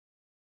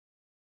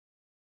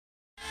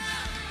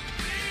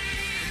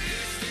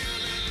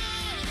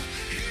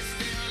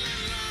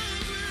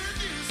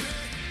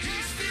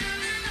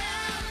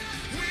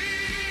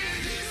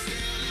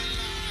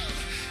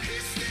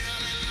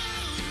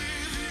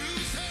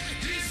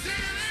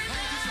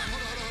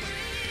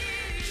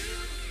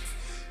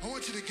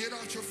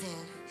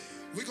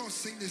to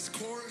sing this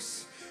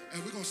chorus,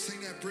 and we're going to sing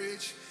that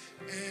bridge.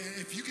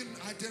 And if you can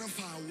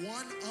identify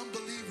one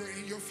unbeliever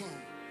in your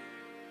phone,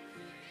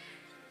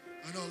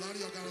 I know a lot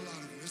of y'all got a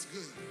lot of them. It's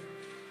good.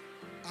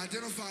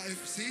 Identify,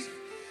 see?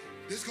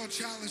 This is going to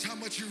challenge how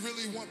much you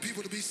really want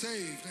people to be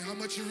saved and how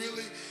much you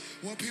really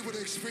want people to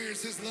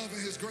experience His love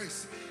and His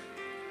grace.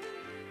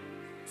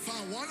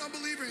 Find one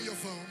unbeliever in your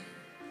phone.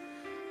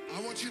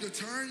 I want you to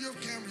turn your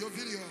camera, your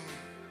video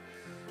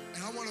on.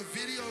 And I want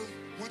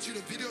you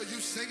to video you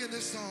singing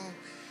this song.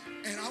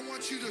 And I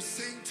want you to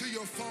sing to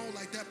your phone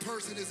like that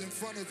person is in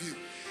front of you.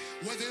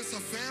 Whether it's a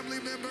family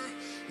member,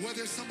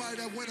 whether it's somebody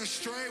that went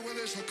astray,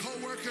 whether it's a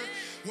coworker,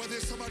 whether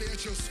it's somebody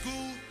at your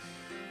school.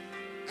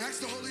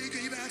 You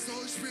can even ask the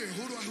Holy Spirit,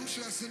 who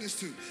should I send this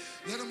to?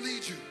 Let Him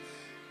lead you.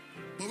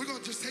 But we're going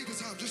to just take the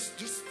time, just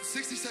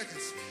 60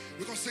 seconds.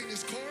 We're going to sing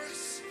this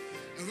chorus,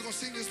 and we're going to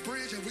sing this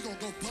bridge, and we're going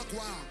to go buck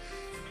wild.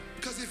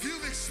 Because if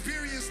you've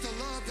experienced the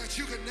love that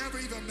you could never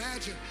even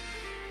imagine,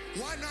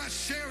 why not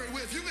share it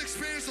with? If you've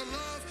experienced a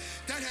love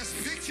that has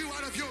picked you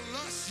out of your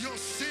lust, your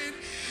sin,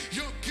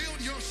 your guilt,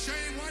 your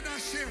shame, why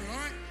not share it, all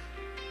right?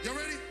 Y'all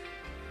ready?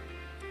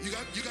 You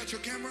got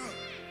your camera up?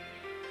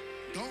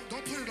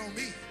 Don't put it on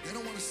me. They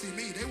don't want to see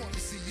me. They want to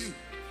see you.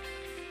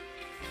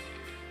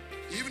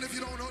 Even if you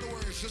don't know the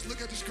words, just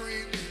look at the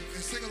screen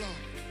and sing along.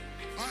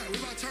 All right, we're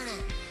about to turn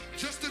up.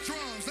 Just the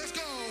drums. Let's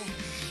go.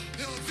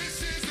 Yo,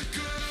 this is the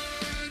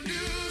good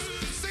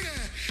news. Sing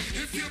it.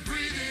 If you're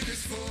breathing,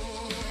 it's for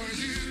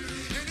you.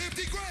 An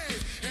empty grave.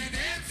 An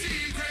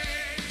empty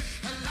grave.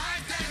 A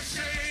life that's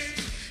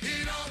changed.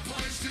 It all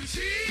points to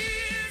Jesus.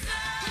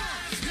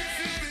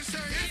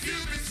 If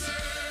you've been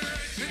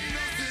served, and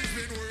nothing's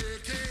been working.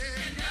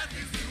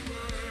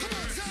 Come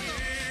on, tell them.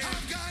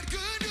 I've got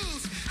good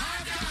news.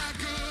 I've got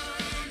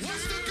good.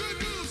 What's the good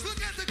news?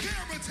 Look at the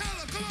camera. Tell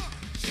them. Come on.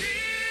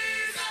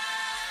 Jesus.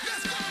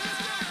 Let's go.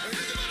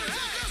 Let's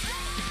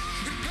go.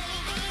 No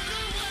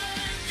matter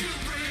what you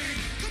bring.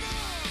 Come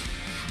on.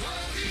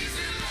 Oh, He's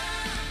in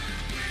love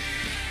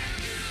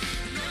with you.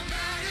 No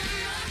matter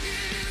your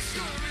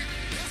history.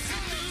 Let's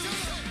tell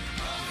them.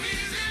 Oh,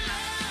 He's in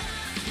love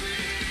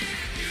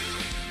with you.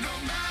 No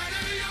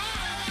matter your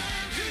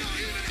age. You don't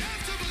even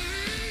have to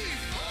believe.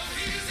 Oh,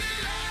 He's in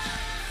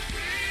love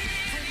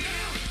with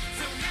you.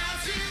 From now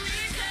to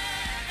eternity.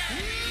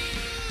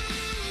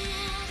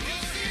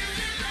 He's still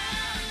in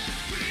love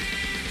with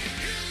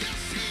you.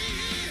 Yes, He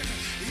is.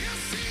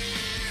 Yes, He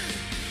is.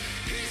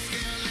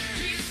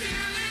 He's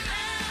still in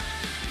love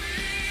with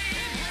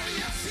you. Oh,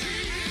 yes, He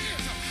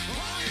is.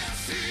 Oh, yes,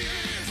 He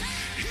is.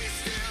 He's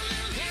still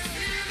in love. He's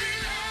still in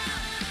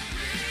love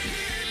with you.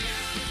 He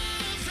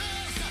loves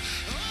us.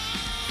 Oh,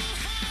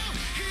 how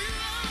He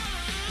loves.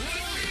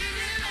 He's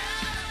still in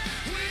love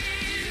with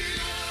you. He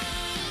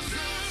loves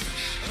us.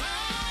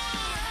 Oh,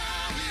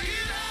 how He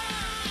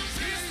loves.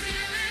 He's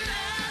still in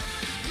love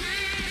with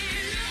you.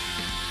 He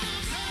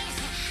loves us.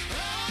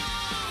 Oh,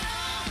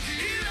 how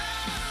He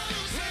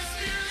loves. We're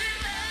still in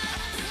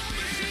love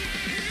with you.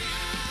 He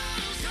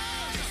loves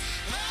us.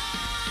 Oh,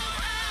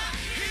 how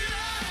He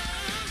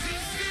loves.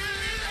 He's still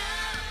in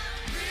love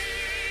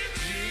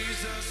with you.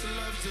 Jesus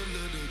loves the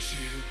little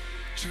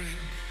children,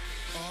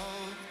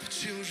 all the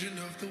children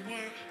of the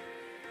world.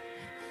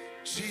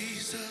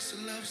 Jesus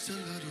loves the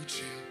little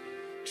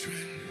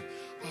children,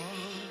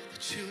 all the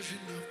children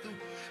of the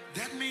world.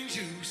 That means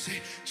you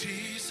say,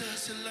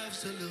 Jesus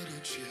loves the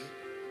little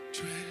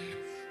children,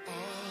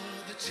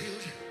 all the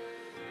children.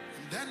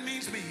 And that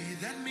means me,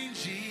 that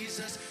means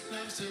Jesus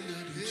loves the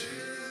little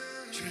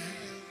children,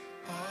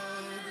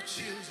 all the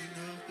children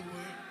of the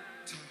world.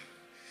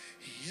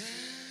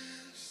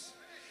 Yes,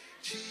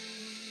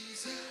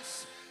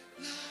 Jesus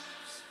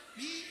loves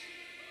me.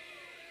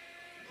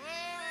 Oh,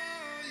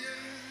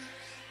 yeah.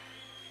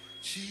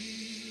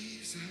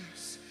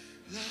 Jesus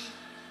loves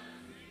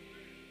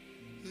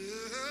me.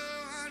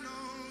 Oh, I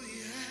know,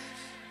 yes.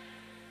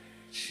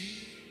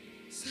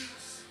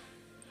 Jesus.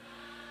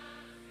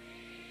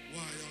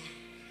 Why, y'all?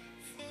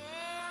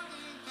 For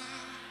the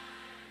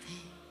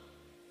Bible,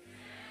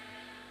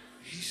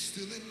 He's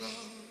still in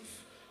love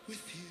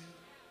with you.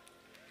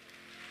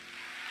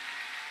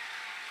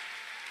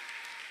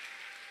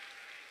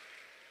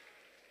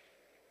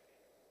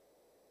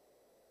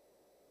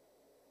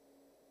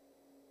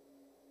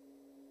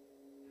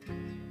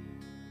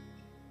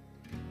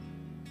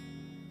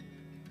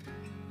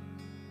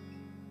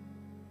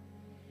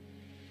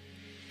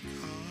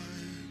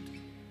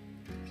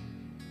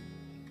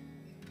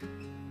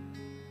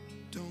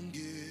 Don't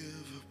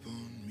give up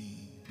on me,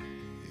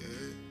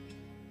 yeah.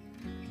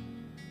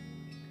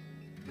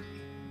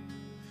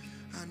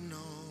 I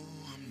know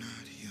I'm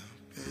not your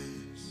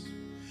best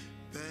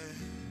bet,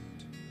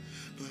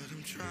 but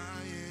I'm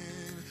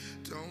trying.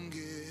 Don't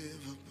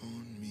give up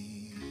on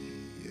me,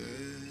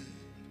 yeah.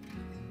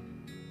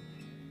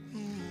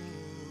 Ooh,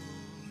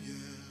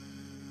 yeah,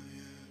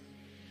 yeah.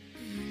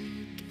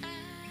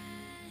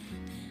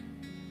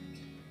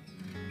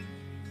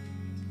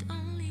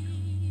 Don't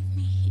leave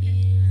me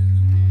here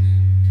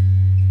alone.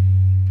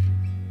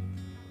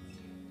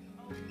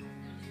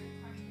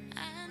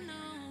 I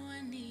know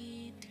I need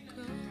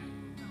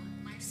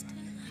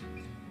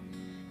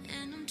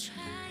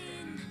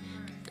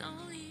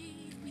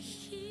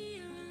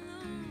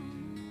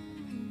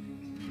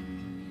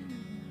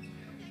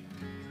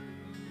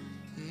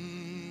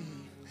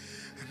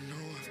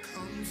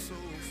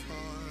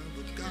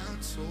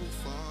so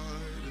far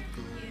to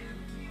go.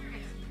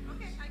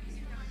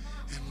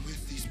 And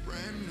with these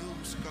brand new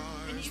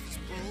scars, this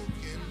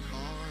broken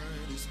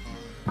heart is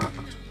hard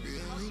to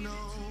really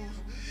know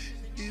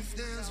if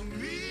there's a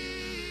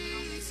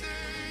reason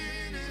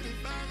and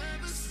if I'll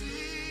ever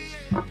see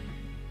it.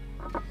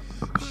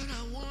 But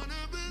I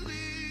wanna believe,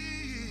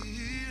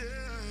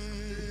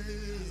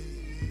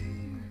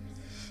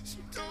 so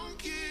don't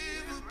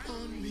give up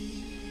on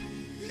me.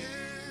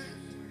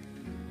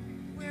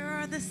 Where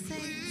are the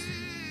saints?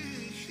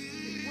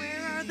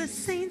 Where are the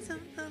saints of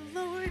the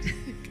Lord?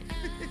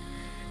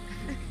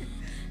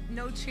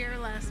 No chair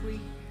last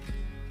week.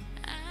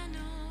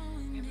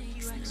 We have a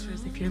few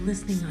extras if you're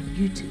listening on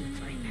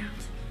YouTube right now.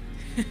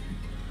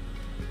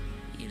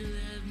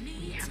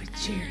 We have a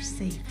chair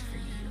saved for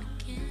you.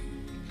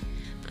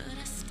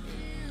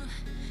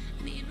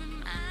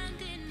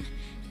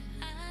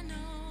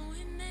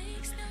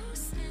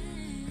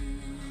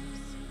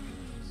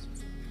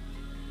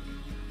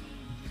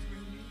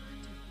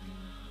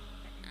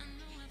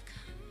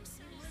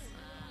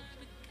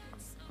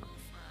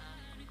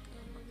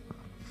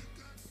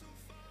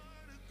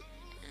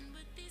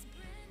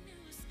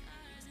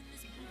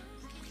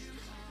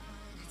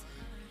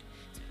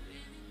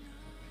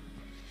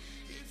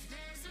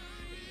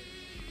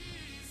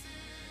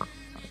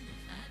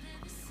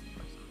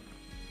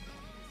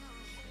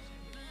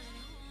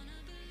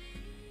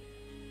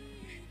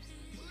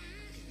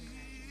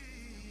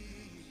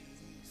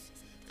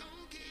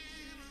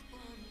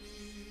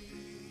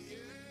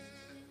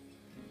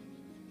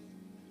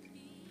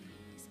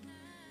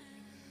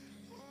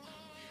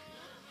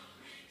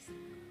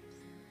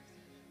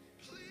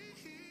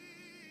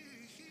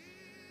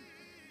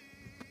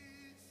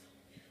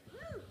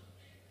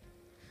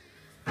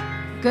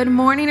 Good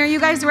morning. Are you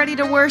guys ready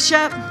to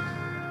worship?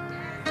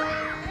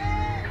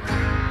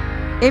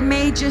 It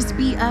may just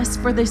be us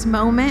for this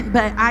moment,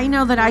 but I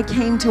know that I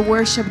came to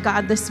worship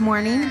God this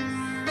morning,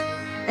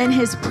 and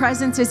His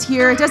presence is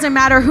here. It doesn't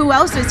matter who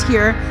else is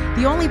here.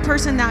 The only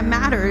person that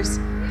matters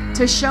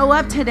to show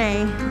up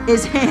today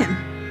is Him.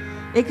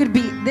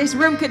 This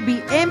room could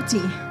be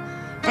empty,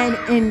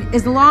 and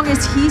as long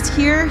as He's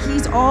here,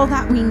 He's all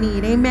that we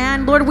need.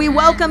 Amen. Lord, we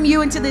welcome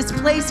You into this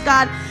place,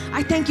 God.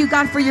 I thank You,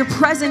 God, for Your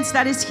presence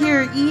that is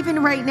here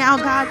even right now,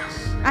 God.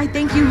 I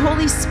thank You,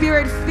 Holy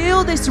Spirit,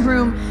 fill this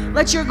room.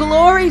 Let Your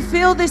glory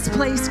fill this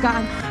place,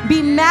 God.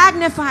 Be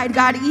magnified,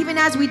 God, even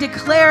as we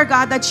declare,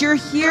 God, that You're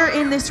here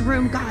in this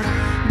room, God.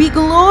 Be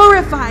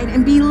glorified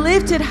and be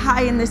lifted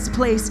high in this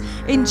place.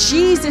 In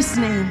Jesus'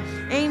 name,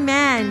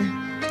 amen.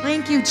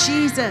 Thank You,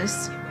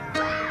 Jesus.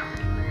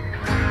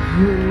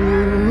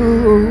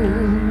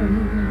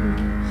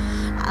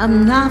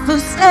 I'm not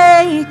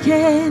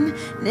forsaken,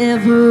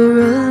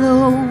 never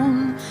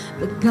alone.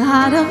 The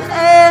God of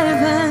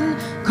heaven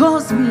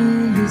calls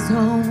me His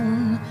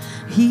own.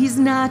 He's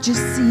not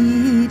just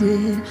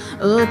seated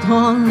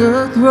upon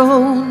the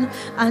throne.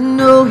 I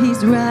know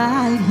He's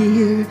right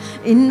here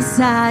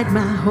inside my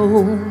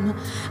home.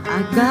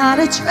 I got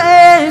a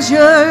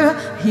treasure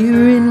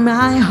here in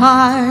my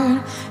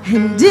heart,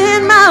 and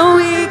in my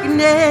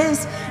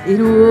weakness it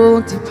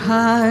won't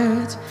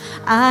depart.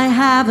 I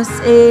have a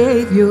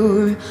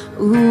Savior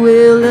who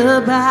will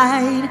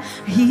abide.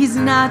 He's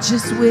not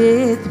just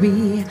with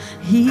me,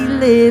 He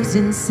lives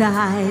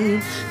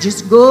inside.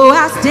 Just go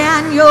ask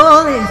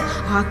Daniel if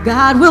our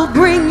God will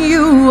bring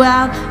you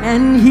out,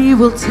 and He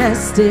will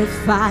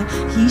testify.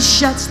 He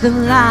shuts the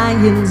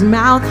lion's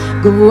mouth.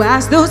 Go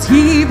ask those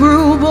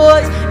Hebrew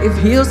boys if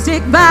He'll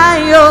stick by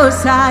your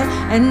side,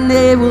 and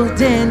they will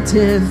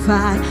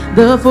identify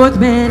the fourth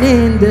man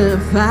in the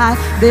fight.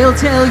 They'll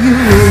tell you,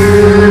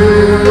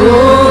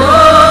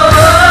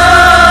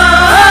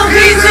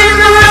 He's in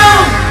the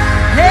room.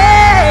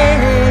 Hey,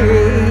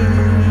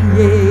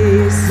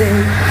 yeah, say,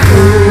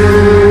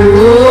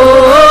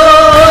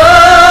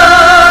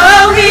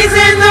 He's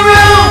in the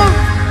room.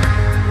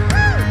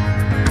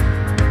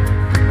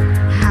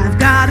 I've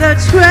got a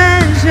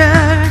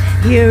treasure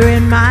here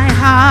in my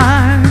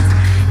heart,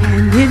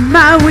 and in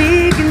my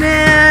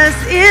weakness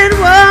it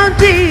won't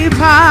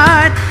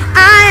depart.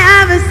 I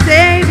have a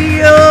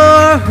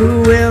Savior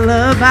who will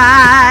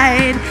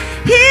abide.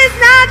 He's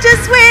not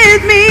just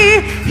with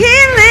me, He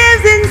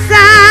lives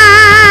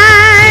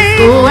inside.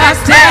 Go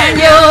ask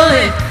Daniel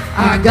if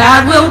our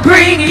God will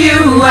bring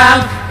you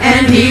out,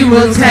 and He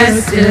will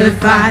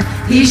testify.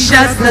 He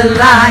shuts the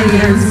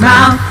lion's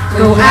mouth.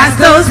 Go ask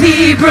those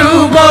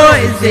Hebrew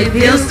boys if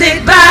He'll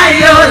stick by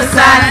your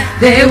side.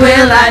 They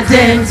will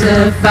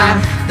identify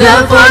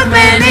the fourth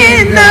man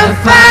in the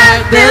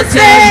fight. They'll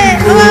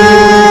say,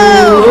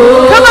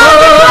 oh, come on,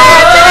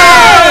 declare today.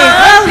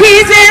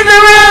 He's in the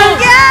room.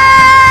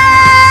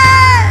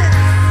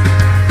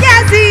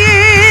 Yes, He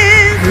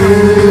is.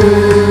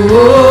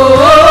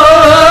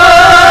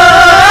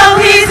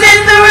 He's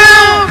in the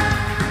room.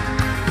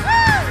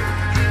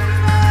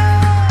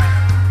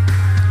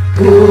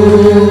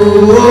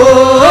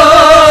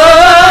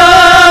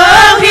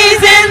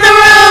 He's in the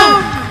room.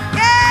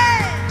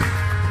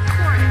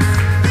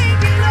 Thank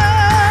you,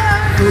 Lord.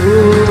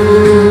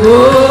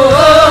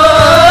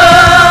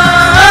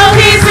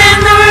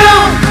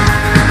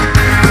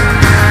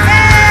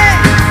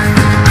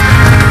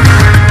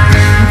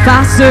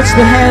 search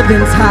the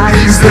heavens high,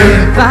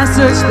 if I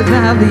search the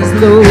valleys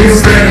low,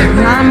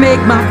 and I make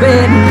my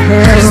bed in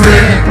hell,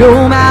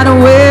 no matter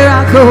where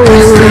I go,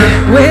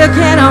 where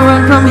can I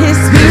run from his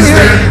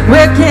spirit?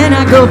 Where can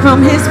I go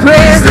from his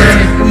presence?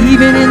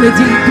 Even in the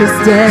deepest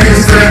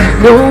depths,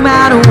 no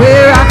matter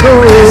where I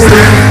go,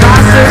 if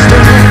I search the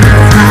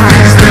heavens high,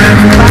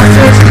 if I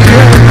search the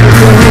earth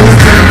low,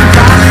 if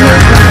I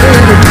search my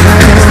bed in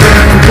hell,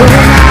 no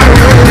matter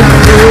where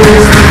I go,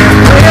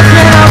 where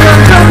can I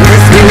run from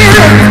his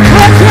spirit?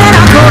 Where can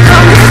I go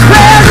from his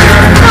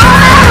presence? No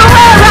matter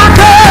where I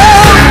go,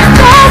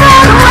 no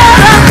matter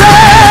where I go,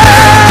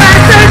 I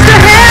search the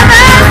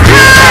heavens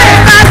high,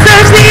 I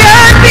search the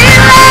earth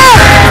below,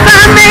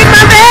 I make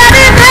my bed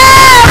in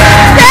hell,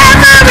 damn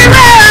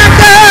everywhere I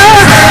go,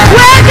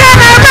 where can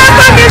I run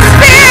from his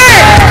spirit?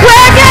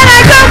 Where can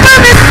I go from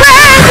his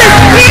presence?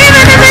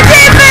 Even in the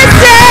deepest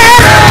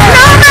depths,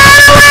 no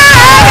matter where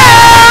I go,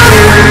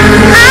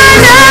 I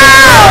know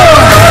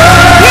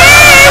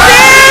he's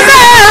in the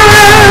room.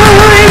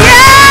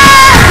 Yes,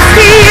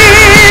 he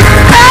is.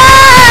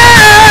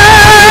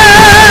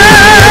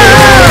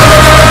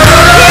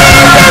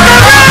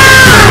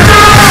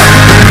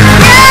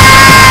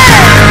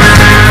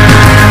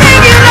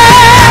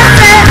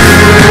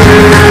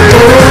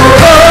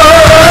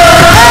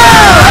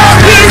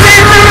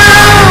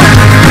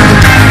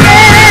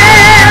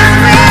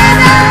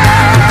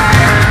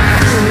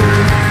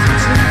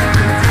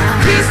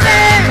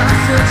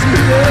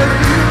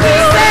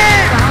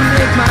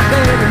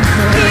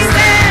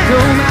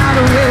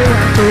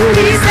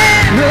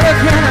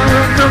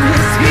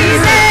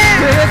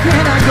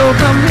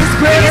 From his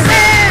presence,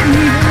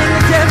 even in the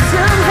depths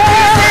of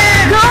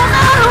hell, no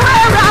matter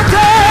where I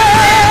go,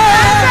 I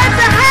search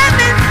the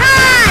heavens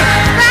high,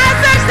 I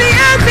search the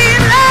earth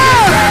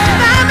below,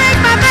 I make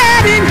my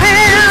bed in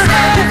hell,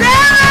 no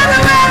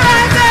matter where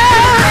I go,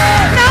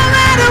 no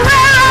matter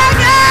where I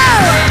go,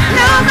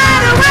 no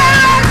matter where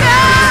I go,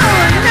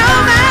 no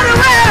matter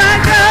where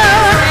I go,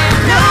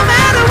 no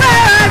matter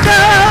where I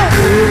go.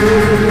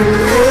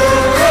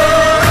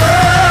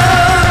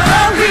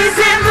 He's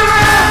in the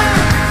room.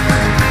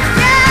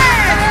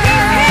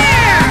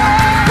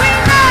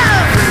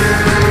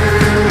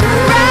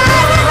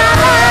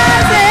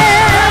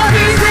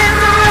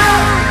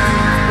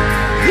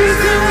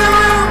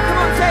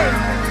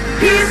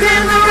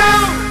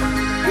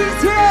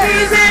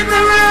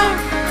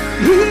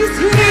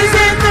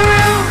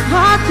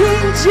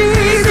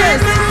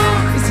 Jesus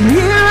is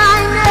here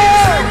right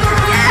now.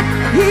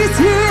 He's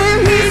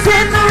here. He's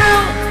in the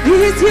room.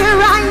 He's here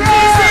right now.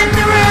 He's in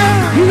the room.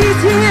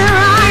 He's here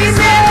right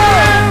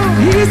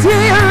now. He's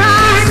here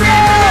right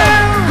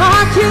now.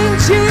 Our King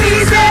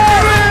Jesus.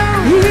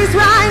 He's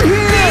right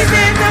here. He's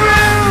in the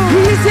room.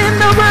 He's in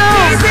the room.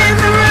 He's in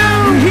the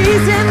room.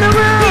 He's in the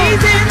room. He's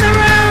in the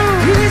room.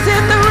 He's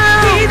in the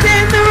room. He's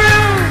in the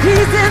room.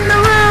 He's in the room. He's in the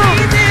room.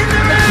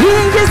 The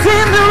King is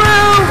in the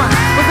room.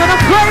 We're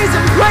gonna praise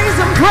him, praise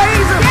him,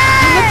 praise him.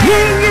 When the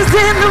King is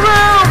in the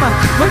room,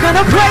 we're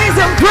gonna praise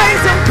him,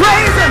 praise him,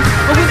 praise him.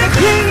 When the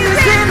King is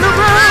in the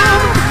room,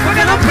 we're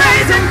gonna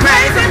praise him,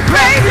 praise him,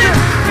 praise him.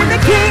 When the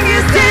King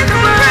is in the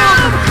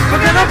room,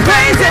 we're gonna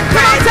praise him,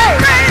 praise him,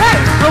 praise him.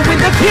 But when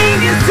the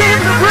King is in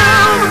the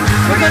room,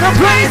 we're gonna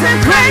praise him,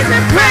 praise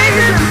him, praise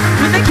him.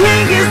 When the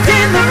King is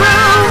in the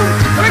room,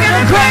 we're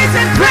gonna praise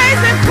him, praise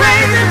him,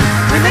 praise him.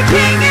 When the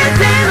King is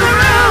in the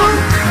room,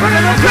 we're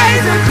gonna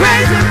praise him,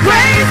 praise him,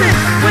 praise him.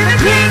 When the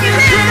King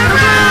is in the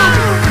room,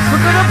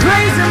 we're gonna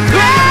praise him,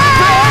 praise him,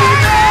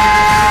 praise him.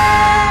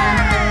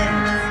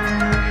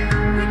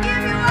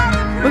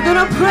 We're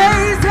gonna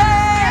praise him.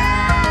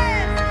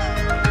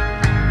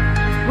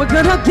 We're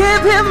gonna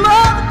give him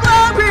all the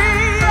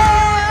glory.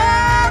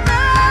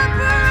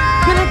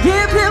 Gonna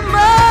give him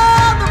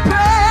all the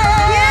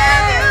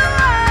praise.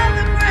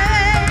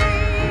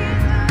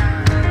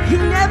 He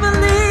never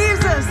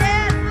leaves us.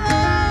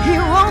 He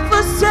won't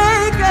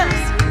forsake us.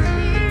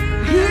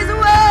 He's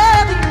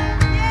worthy.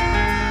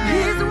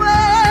 He's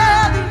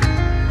worthy.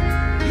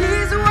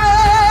 He's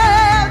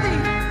worthy.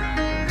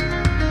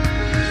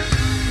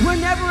 We're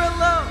never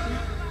alone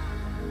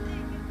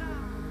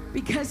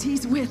because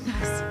he's with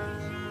us.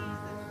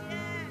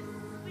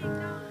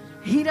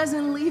 He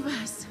doesn't leave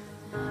us.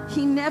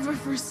 He never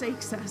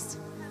forsakes us.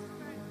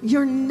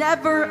 You're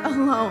never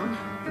alone.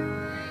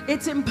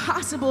 It's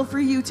impossible for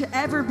you to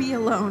ever be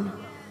alone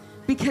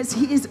because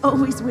he is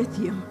always with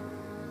you.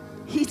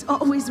 He's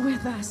always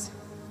with us.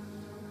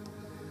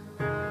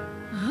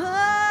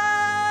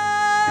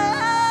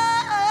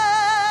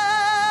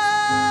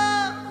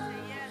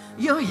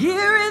 You're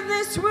here in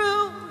this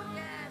room,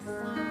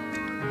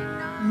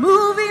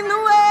 moving the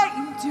way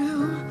you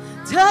do,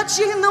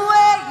 touching the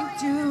way you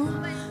do,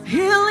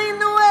 healing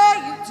the way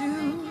you do.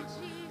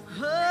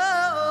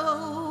 Oh,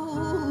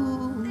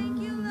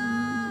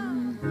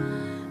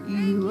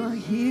 you are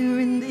here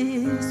in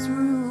this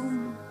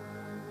room.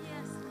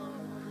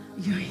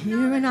 You're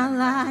here in our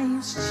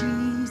lives,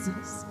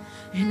 Jesus,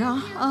 in our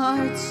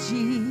hearts,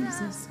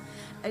 Jesus,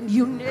 and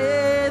you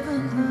never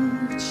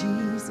leave,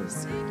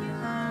 Jesus.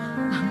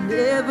 I'm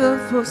never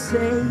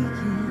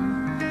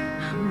forsaken.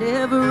 I'm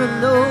never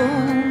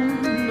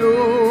alone. No.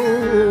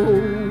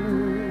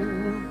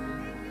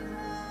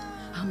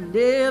 I'm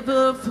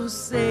never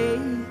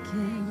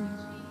forsaken.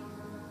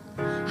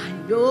 I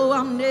know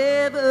I'm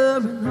never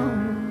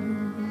alone.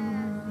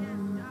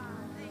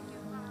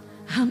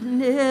 I'm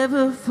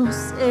never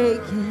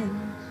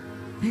forsaken.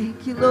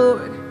 Thank you,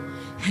 Lord.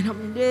 And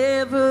I'm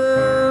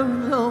never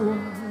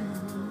alone.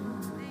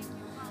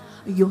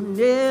 You're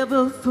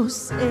never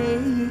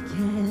forsaken.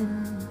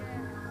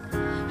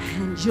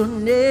 And you're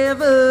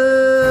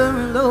never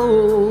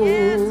alone.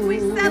 Yes, we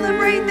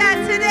celebrate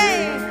that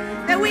today.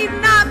 That we've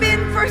not been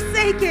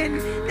forsaken.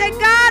 That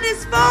God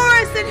is for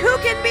us, and who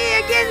can be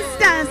against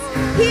us?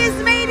 He has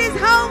made his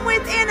home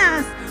within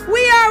us.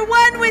 We are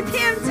one with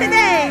him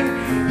today.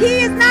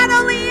 He is not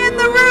only in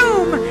the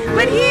room,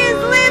 but he is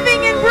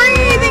living and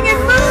breathing and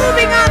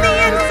moving on the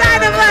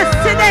inside of us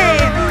today.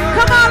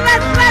 Come on,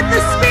 let's let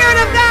the Spirit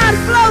of God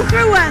flow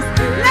through us.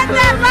 Let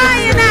that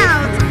lion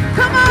out.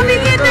 Come on,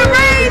 begin to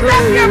raise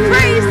up your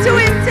praise to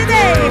him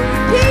today.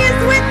 He is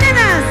within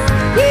us.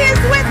 He is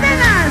within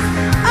us.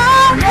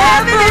 All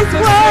heaven is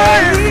for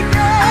us.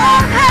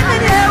 All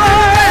heaven is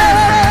for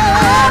us.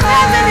 All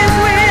heaven is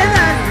with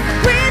us.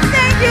 We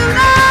thank you,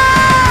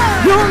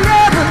 Lord. You'll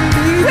never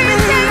leave We me,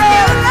 thank no.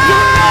 you,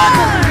 Lord.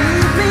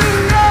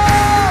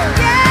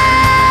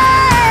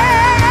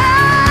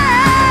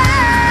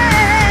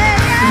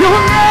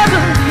 You'll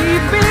never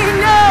leave me,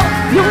 no.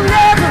 You'll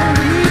never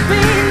leave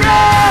me, no.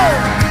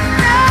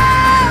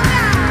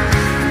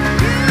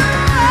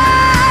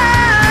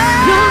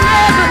 You'll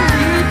never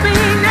leave me,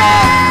 no.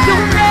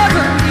 You'll never leave me, no. You'll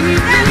never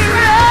leave me,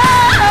 no.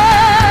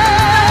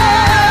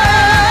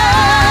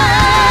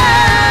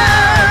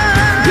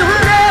 You'll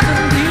never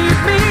leave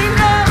me,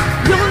 no.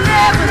 You'll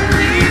never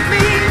leave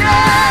me, no.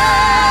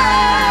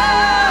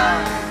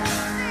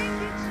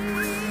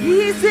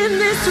 He's in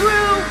this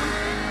room.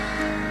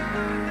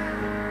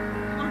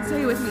 Come on, say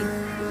it with me.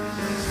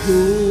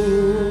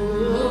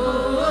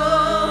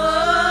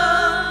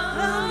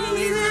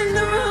 He's in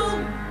the room.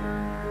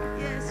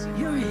 Yes,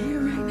 You're here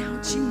right now,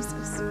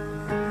 Jesus.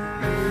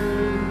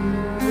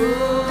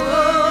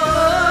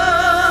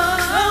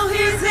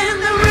 He's in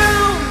the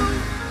room.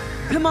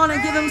 Come on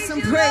and give him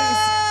some praise.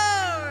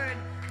 Lord.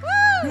 Woo.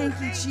 Thank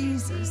you,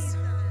 Jesus.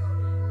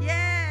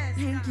 Yes.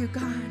 Thank you,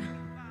 God.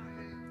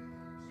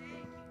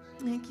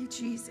 Thank you,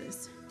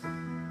 Jesus.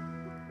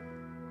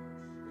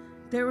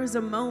 There was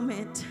a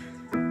moment,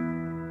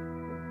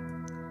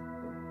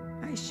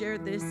 I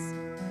shared this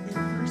in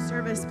first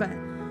service, but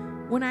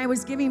when I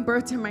was giving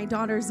birth to my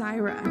daughter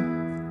Zyra,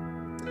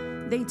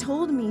 they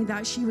told me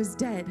that she was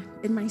dead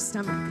in my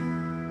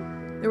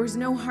stomach. There was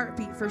no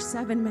heartbeat for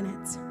 7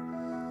 minutes.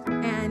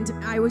 And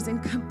I was in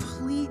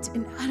complete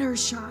and utter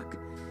shock.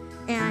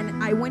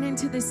 And I went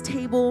into this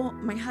table.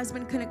 My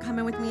husband couldn't come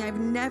in with me. I've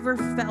never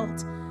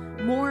felt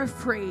more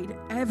afraid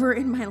ever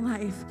in my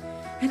life.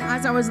 And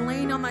as I was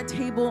laying on that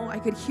table, I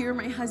could hear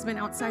my husband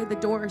outside the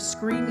door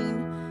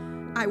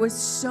screaming. I was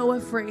so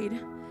afraid.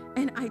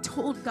 And I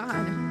told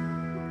God,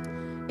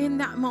 in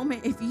that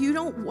moment, if you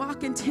don't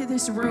walk into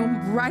this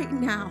room right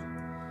now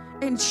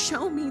and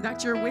show me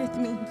that you're with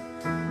me,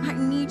 I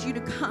need you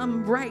to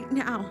come right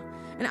now.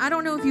 And I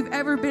don't know if you've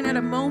ever been at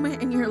a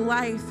moment in your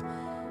life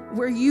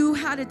where you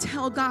had to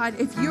tell God,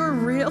 if you're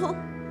real,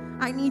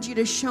 I need you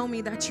to show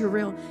me that you're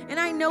real. And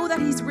I know that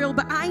he's real,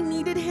 but I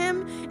needed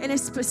him in a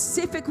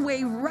specific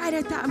way right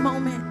at that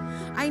moment.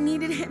 I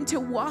needed him to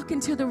walk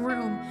into the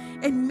room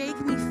and make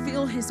me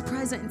feel his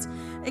presence.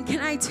 And can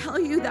I tell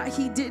you that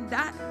he did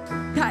that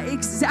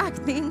exact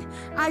thing?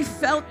 I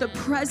felt the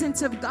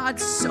presence of God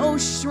so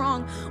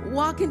strong.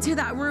 Walk into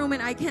that room,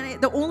 and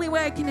the only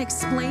way I can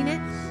explain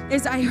it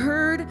is I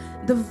heard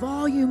the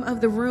volume of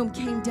the room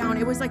came down.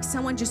 It was like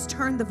someone just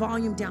turned the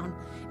volume down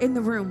in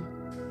the room.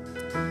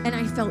 And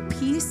I felt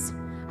peace.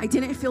 I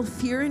didn't feel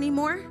fear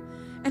anymore.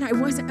 And I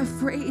wasn't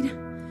afraid.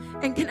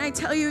 And can I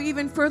tell you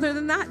even further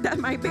than that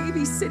my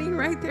baby's sitting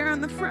right there on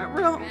the front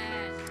row.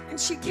 And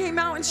she came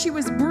out and she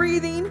was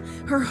breathing.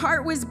 Her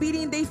heart was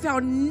beating. They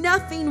found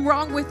nothing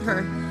wrong with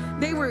her.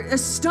 They were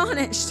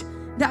astonished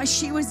that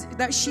she was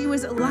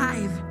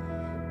alive.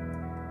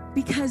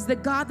 Because the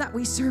God that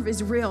we serve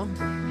is real.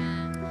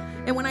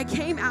 And when I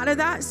came out of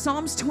that,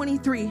 Psalms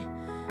 23,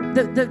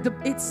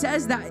 it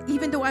says that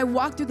even though I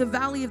walk through the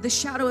valley of the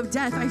shadow of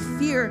death, I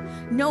fear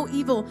no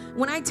evil.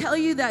 When I tell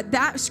you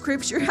that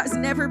scripture has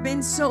never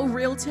been so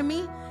real to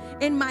me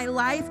in my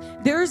life,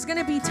 there's going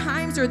to be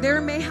times, or there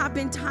may have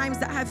been times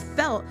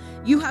that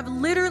you have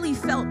literally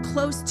felt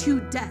close to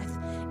death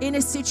in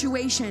a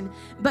situation.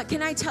 But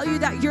can I tell you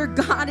that your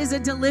God is a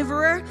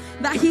deliverer,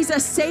 that he's a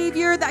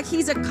savior, that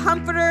he's a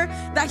comforter,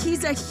 that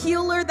he's a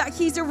healer, that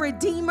he's a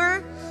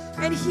redeemer?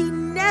 And he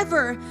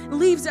never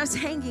leaves us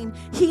hanging.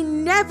 He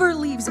never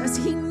leaves us.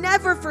 He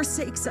never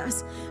forsakes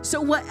us. So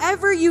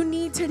whatever you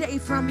need today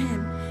from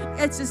him,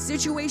 it's a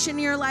situation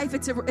in your life,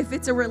 if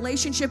it's a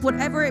relationship,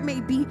 whatever it may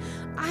be,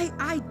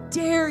 I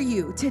dare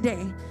you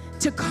today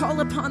to call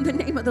upon the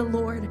name of the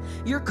Lord,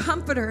 your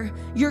comforter,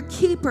 your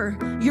keeper,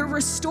 your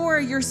restorer,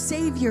 your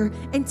savior,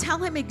 and tell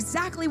him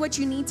exactly what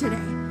you need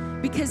today,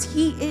 because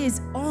he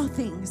is all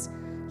things.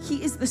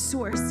 He is the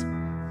source.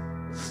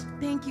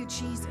 Thank you,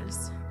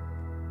 Jesus.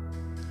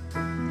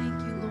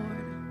 Thank you,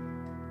 Lord.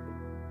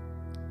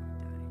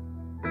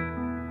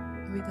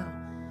 Here we go.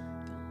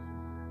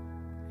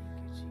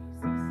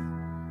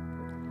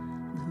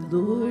 The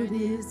Lord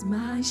is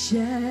my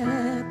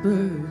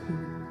shepherd.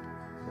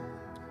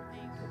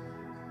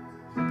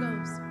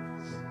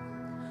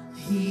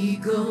 He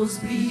goes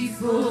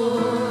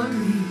before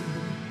me.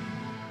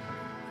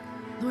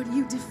 Lord,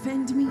 you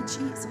defend me,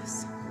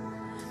 Jesus.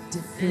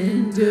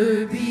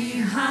 Defender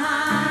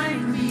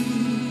behind me.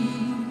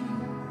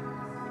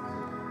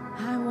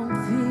 I won't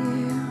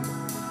fear.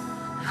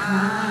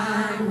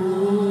 I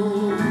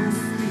won't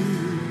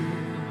fear.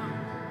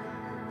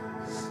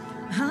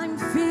 I'm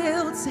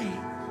filled, say,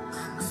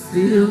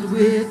 filled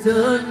with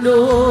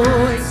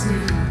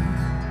anointing.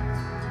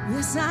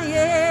 Yes, I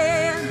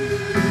am.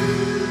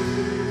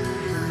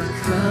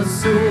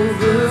 Cup's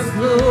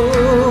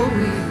overflowing.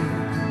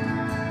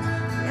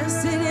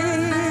 Yes, it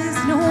is.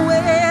 No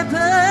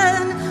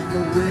weapon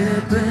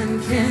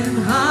can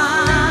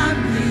harm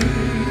me.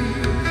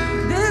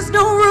 There's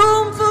no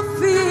room for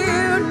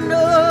fear,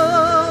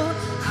 no.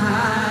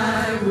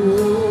 I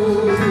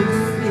won't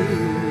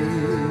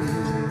fear.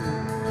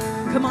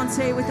 Come on,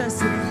 say it with us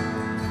today.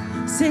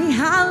 Say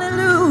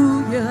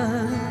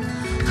hallelujah.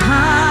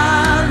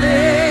 Hallelujah.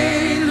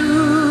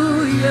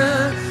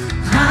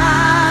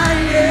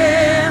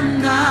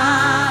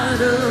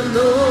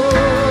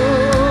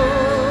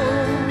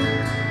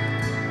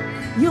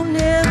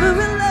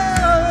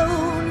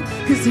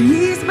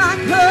 He's my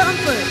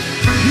comfort.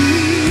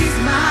 He's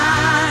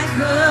my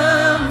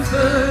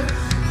comfort.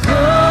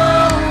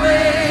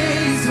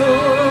 Always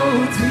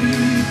holds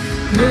me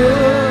close.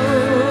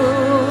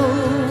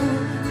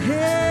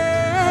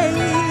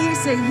 Hey,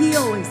 say he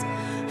always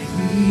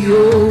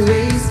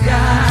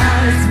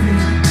guides me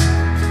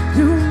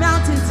through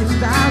mountains and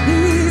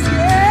valleys.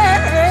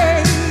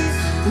 Yes,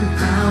 through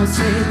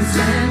mountains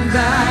and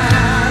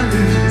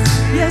valleys.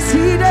 Yes,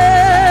 he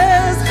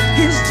does.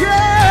 His joy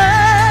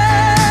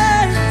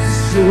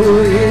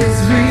is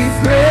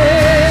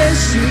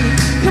refreshing.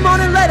 Come on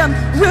and let him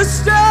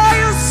restore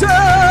your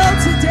soul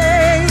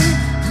today.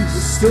 He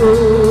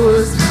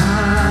restores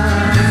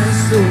my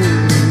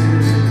soul.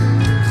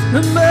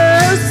 The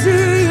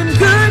mercy and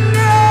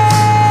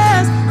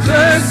goodness,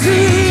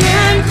 mercy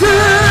and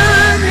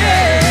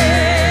goodness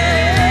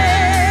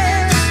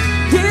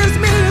gives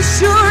me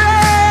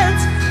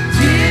assurance,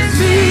 gives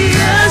me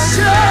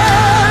assurance.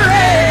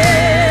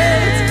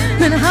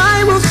 Then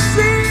I will see.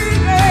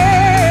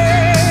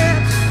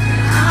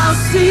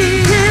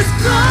 See his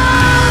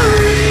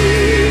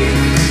glory,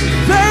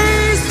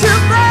 face to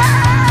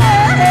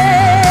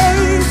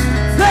face,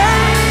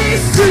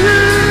 face to face.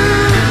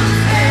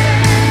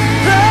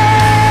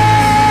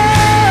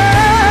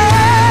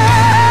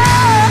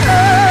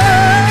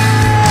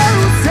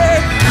 Say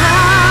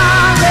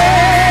hallelujah,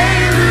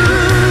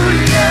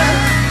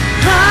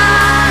 I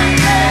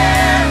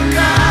am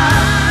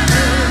not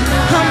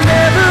alone. I'm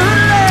never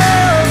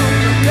alone,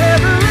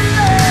 never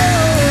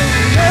alone.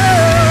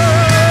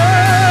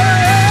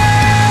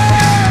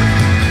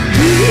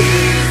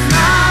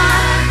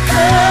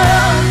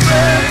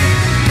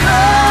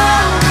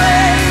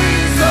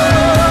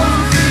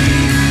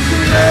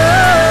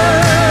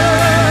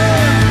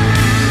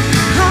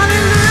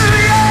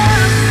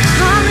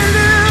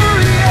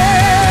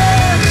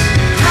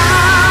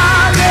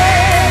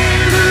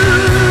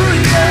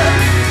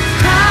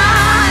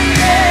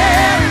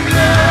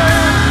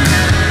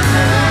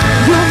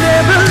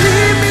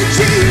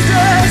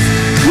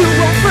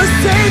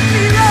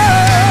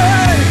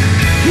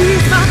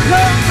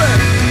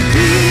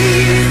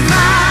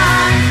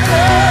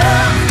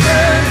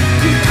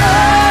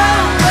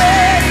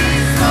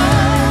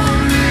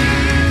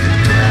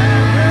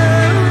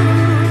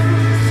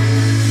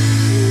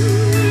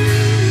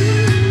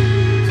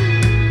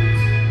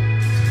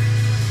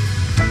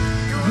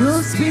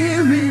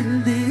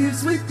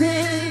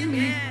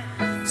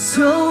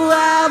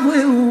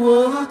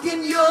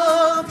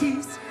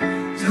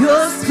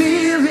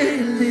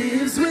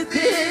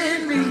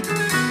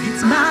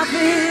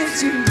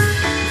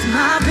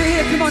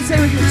 Come on, say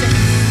with me.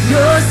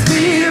 Your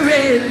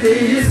spirit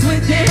lives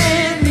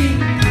within me,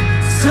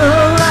 so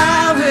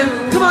I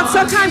will. Come on,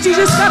 sometimes you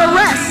just gotta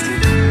rest.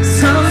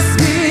 So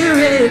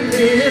spirit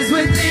lives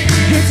within me.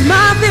 It's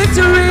my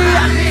victory.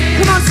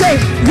 Come on, say,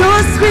 your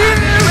spirit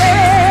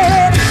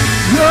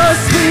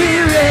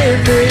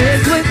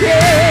lives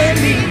within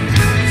me,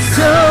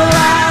 so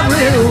I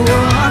will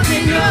walk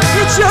in your.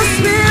 It's your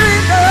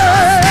spirit,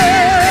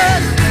 Lord.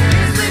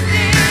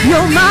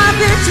 You're my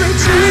victory,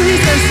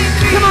 Jesus.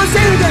 Come on,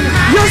 say it again.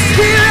 Your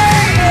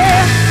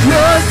spirit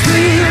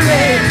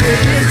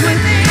is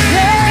with me.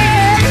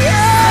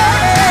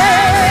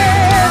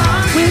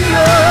 With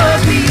your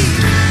peace,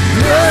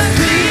 your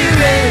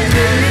spirit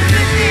is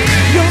with me.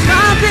 You're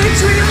my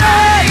victory,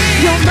 Lord.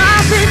 You're my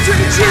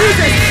victory, Jesus.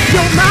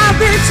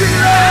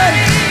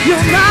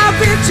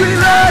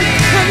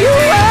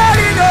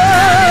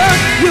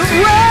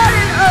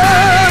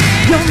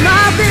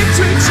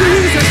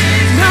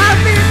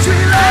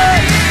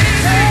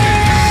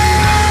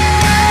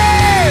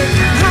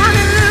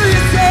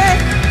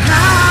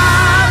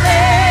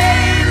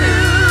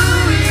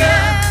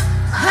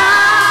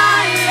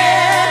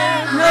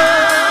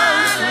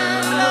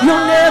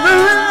 You're never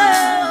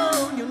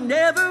alone. You're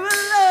never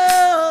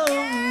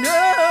alone.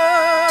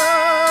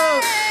 No.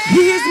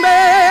 He's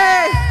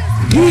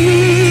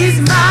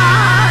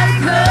my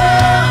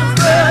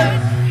comfort.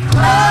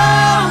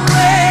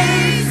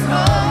 Always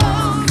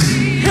holds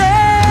me. Hey,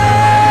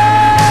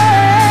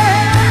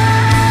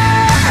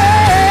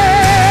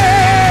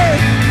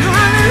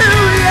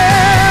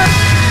 hallelujah.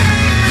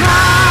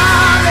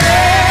 Hallelujah.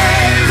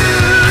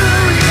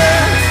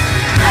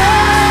 I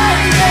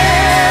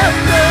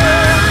am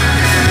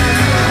yours.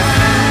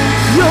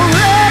 You're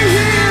right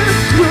here.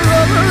 You're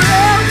all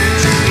around me,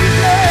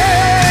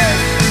 Jesus.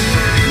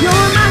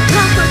 You're my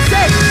comfort.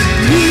 Say,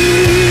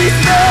 He's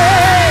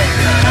my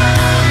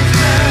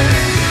comfort.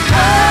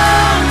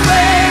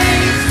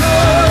 Always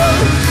holds me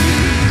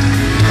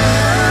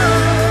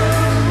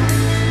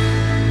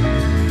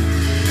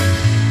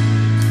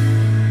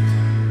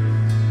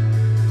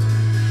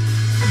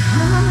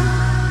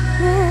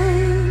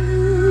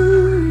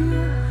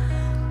Hallelujah.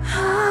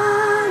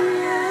 I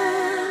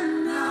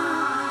am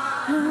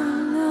not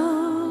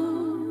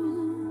alone.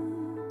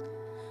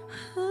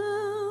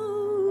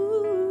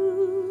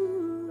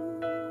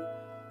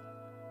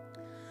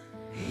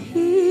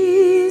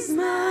 He's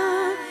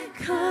my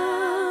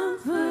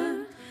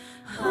comfort,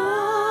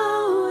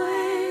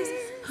 always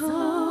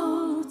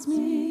holds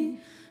me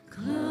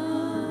close.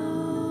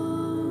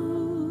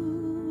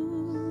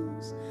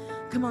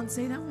 Come on,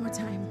 say that one more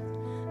time.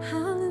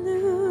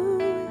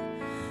 Hallelujah,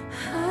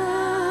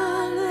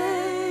 hallelujah.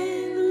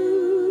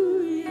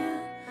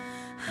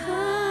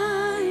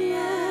 I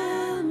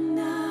am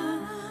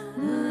not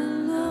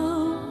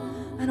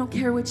alone. I don't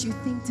care what you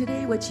think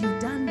today, what you've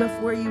done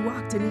before you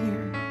walked in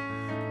here.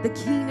 The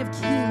King of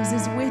Kings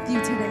is with you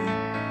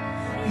today.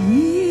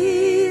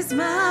 He's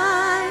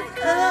my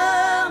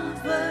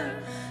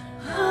comfort,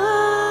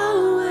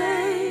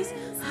 always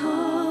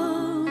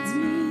holds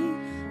me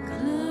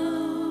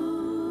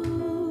close.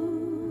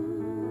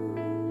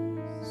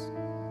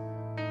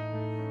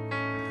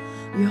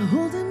 You're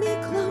holding me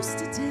close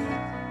today.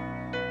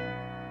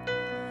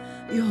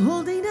 You're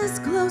holding us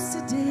close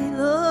today,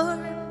 Lord.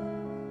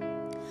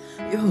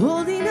 You're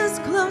holding us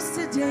close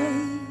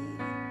today.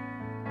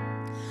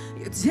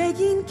 You're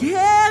taking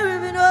care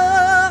of it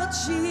all,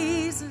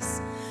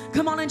 Jesus.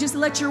 Come on and just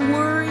let your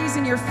worries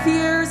and your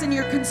fears and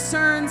your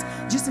concerns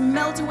just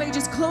melt away.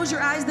 Just close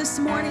your eyes this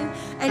morning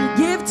and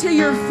give to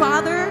your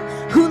Father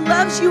who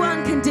loves you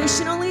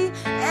unconditionally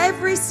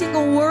every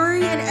single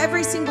worry and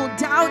every single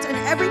doubt and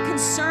every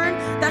concern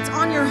that's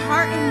on your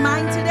heart and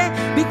mind today,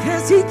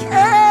 because He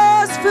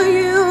cares for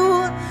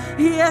you.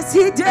 Yes,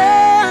 He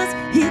does.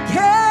 He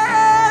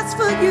cares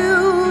for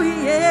you.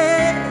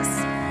 Yes.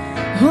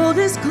 Hold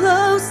us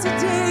close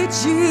today,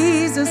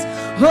 Jesus.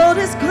 Hold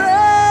us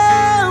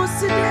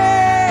close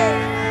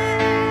today.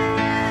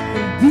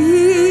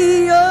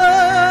 Be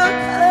your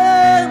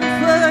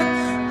comfort.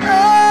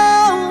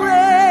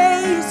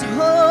 Always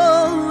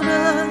hold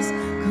us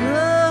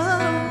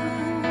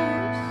close.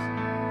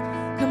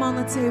 Come on,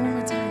 let's say it one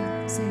more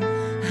time. Say,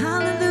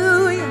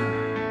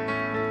 hallelujah.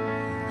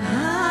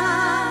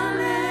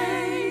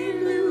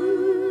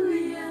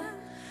 Hallelujah.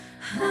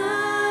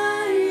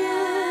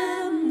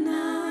 I am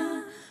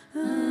not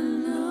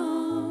alone.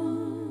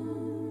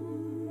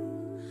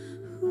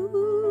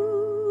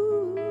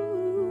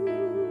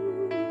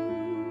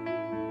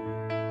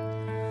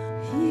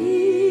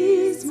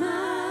 He's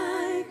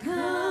my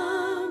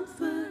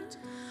comfort,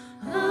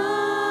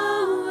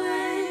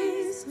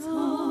 always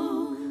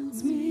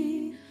holds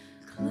me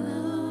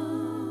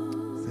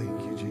close.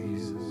 Thank you,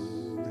 Jesus.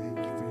 Thank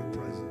you for your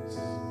presence.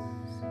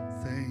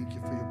 Thank you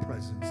for your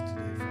presence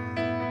today,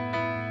 Father.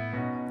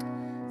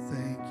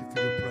 Thank you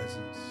for your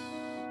presence.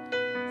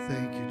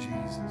 Thank you,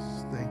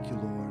 Jesus. Thank you,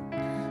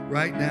 Lord.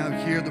 Right now,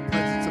 hear the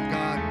presence of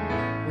God.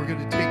 We're going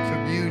to take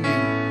communion.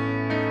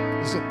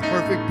 This is a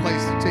perfect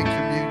place to take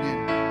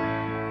communion.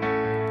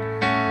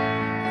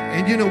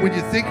 And you know, when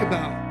you think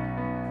about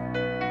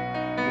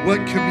what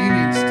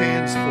communion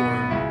stands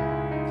for,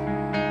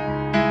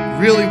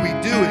 really we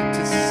do it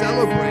to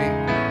celebrate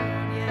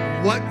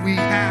what we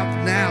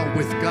have now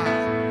with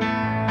God.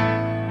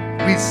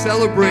 We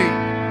celebrate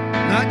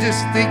not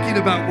just thinking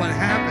about what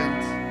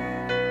happened,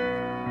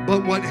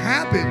 but what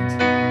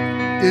happened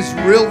is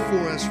real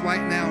for us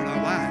right now in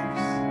our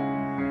lives.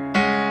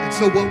 And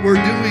so what we're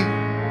doing,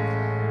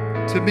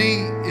 to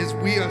me, is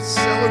we are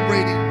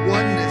celebrating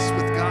oneness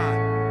with God.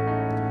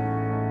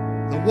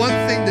 The one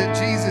thing that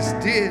Jesus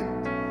did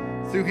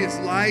through His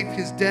life,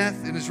 His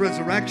death, and His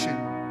resurrection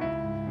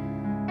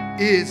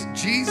is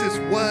Jesus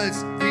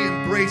was the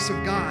embrace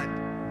of God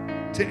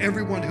to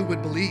everyone who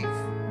would believe.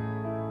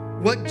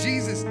 What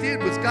Jesus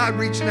did was God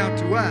reaching out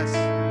to us.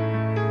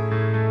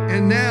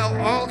 And now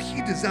all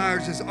He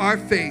desires is our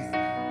faith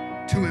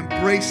to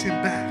embrace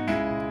Him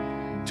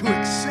back, to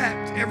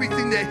accept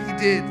everything that He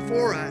did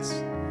for us,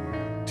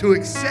 to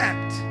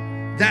accept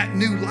that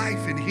new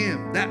life in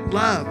Him, that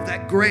love,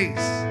 that grace,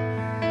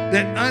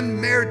 that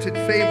unmerited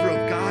favor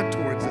of God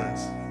towards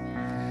us.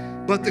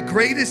 But the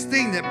greatest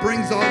thing that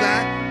brings all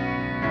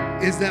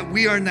that is that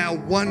we are now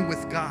one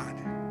with God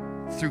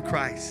through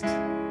Christ.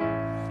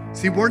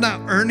 See, we're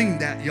not earning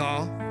that,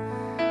 y'all.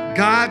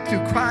 God,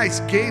 through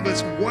Christ, gave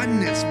us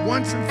oneness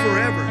once and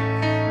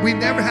forever. We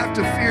never have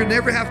to fear,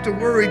 never have to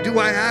worry. Do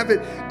I have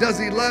it? Does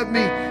he love me?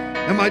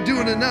 Am I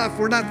doing enough?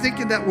 We're not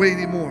thinking that way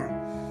anymore.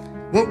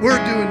 What we're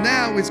doing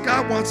now is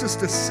God wants us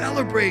to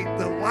celebrate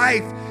the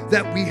life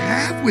that we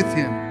have with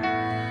him.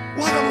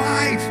 What a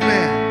life,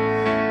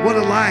 man. What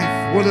a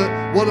life.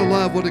 What a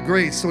love. What a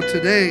grace. So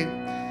today,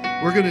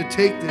 we're going to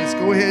take this.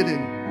 Go ahead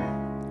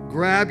and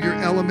grab your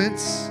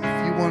elements.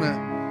 If you want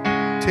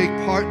to take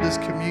part in this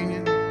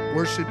communion,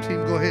 worship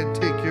team, go ahead and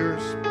take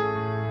yours.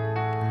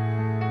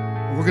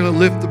 We're going to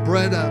lift the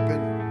bread up.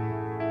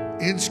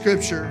 And in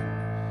Scripture,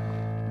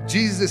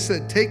 Jesus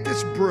said, take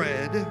this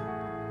bread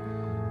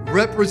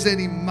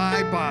representing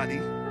my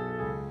body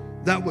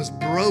that was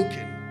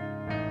broken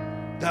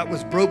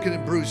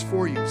and bruised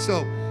for you.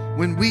 So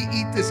when we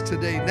eat this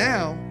today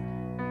now,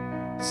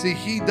 see,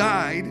 he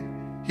died,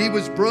 he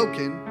was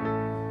broken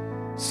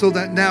so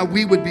that now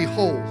we would be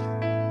whole.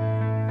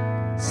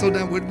 So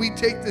now when we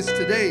take this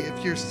today,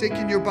 if you're sick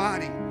in your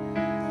body,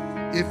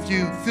 if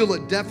you feel a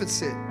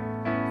deficit,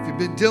 if you've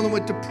been dealing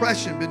with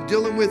depression, been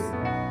dealing with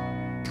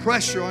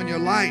pressure on your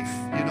life,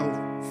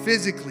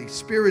 physically,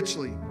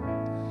 spiritually,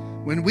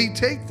 when we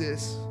take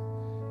this,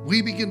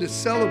 we begin to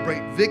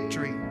celebrate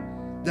victory,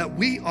 that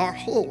we are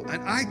whole.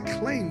 And I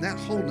claim that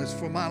wholeness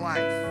for my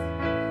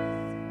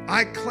life.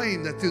 I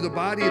claim that through the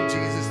body of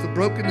Jesus, the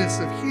brokenness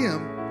of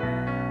him,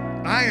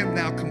 I am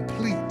now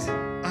complete.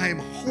 I am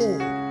whole.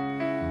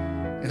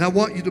 And I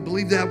want you to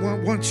believe that. I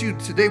want you,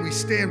 today we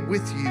stand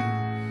with you,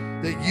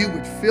 that you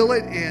would feel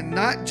it, and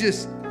not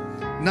just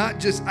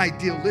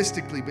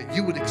idealistically, but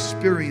you would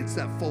experience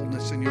that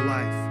fullness in your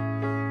life.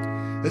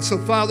 And so,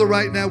 Father,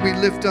 right now we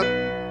lift up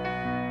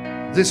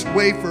this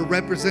wafer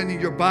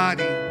representing your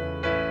body.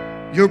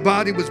 Your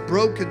body was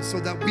broken so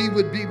that we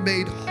would be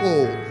made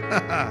whole.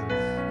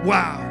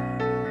 Wow.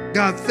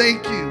 God,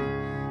 thank you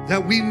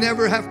that we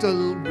never have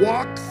to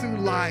walk through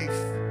life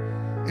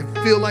and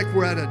feel like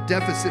we're at a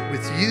deficit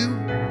with you,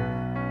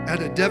 at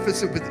a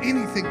deficit with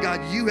anything.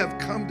 God, you have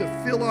come to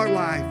fill our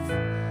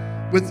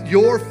life with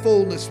your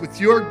fullness,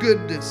 with your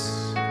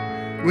goodness,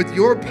 with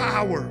your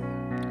power.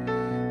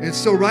 And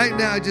so right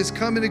now, I just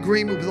come in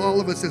agreement with all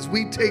of us as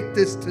we take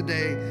this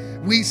today.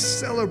 We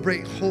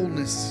celebrate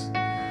wholeness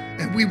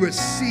and we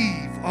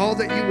receive all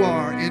that you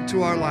are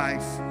into our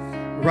life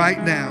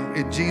right now.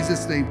 In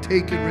Jesus' name,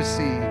 take and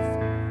receive.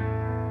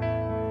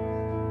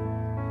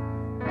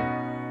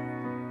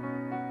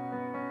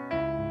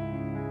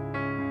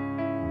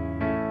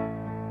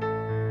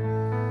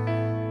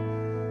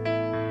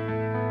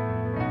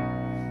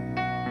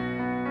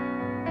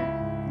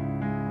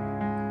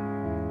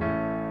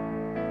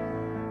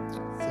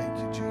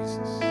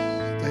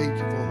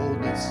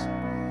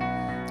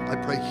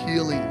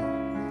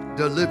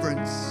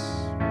 Deliverance,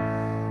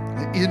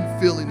 the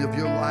infilling of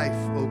your life,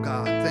 oh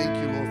God. Thank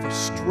you, Lord, for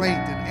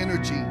strength and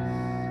energy.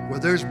 Where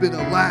there's been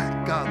a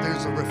lack, God,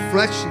 there's a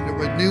refreshing, a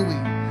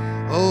renewing.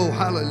 Oh,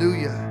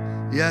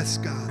 hallelujah. Yes,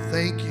 God,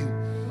 thank you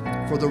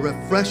for the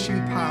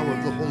refreshing power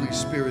of the Holy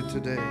Spirit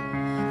today.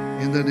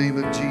 In the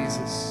name of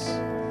Jesus.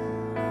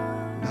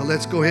 Now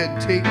let's go ahead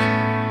and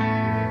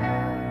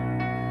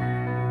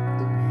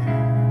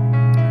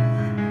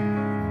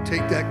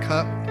take that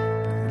cup,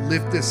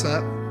 lift this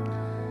up.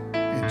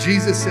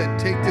 Jesus said,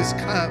 take this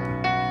cup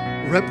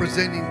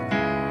representing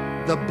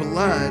the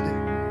blood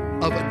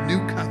of a new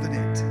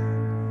covenant.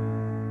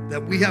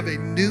 That we have a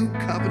new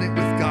covenant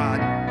with God.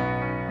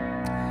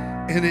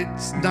 And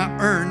it's not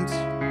earned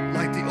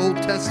like the Old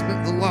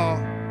Testament, the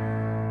law,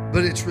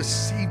 but it's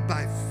received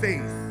by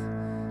faith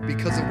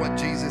because of what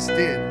Jesus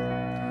did.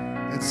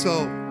 And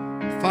so,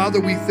 Father,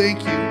 we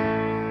thank you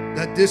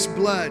that this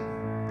blood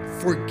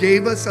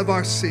forgave us of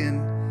our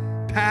sin,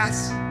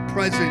 past,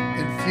 present,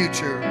 and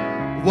future,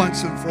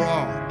 once and for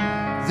all.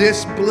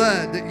 This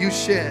blood that you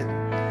shed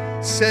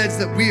says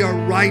that we are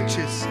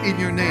righteous in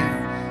your name,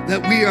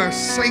 that we are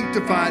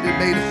sanctified and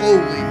made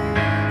holy.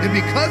 And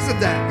because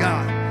of that,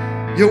 God,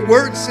 your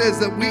word says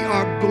that we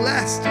are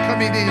blessed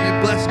coming in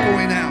and blessed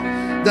going out,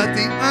 that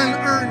the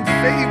unearned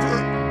favor,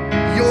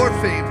 your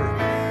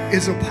favor,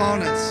 is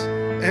upon us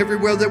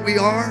everywhere that we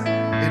are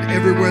and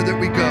everywhere that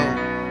we go.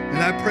 And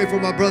I pray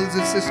for my brothers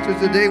and sisters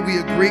today, we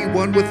agree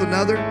one with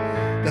another,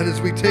 that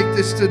as we take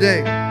this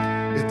today,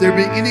 if there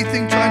be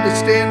anything trying to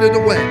stand in the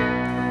way,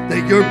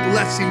 that your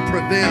blessing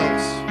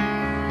prevails.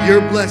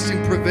 Your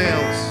blessing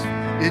prevails.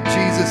 In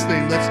Jesus'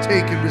 name, let's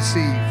take and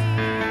receive.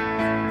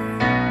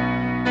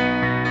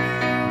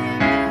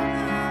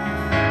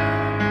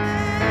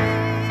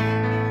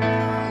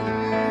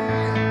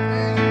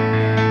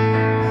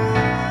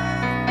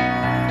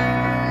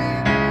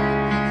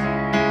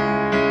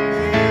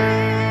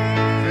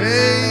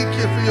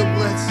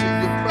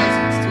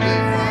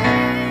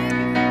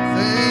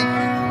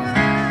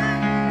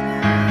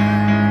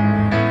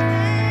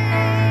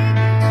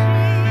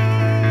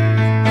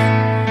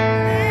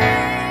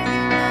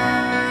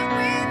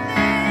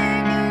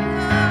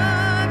 Oh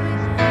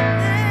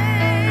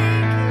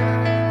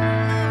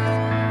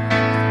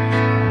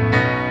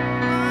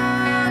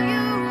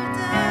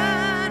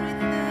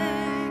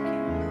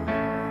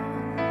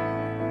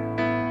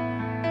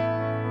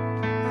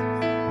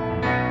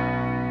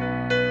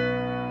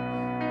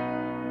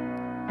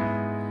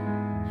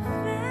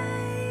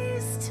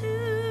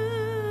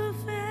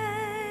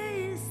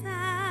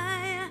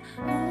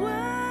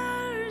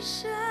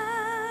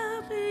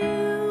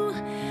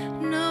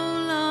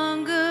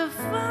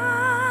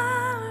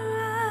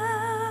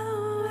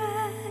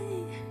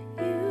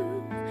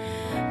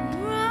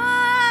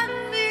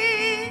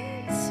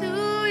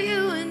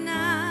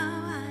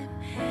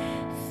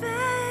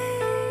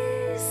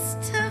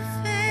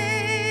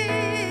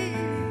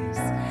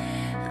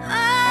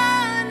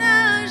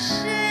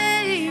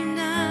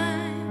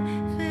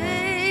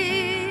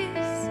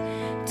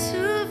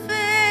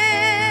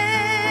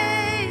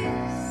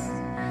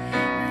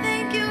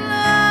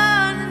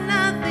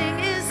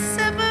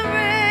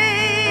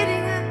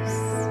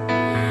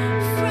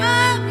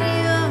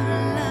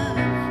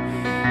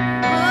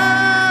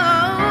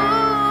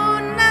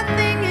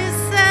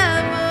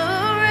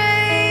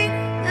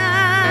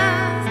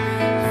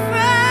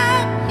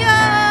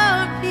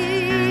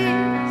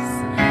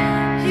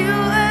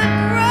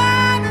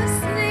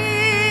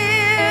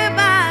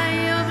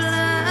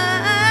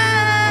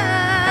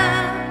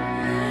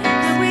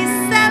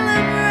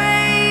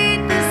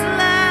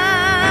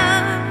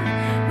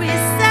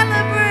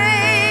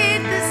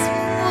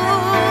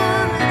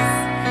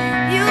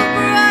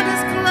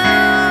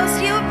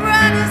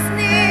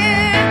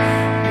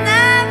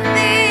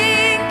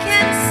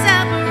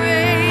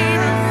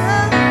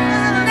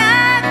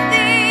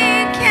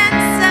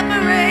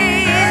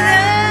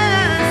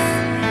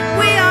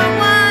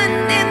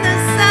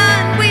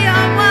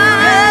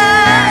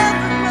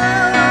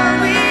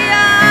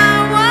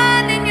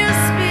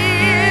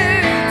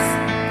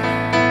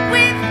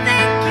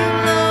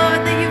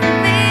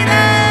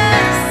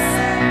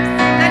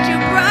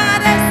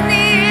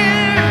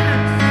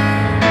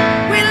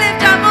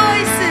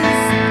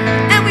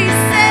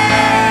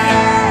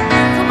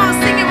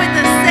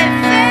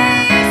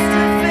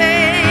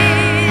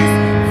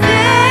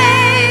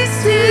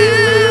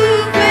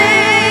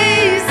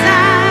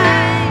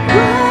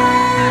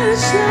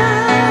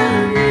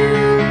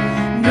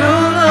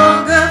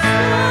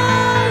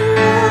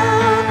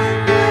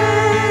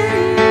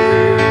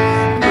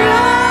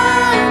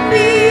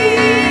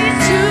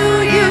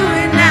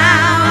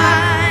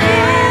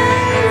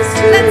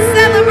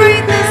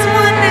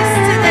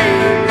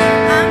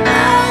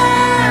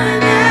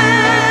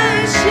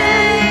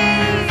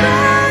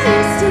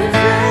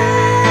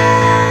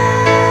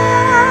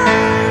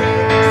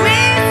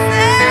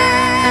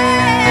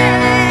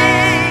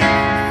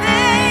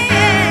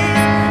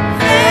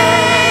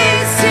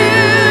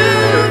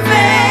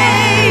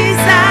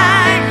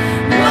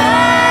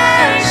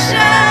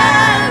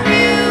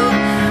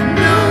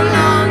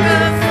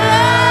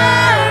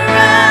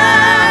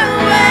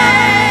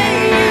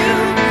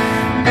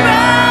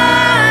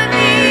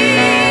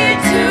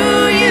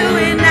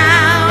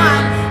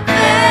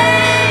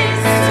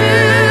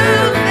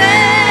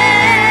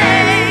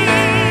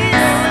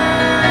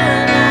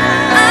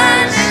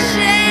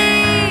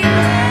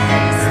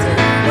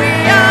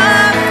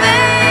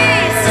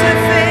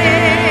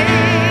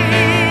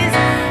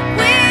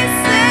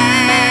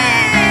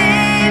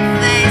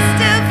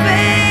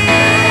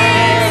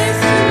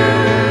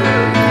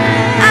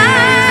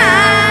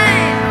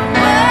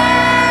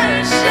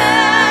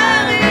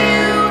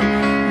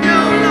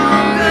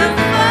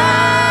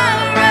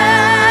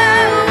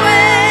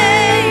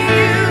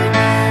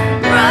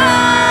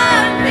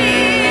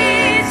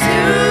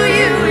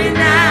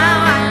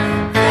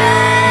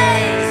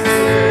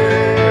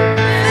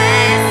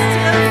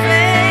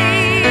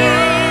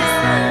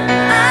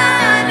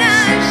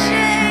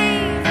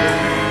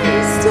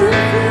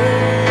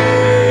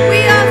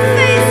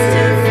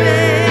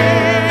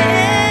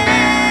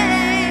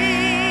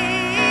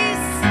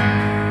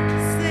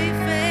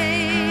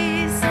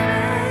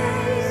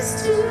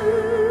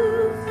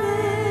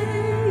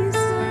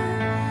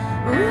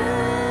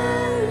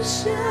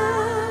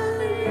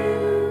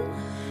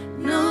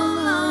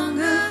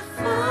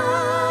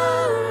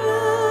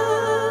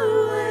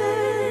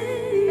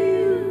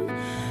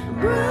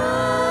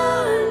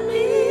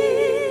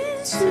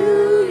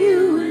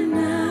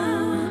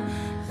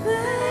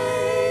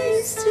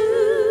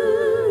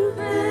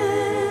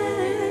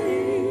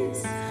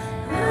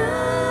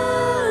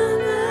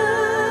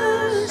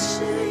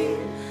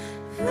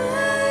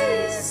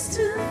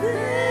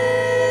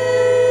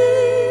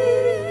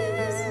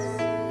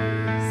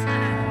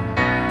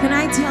Can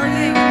I tell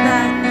you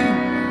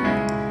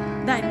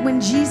that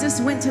when Jesus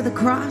went to the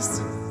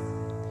cross,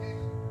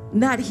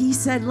 that he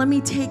said, let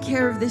me take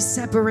care of this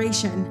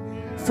separation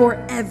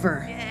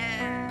forever.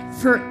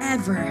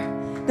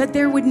 Forever. That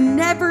there would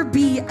never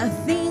be a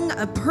thing,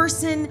 a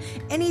person,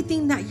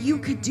 anything that you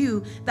could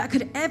do that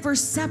could ever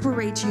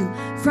separate you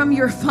from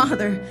your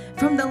Father,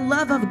 from the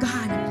love of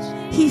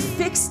God. He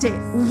fixed it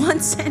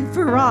once and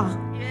for all.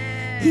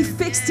 He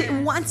fixed it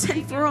once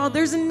and for all.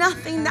 There's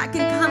nothing that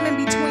can come in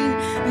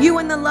between you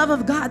and the love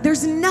of God.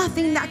 There's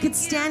nothing that could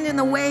stand in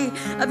the way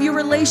of your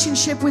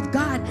relationship with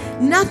God.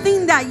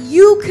 Nothing that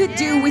you could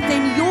do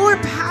within your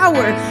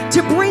power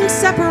to bring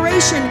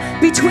separation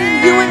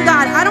between you and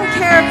God. I don't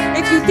care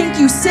if you think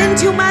you sin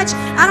too much.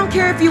 I don't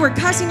care if you were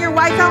cussing your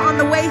wife out on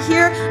the way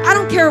here. I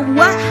don't care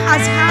what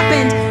has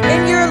happened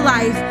in your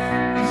life.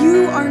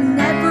 You are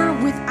never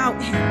without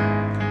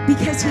him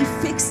because he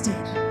fixed it.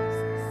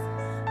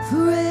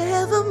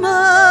 Forevermore,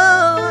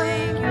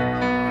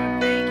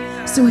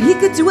 so he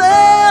could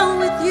dwell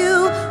with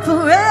you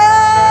forevermore.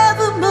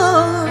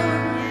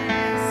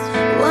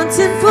 Once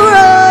and for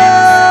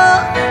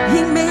all,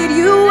 he made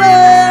you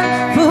well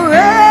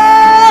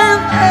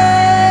forever,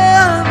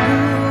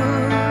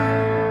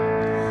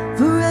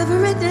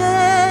 forever and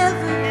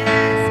ever.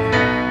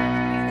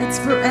 It's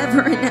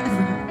forever and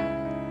ever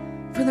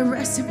for the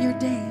rest of your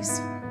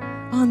days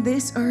on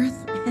this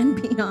earth and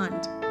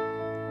beyond.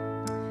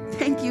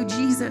 Thank you,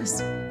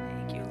 Jesus,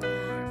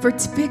 for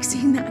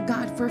fixing that,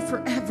 God, for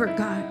forever,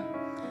 God.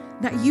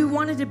 That you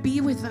wanted to be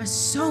with us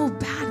so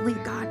badly,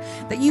 God.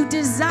 That you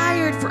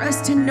desired for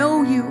us to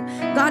know you,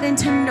 God, and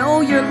to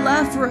know your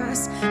love for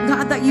us.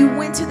 God, that you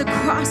went to the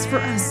cross for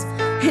us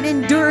and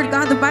endured,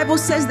 God. The Bible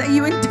says that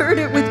you endured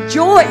it with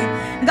joy,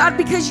 God,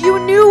 because you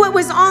knew what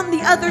was on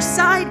the other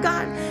side,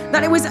 God.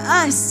 That it was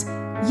us,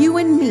 you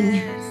and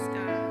me,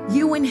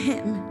 you and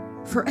him,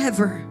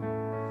 forever.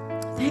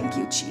 Thank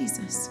you,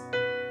 Jesus.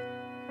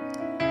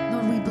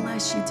 We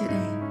bless you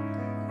today.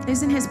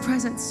 Isn't his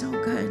presence so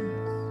good?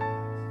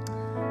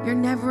 You're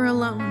never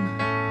alone.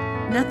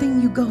 Nothing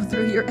you go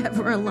through, you're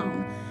ever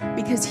alone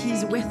because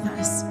he's with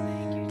us.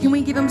 Can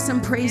we give him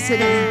some praise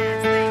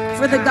today?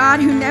 For the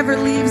God who never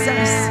leaves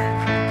us.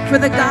 For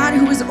the God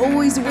who is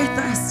always with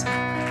us.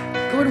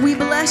 Lord, we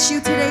bless you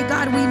today,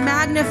 God. We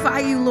magnify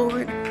you,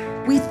 Lord.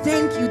 We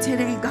thank you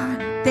today, God.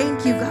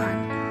 Thank you, God.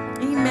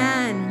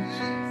 Amen.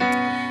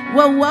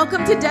 Well,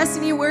 welcome to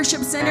Destiny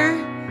Worship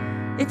Center.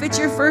 If it's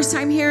your first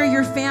time here,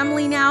 your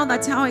family now,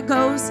 that's how it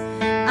goes.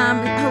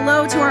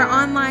 Hello to our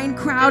online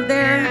crowd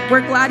there.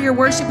 We're glad you're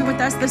worshiping with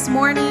us this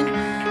morning.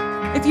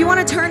 If you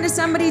want to turn to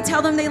somebody,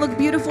 tell them they look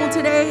beautiful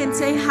today and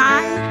say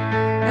hi,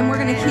 and we're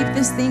going to keep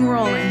this thing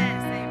rolling.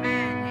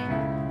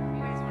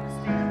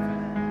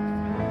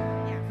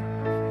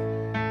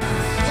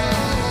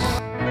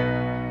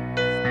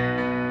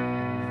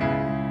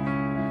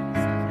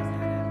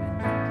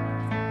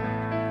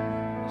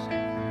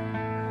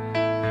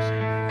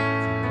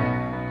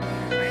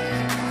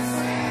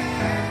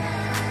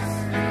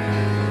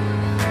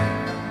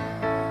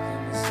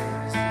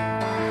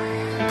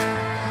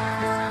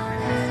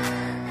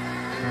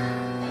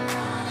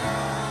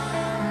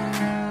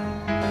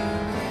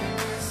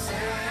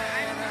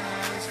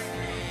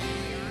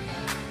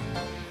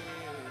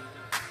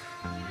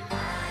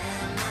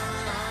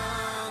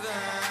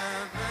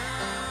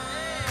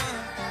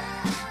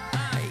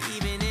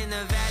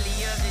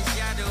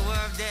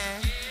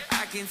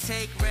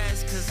 Take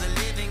rest, cause the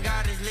living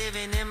God is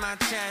living in my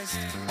chest.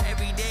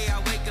 Every day I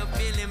wake up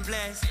feeling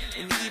blessed,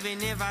 and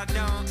even if I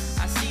don't,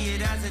 I see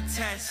it as a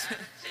test.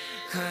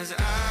 Cause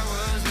I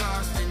was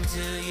lost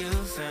until you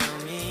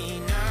found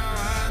me. Now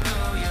I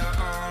know you're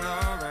all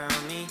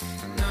around me.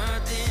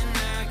 Nothing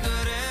I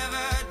could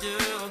ever do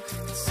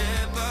could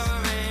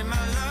separate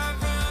my love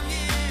from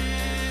you.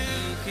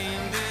 You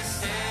came to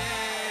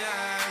set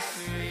us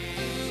free.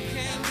 You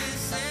came to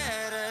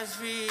set us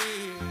free.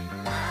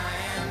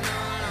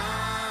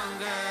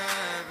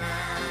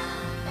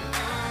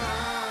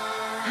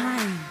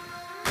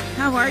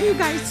 How are you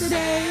guys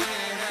today?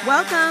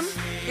 Welcome.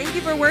 Thank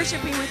you for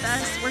worshiping with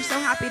us. We're so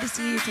happy to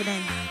see you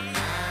today.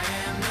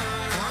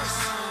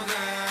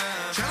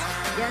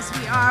 Yes,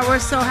 we are. We're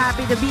so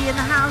happy to be in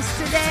the house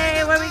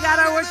today. Where we got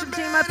our worship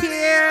team up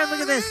here. Look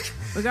at this.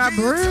 We got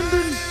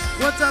Brandon.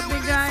 What's up,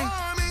 big guy?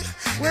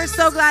 We're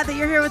so glad that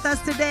you're here with us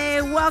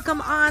today.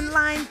 Welcome,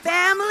 online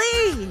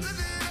family.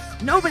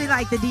 Nobody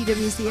like the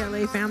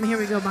DWCLA family. Here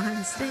we go behind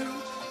the stage.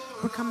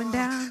 We're coming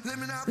down.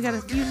 We got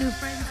a few new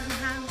friends in the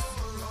house.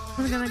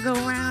 We're going to go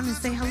around and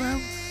say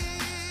hello.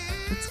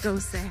 Let's go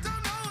say hi.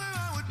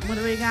 What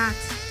do we got?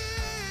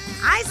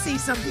 I see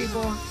some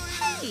people.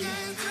 Hey.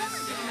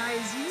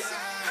 Recognize you.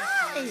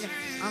 Hi.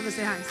 I'm going to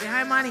say hi. Say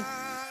hi, Monty.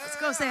 Let's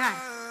go say hi.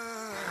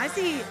 I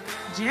see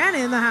Jen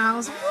in the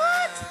house.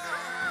 What?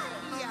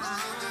 Yeah.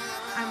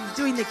 I'm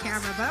doing the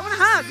camera, but I want to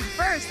hug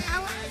first.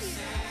 How are you?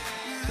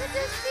 Good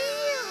to see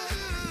you.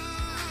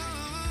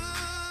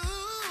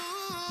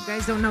 You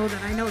guys don't know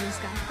that I know this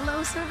guy.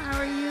 Hello, sir. How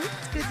are you?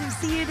 It's good to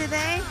see you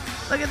today.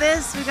 Look at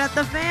this. We got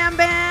the fam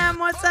bam.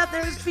 What's up?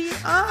 There's Pete.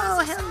 Oh,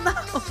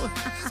 hello.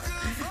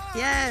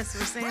 Yes,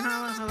 we're saying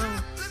hello.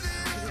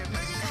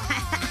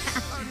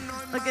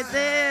 Look at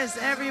this.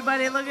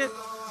 Everybody, look at.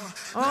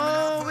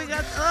 Oh, we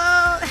got.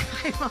 Oh,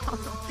 hi, Mom.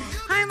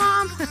 Hi,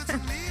 Mom.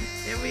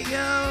 Here we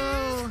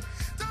go.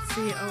 Let's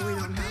see. Oh, we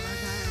don't have our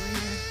guy over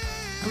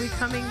here. Are we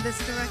coming this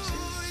direction?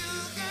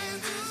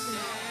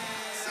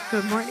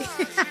 Good morning.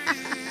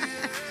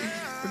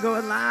 We're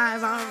going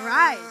live. All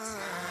right.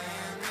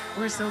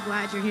 We're so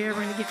glad you're here.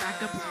 We're going to get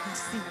back up and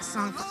sing a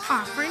song for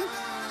offering.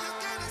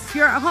 If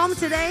you're at home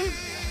today,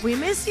 we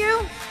miss you,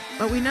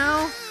 but we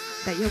know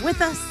that you're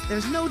with us.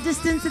 There's no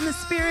distance in the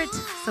spirit,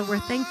 so we're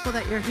thankful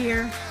that you're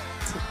here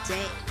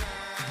today.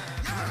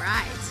 All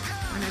right.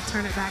 I'm going to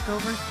turn it back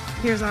over.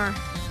 Here's our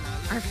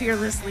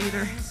fearless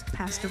leader,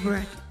 Pastor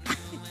Brek.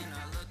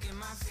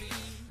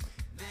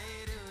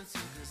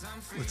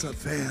 What's up,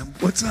 fam?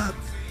 What's up?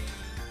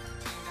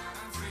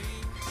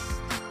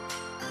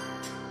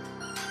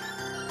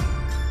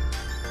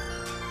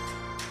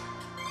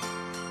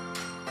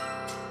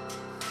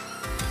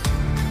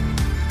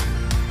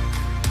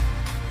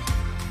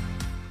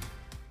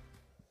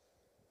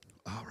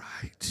 All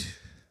right.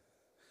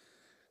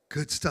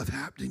 Good stuff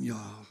happening,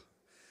 y'all.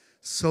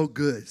 So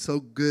good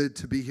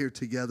to be here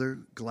together.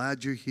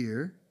 Glad you're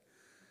here.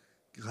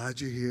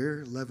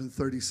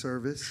 11:30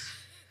 service.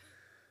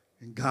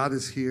 And God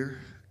is here.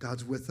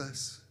 God's with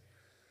us.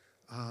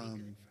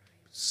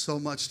 So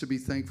much to be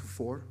thankful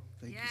for.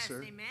 Thank you,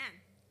 sir. Amen.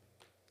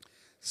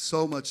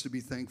 So much to be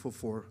thankful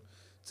for.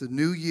 It's a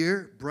new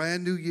year,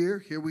 brand new year.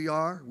 Here we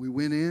are. We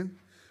went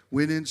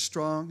in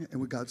strong, and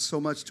we got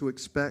so much to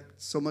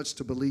expect, so much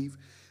to believe.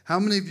 How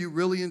many of you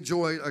really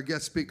enjoyed our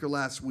guest speaker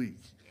last week?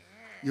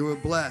 You were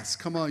blessed.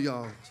 Come on,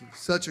 y'all.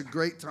 Such a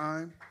great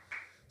time,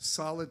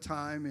 solid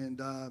time,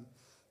 and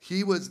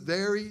he was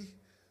very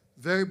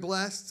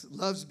blessed,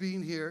 loves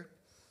being here.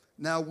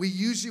 Now, what we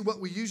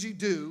usually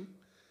do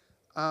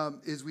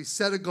is we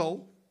set a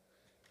goal.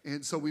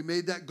 And so we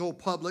made that goal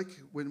public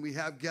when we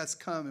have guests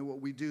come. And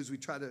what we do is we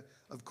try to,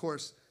 of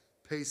course,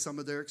 pay some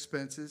of their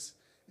expenses.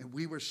 And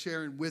we were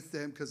sharing with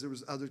them because there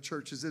was other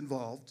churches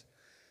involved.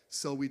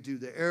 So we do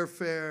the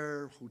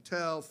airfare,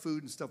 hotel,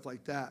 food, and stuff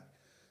like that.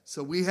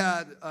 So we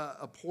had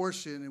a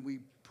portion, and we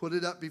put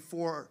it up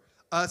before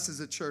us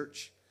as a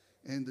church.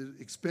 And the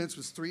expense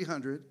was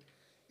 $300.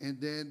 And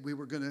then we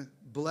were going to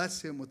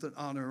bless him with an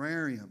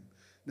honorarium.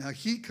 Now,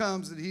 he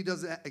comes and he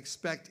doesn't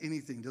expect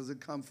anything,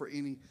 doesn't come for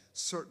any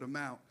certain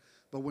amount.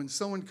 But when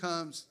someone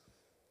comes,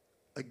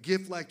 a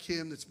gift like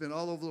him that's been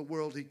all over the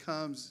world, he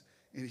comes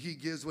and he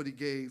gives what he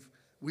gave.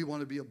 We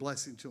want to be a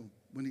blessing to him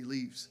when he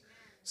leaves.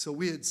 So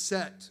we had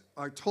set,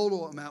 our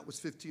total amount was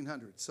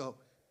 $1,500. So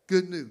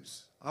good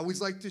news. I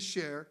always like to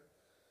share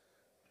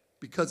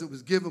because it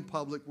was given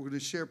public. We're going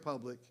to share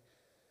public.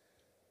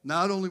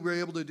 Not only were we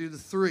able to do the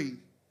 3,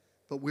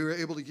 but we were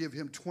able to give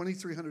him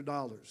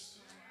 $2,300.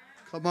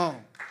 Come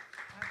on.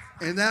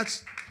 And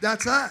that's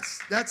us.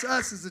 That's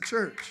us as a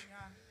church.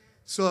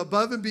 So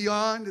above and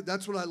beyond,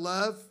 that's what I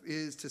love,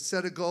 is to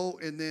set a goal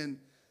and then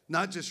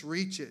not just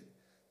reach it,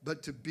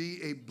 but to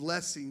be a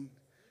blessing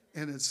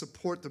and to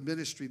support the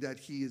ministry that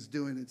he is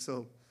doing. And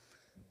so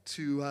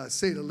to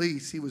say the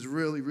least, he was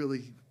really,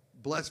 really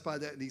blessed by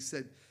that. And he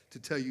said to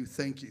tell you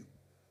thank you.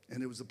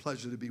 And it was a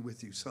pleasure to be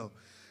with you. So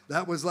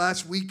that was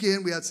last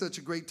weekend. We had such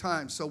a great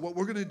time. So what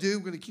we're going to do,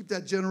 we're going to keep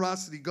that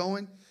generosity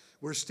going.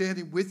 We're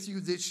standing with you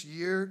this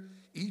year,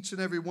 each and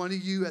every one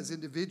of you as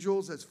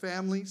individuals, as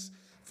families,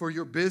 for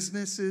your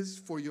businesses,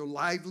 for your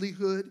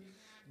livelihood.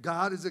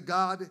 God is a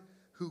God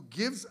who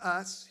gives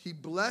us, he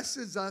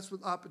blesses us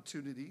with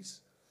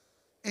opportunities.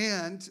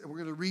 And we're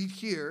going to read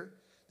here,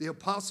 the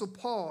Apostle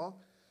Paul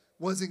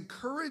was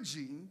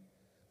encouraging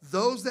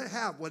those that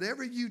have,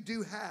 whatever you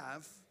do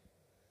have,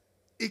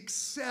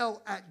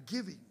 excel at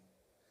giving.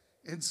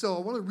 And so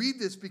I want to read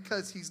this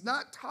because he's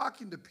not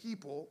talking to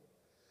people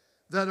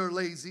that are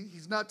lazy.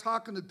 He's not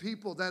talking to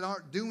people that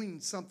aren't doing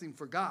something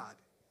for God.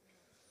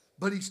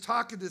 But he's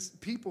talking to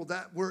people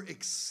that were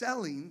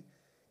excelling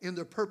in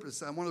their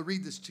purpose. I want to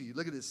read this to you.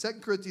 Look at this,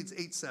 2 Corinthians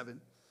 8:7.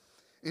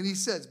 And he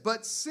says,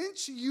 but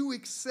since you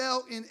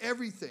excel in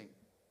everything,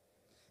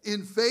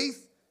 in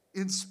faith,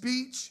 in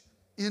speech,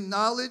 in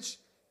knowledge,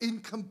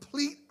 in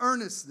complete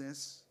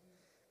earnestness,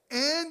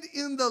 and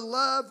in the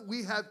love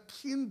we have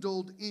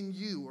kindled in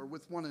you, or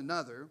with one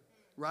another,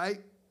 right?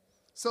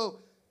 So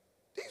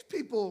these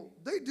people,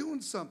 they're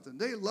doing something.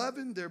 They're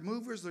loving, they're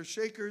movers, they're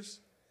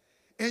shakers.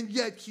 And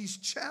yet he's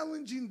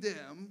challenging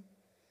them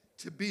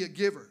to be a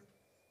giver.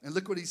 And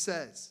look what he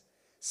says.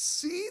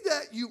 See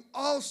that you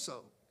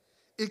also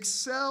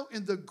excel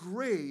in the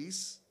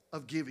grace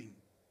of giving.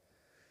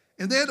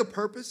 And they had a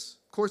purpose,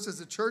 of course,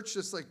 as a church,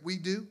 just like we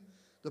do.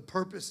 The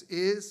purpose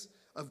is,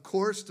 of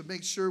course, to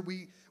make sure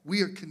we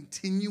are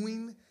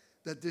continuing,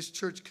 that this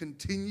church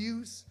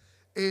continues,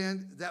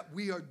 and that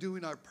we are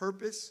doing our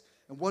purpose.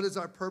 And what is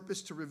our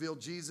purpose? To reveal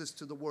Jesus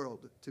to the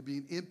world, to be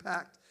an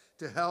impact,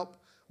 to help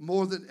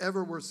more than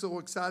ever, we're so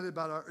excited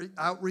about our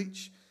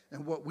outreach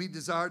and what we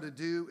desire to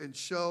do and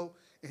show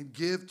and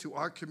give to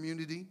our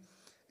community.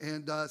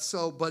 And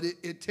but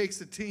it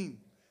takes a team.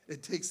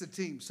 It takes a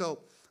team. So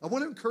I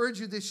want to encourage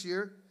you this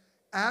year,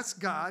 ask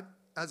God,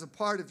 as a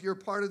part, if you're a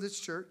part of this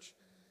church,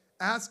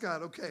 ask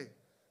God, okay,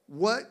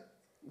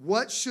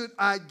 what should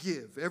I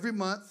give? Every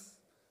month,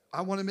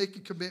 I want to make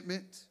a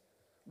commitment.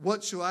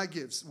 What should I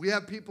give? We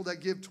have people that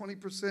give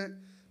 20%,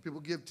 people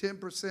give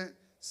 10%.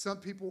 Some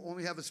people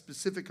only have a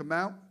specific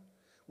amount.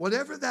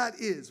 Whatever that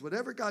is,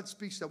 whatever God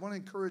speaks to, I want to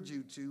encourage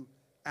you to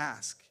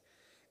ask.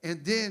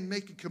 And then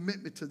make a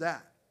commitment to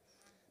that.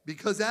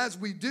 Because as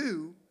we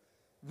do,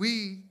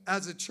 we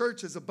as a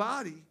church, as a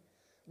body,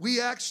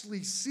 we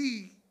actually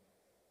see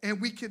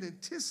and we can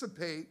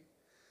anticipate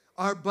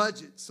our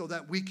budget so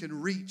that we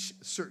can reach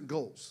certain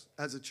goals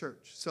as a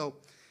church. So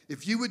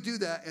if you would do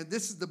that, and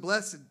this is the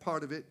blessed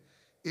part of it,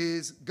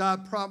 is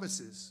God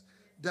promises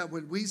that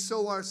when we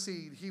sow our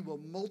seed, he will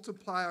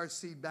multiply our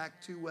seed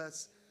back to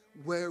us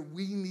where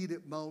we need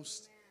it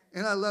most.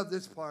 And I love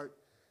this part,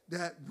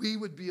 that we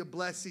would be a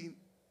blessing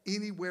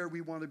anywhere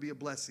we want to be a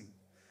blessing.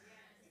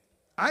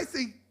 I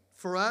think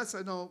for us,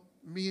 I know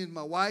me and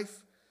my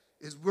wife,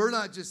 is we're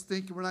not just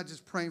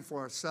praying for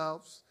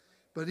ourselves,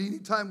 but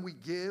anytime we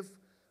give,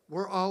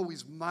 we're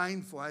always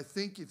mindful. I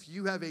think if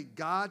you have a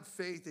God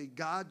faith, a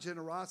God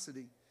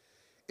generosity,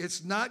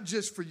 it's not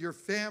just for your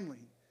family,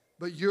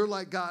 but you're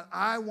like, God,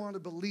 I want to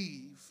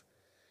believe.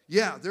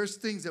 Yeah, there's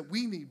things that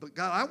we need, but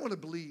God, I want to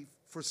believe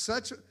for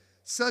such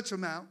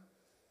amount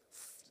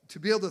to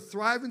be able to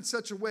thrive in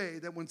such a way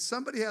that when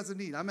somebody has a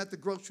need, I'm at the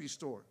grocery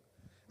store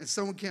and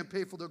someone can't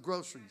pay for their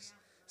groceries,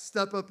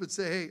 step up and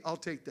say, hey, I'll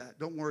take that.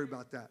 Don't worry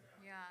about that.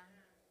 Yeah.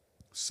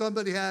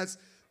 Somebody has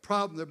a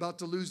problem. They're about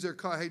to lose their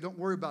car. Hey, don't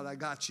worry about it. I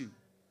got you.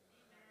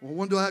 Well,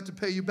 when do I have to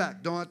pay you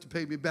back? Don't have to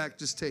pay me back.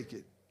 Just take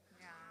it.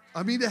 Yeah.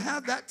 I mean, to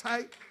have that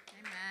type,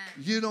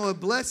 a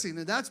blessing.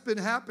 And that's been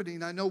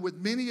happening, I know, with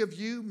many of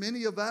you,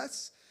 many of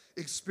us,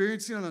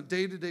 experiencing on a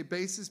day-to-day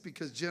basis,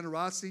 because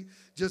generosity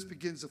just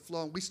begins to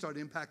flow and we start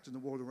impacting the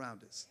world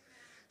around us.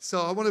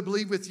 So I want to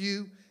believe with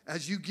you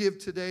as you give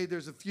today.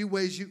 There's a few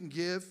ways you can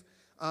give.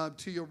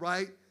 To your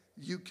right,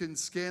 you can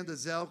scan the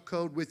Zelle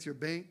code with your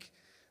bank.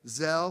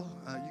 Zelle,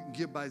 you can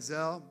give by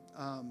Zelle.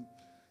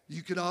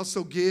 You can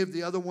also give.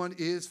 The other one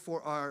is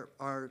for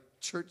our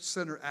Church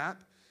Center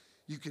app.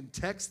 You can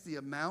text the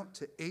amount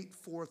to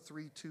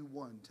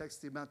 84321.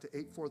 Text the amount to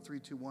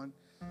 84321.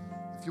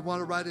 If you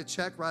want to write a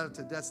check, write it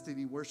to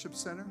Destiny Worship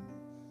Center.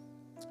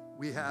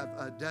 We have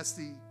a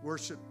Destiny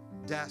Worship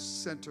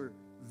Center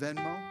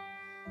Venmo.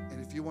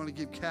 And if you want to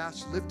give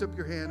cash, lift up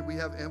your hand. We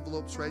have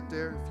envelopes right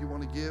there. If you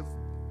want to give,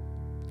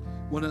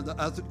 one of the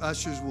other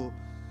ushers will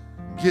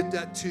get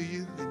that to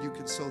you, and you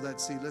can sow that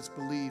seed. Let's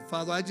believe.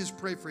 Father, I just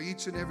pray for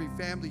each and every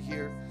family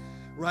here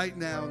right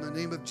now in the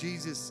name of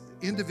Jesus.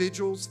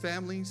 Individuals,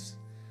 families,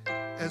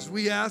 as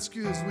we ask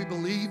you, as we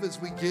believe, as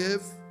we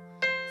give,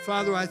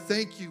 Father, I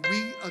thank you.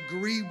 We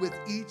agree with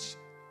each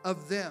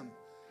of them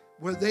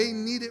where they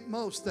need it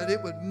most, that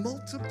it would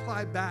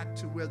multiply back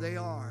to where they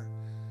are.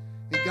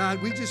 And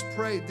God, we just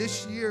pray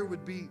this year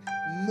would be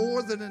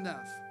more than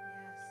enough.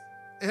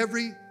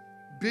 Every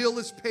bill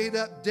is paid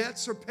up,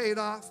 debts are paid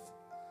off,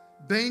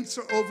 banks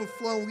are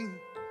overflowing,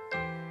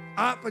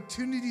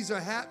 opportunities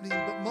are happening,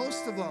 but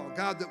most of all,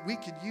 God, that we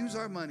could use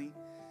our money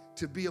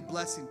to be a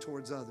blessing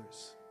towards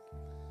others.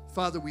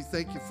 Father, we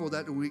thank you for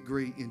that, and we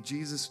agree in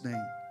Jesus'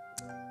 name.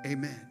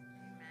 Amen.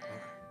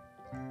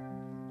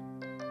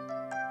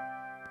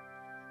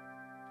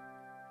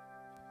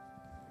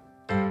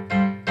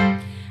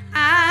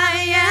 I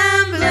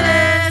am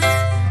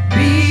blessed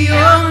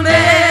beyond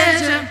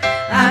measure.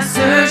 I've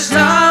searched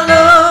all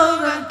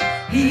over.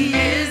 He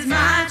is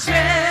my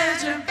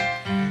treasure.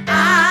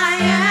 I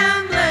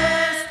am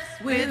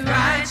blessed with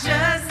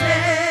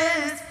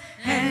righteousness,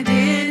 and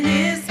in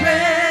his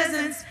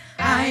presence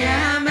I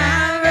am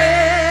at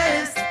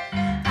rest.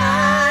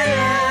 I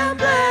am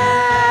blessed.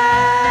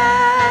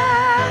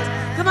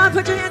 Come on,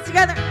 put your hands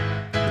together.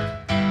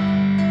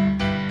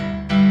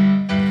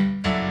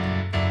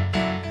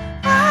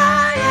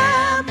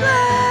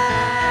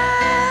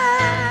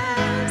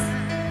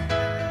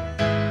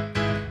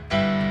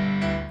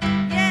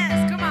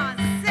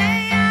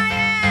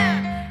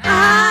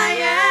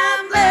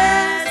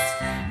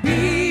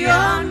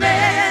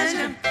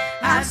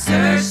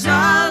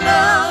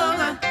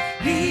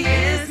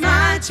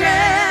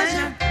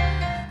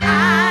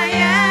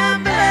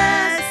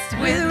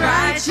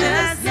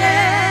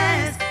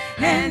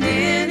 And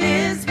in it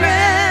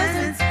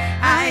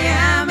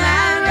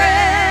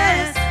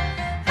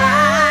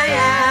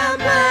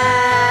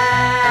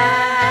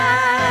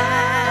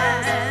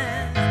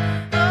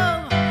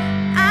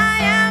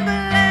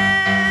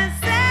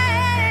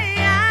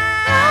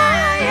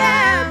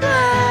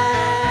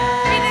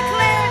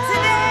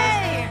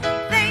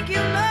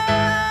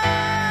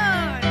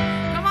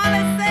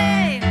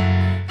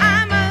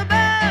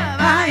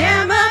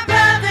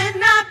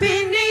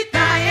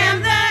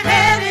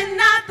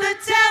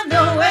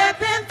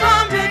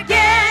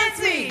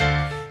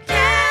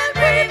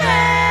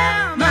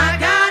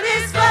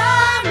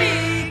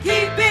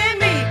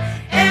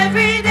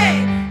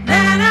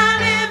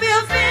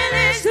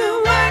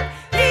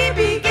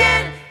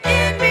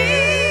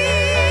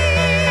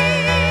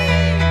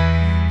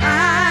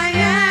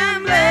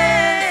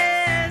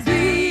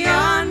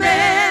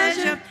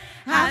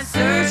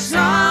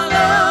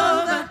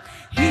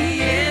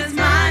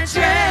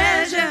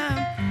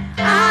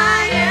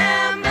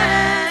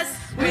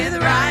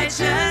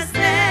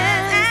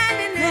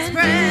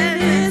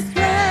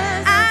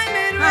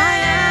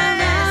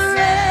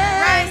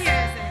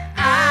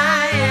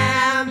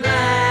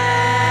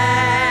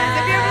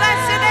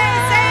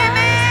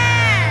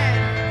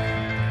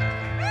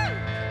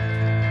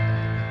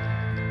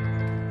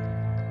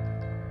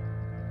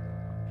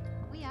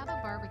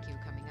barbecue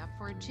coming up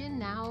for Gin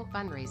Now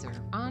fundraiser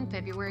on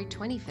February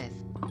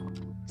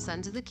 25th.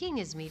 Sons of the King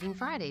is meeting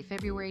Friday,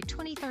 February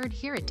 23rd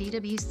here at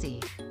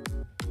DWC.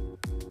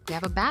 We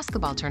have a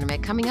basketball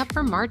tournament coming up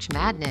for March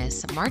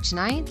Madness, March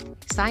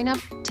 9th. Sign up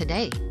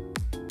today.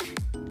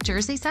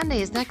 Jersey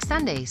Sunday is next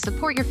Sunday.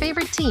 Support your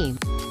favorite team.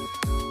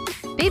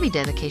 Baby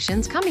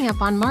dedications coming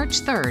up on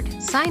March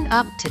 3rd. Sign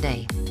up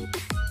today.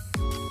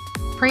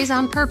 Praise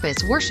on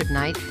Purpose Worship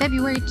Night,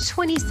 February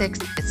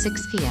 26th at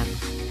 6 p.m.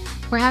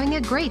 We're having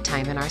a great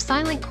time in our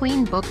Silent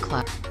Queen Book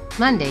Club,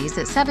 Mondays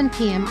at 7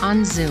 p.m.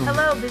 on Zoom.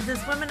 Hello,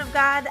 businesswomen of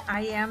God.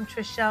 I am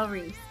Trishelle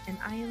Reese, and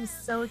I am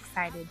so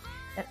excited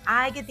that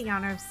I get the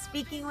honor of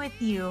speaking with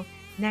you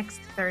next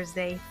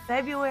Thursday,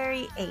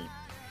 February 8th.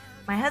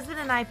 My husband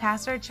and I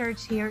pastor a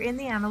church here in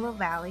the Antelope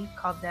Valley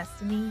called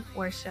Destiny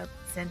Worship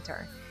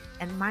Center.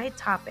 And my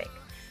topic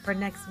for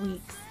next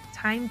week's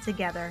time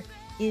together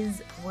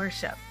is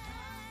worship.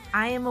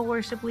 I am a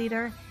worship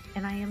leader,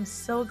 and I am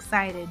so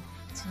excited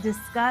to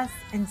discuss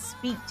and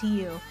speak to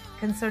you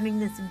concerning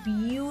this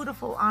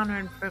beautiful honor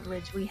and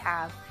privilege we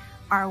have,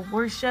 our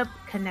worship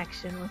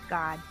connection with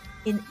God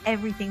in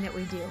everything that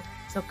we do.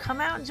 So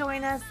come out and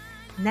join us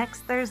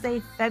next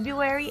Thursday,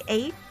 February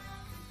 8th,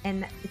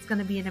 and it's going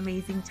to be an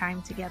amazing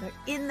time together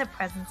in the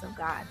presence of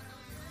God.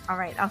 All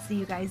right, I'll see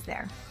you guys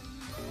there.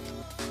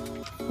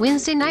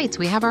 Wednesday nights,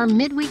 we have our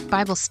midweek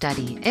Bible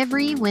study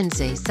every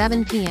Wednesday,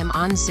 7 p.m.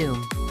 on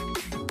Zoom.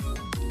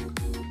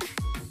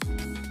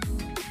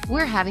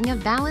 We're having a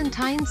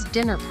Valentine's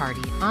dinner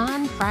party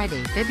on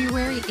Friday,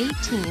 February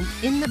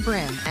 18th in the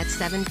Brim at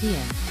 7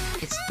 p.m.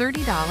 It's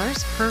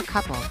 $30 per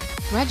couple.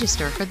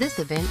 Register for this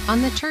event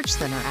on the Church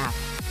Center app.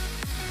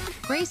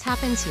 Grace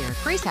happens here.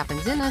 Grace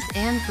happens in us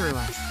and through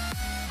us.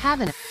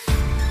 Have an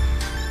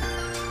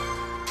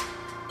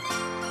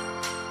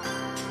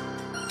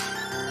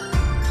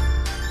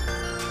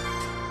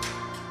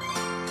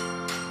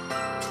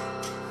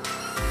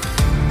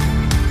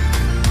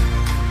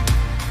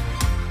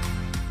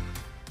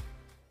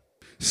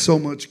So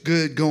much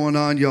good going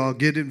on, y'all.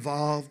 Get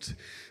involved.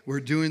 We're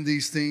doing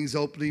these things,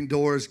 opening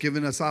doors,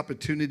 giving us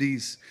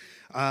opportunities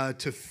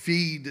to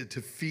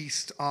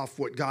feast off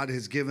what God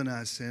has given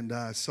us.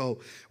 And so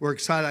we're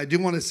excited. I do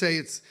want to say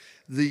it's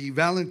the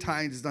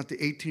Valentine's is not the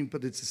 18th,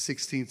 but it's the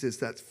 16th. It's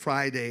that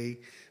Friday.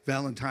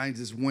 Valentine's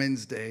is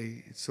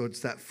Wednesday, so it's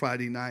that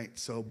Friday night.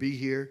 So be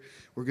here.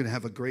 We're going to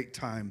have a great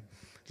time.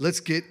 Let's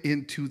get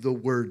into the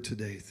word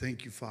today.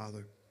 Thank you,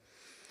 Father.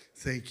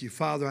 Thank you.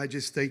 Father, I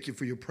just thank you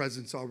for your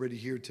presence already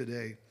here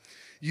today.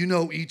 You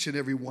know each and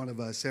every one of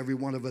us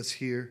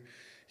here.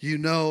 You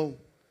know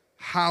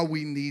how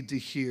we need to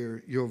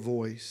hear your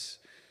voice.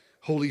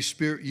 Holy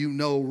Spirit, you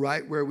know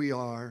right where we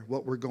are,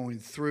 what we're going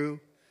through,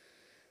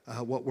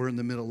 what we're in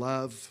the middle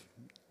of,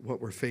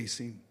 what we're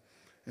facing.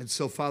 And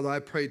so, Father, I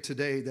pray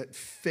today that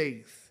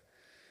faith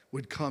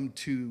would come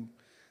to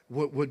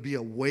what would be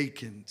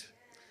awakened.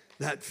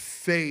 That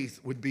faith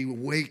would be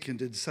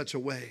awakened in such a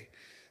way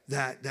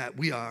that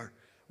we are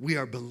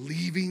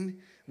believing,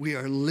 we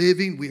are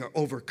living, we are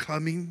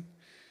overcoming.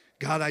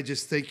 God, I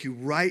just thank you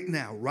right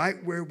now,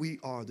 right where we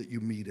are, that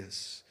you meet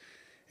us.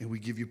 And we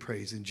give you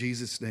praise in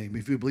Jesus' name.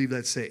 If you believe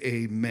that, say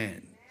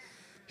amen.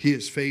 He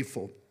is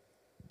faithful.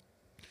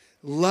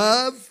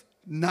 Love,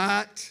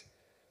 not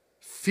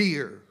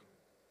fear.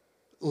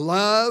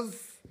 Love,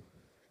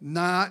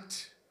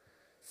 not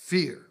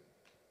fear.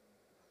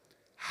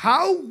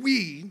 How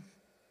we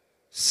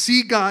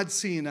see God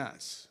seeing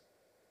us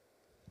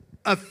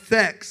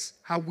affects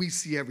how we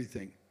see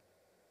everything.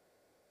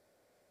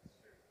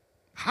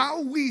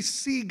 How we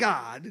see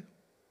God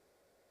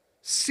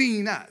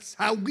seeing us,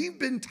 how we've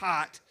been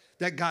taught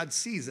that God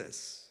sees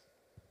us,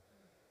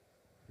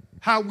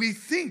 how we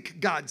think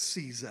God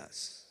sees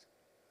us,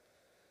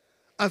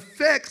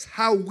 affects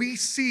how we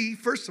see,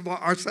 first of all,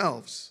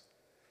 ourselves,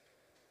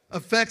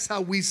 affects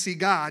how we see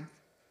God,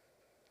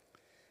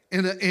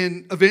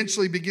 and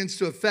eventually begins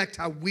to affect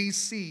how we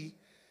see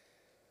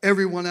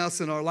everyone else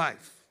in our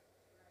life.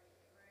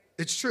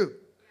 It's true.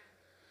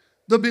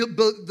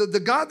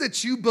 The God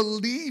that you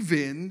believe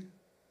in,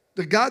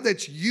 the God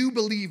that you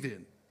believe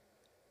in,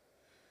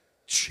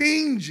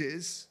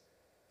 changes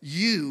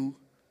you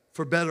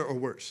for better or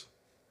worse.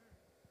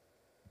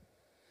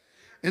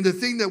 And the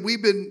thing that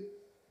we've been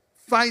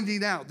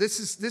finding out, this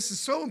is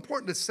so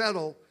important to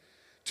settle,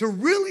 to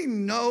really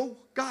know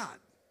God,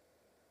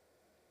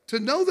 to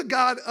know the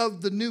God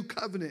of the new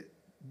covenant,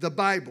 the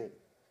Bible,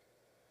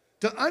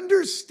 to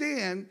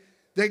understand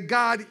that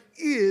God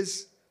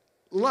is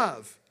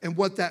love and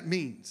what that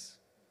means.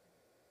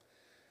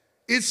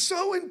 It's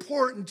so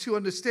important to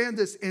understand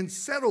this and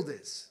settle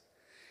this.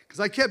 Because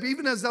I kept,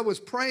 even as I was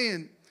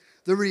praying,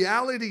 the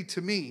reality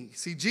to me,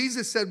 see,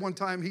 Jesus said one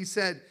time, he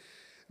said,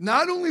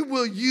 not only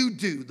will you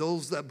do,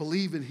 those that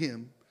believe in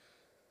him,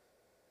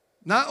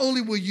 not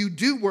only will you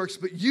do works,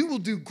 but you will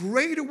do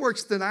greater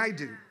works than I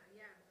do.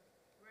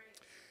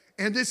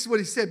 And this is what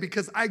he said,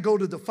 because I go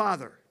to the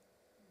Father.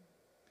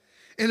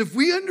 And if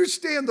we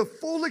understand the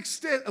full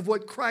extent of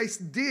what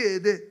Christ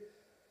did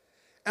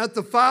at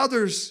the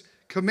Father's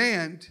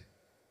command,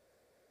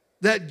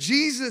 that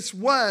Jesus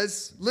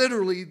was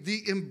literally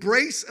the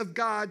embrace of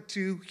God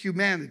to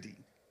humanity.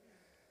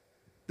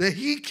 That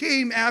he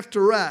came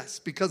after us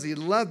because he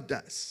loved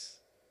us,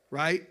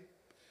 right?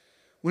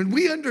 When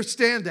we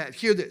understand that,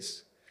 hear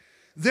this.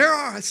 There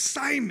are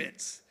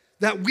assignments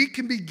that we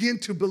can begin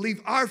to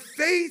believe. Our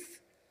faith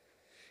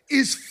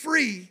is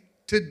free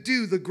to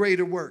do the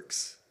greater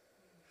works.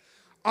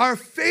 Our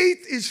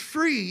faith is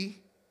free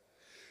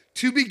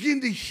to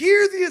begin to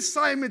hear the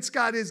assignments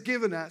God has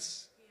given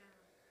us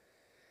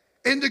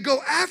and to go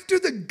after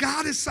the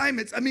God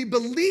assignments. I mean,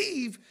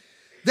 believe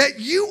that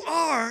you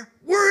are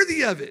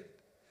worthy of it.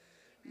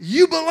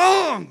 You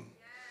belong.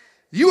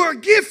 You are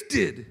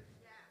gifted.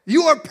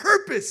 You are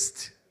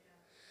purposed.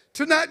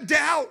 To not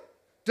doubt,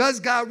 does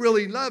God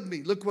really love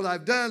me? Look what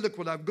I've done. Look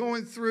what I'm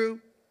going through.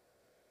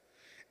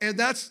 And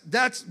that's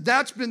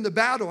been the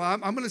battle. I'm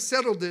going to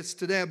settle this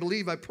today.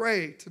 I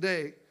pray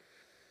today.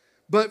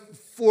 But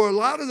for a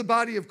lot of the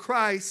body of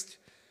Christ,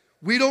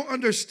 we don't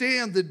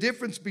understand the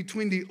difference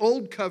between the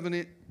old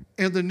covenant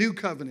and the new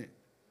covenant.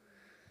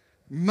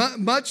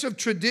 Much of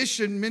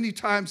tradition many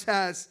times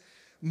has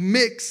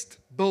mixed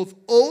both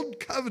old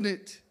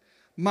covenant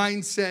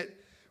mindset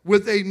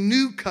with a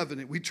new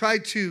covenant. We try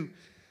to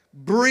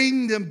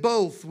bring them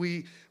both.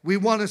 We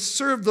want to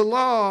serve the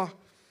law,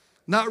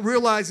 not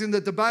realizing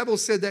that the Bible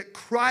said that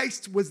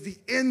Christ was the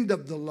end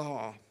of the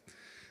law.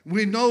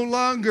 We're no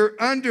longer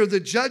under the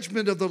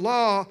judgment of the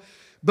law,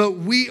 but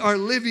we are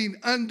living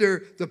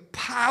under the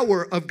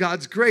power of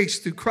God's grace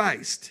through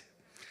Christ.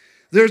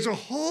 There's a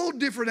whole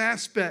different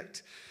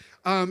aspect.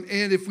 And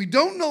if we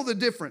don't know the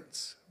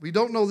difference, we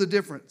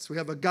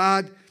have a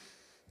God,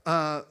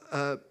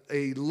 a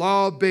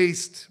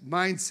law-based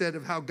mindset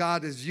of how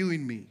God is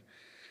viewing me.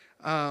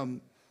 Our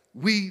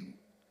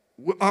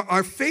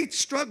faith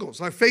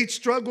struggles. Our faith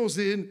struggles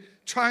in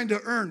trying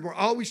to earn. We're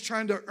always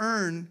trying to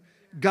earn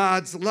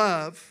God's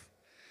love.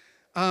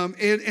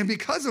 And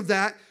because of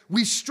that,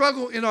 we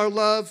struggle in our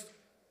love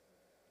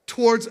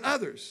towards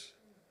others.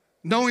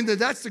 Knowing that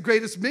that's the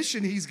greatest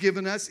mission he's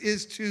given us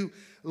is to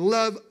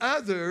love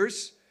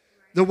others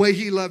the way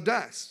he loved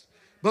us.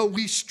 But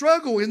we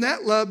struggle in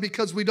that love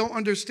because we don't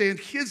understand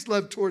his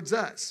love towards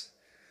us.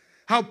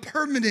 How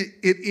permanent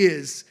it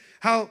is.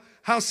 How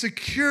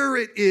secure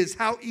it is.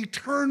 How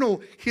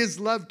eternal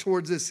his love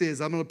towards us is.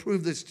 I'm going to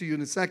prove this to you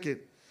in a second.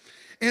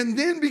 And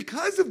then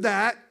because of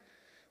that,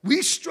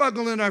 we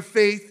struggle in our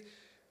faith.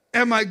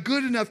 Am I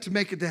good enough to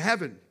make it to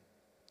heaven?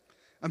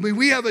 I mean,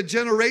 we have a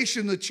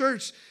generation in the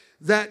church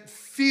that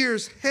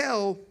fears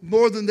hell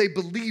more than they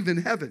believe in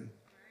heaven.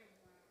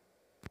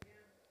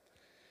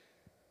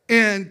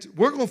 And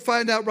we're going to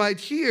find out right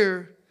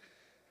here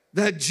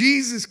that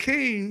Jesus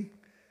came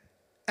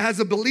as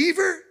a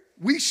believer.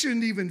 We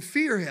shouldn't even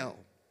fear hell.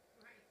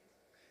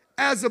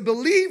 As a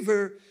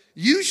believer,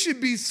 you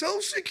should be so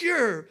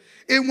secure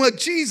in what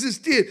Jesus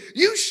did.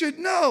 You should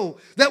know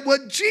that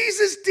what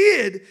Jesus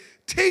did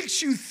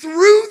takes you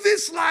through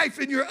this life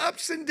and your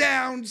ups and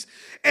downs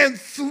and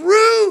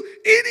through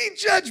any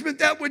judgment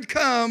that would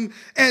come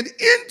and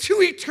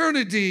into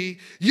eternity.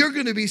 You're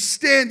going to be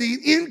standing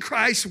in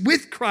Christ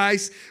with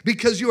Christ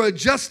because you are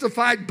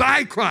justified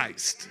by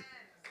Christ.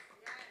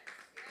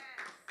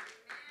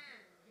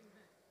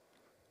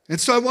 And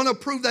so I want to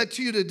prove that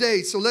to you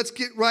today. So let's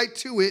get right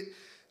to it.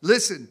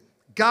 Listen,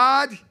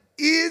 God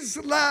is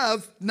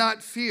love,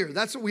 not fear.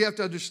 That's what we have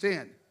to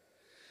understand.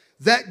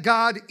 That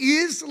God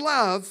is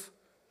love,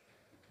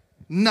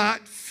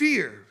 not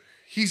fear.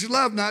 He's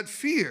love, not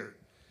fear.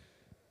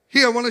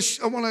 Here, I want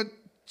to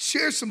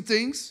share some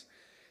things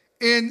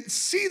and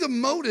see the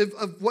motive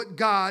of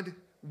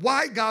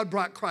why God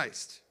brought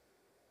Christ.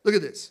 Look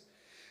at this.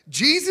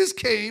 Jesus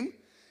came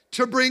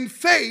to bring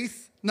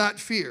faith, not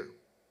fear.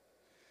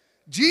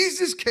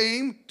 Jesus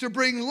came to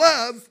bring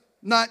love,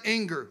 not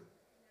anger.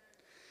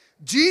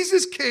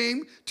 Jesus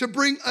came to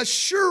bring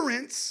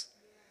assurance,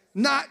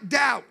 not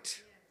doubt.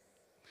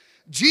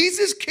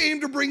 Jesus came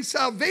to bring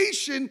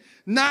salvation,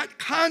 not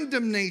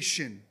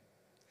condemnation.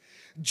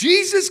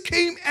 Jesus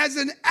came as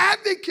an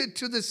advocate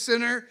to the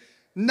sinner,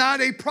 not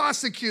a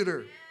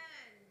prosecutor.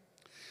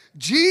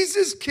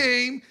 Jesus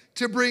came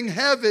to bring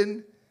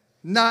heaven,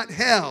 not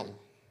hell.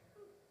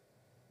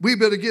 We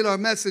better get our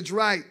message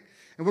right.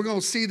 And we're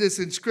going to see this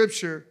in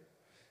Scripture.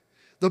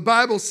 The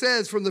Bible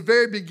says from the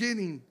very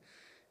beginning,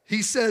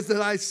 he says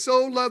that I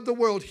so loved the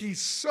world. He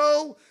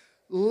so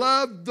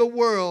loved the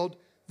world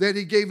that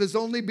he gave his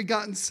only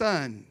begotten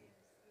Son,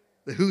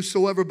 that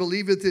whosoever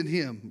believeth in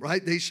him,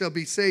 right, they shall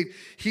be saved.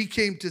 He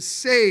came to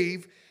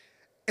save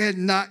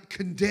and not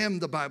condemn,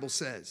 the Bible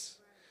says.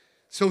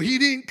 So he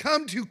didn't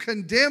come to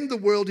condemn the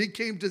world. He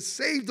came to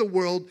save the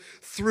world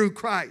through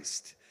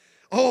Christ.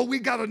 Oh, we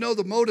got to know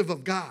the motive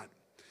of God.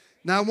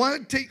 Now, I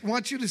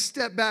want you to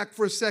step back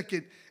for a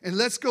second and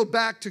let's go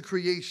back to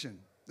creation.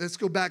 Let's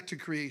go back to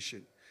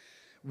creation.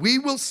 We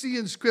will see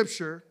in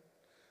Scripture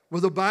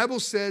where the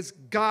Bible says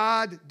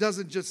God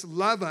doesn't just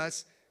love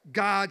us,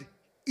 God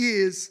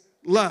is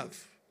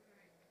love.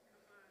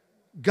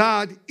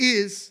 God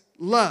is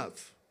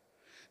love.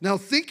 Now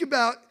think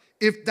about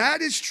if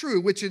that is true,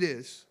 which it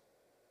is,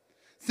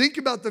 Think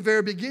about the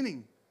very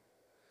beginning.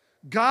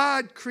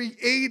 God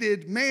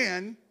created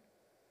man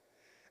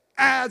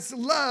as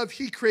love.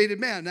 He created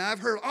man. Now, I've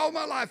heard all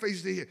my life, I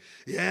used to hear,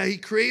 yeah, he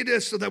created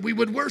us so that we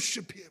would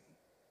worship him,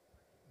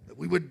 that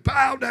we would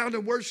bow down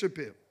and worship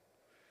him.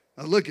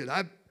 Now, look at,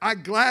 I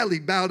gladly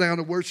bow down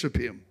and worship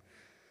him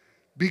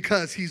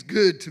because he's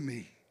good to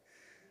me,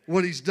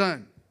 what he's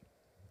done.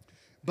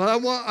 But I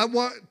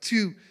want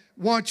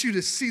you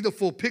to see the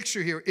full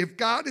picture here. If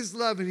God is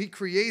love and he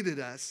created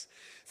us,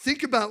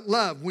 think about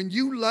love. When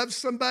you love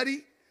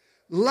somebody,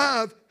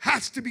 love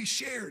has to be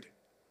shared.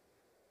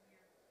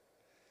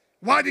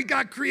 Why did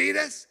God create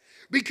us?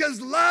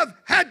 Because love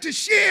had to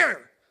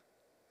share.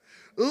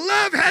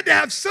 Love had to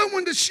have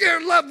someone to share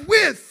love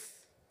with.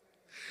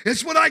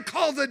 It's what I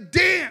call the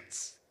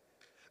dance.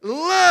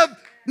 Love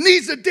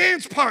needs a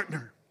dance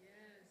partner.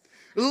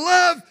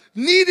 Love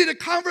needed a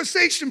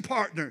conversation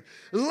partner.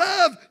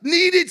 Love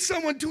needed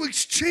someone to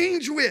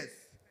exchange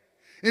with.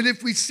 And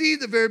if we see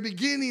the very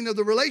beginning of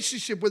the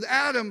relationship with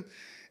Adam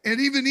and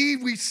even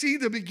Eve, we see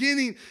the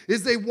beginning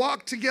is they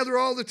walk together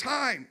all the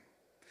time.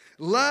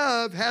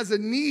 Love has a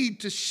need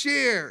to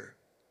share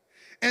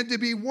and to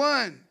be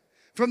one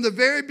from the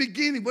very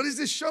beginning. What is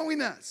this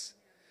showing us?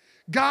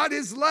 God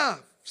is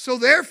love. So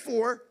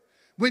therefore,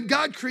 when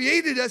God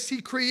created us,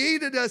 he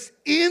created us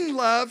in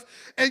love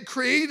and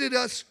created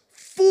us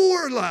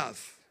for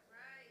love.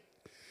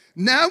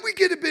 Now we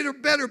get a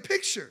better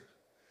picture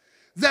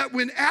that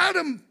when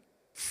Adam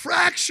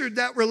fractured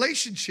that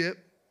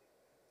relationship,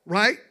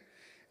 right,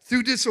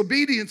 through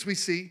disobedience, we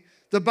see,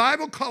 the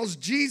Bible calls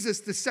Jesus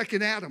the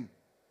second Adam.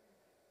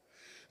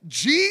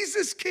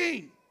 Jesus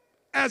came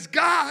as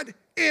God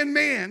and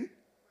man,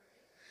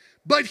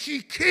 but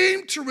he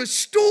came to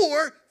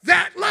restore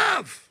that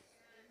love.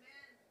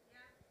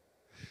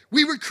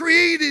 We were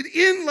created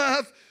in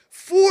love,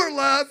 for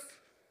love,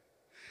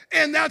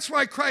 and that's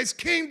why Christ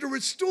came to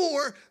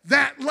restore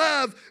that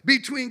love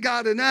between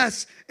God and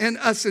us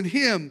and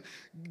him.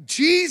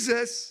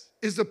 Jesus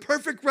is the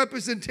perfect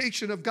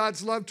representation of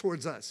God's love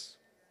towards us.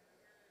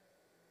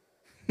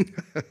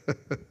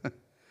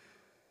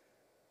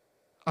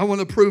 I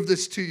want to prove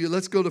this to you.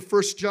 Let's go to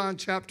 1 John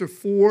chapter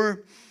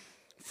 4.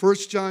 1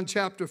 John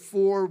chapter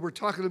 4, we're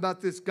talking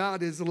about this.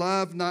 God is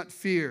love, not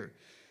fear.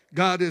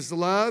 God is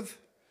love,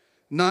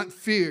 not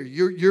fear.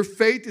 Your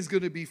faith is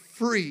going to be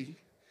free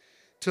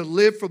to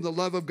live from the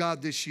love of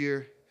God this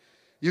year.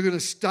 You're going to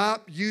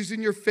stop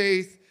using your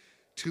faith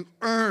to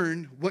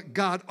earn what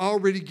God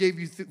already gave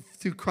you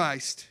through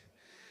Christ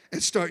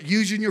and start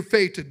using your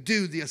faith to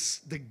do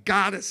the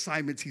God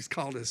assignments he's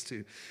called us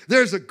to.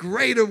 There's a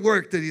greater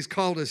work that he's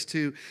called us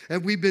to,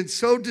 and we've been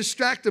so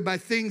distracted by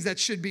things that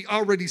should be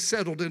already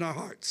settled in our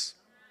hearts.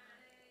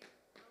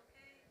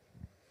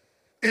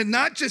 And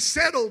not just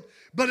settled,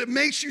 but it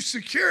makes you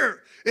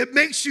secure. It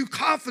makes you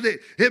confident.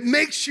 It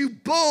makes you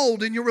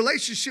bold in your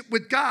relationship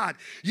with God.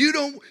 You're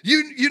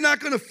not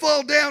going to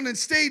fall down and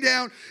stay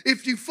down.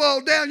 If you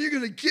fall down, you're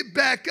going to get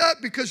back up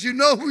because you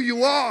know who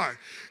you are.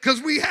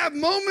 Because we have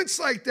moments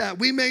like that.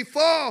 We may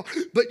fall,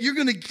 but you're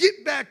going to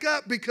get back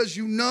up because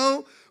you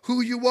know who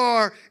you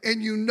are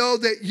and you know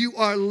that you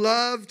are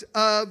loved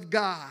of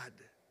God.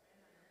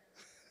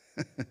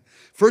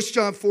 1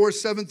 John 4,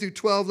 7 through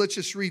 12, let's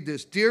just read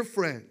this. Dear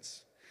friends,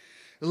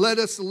 let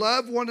us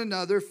love one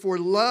another, for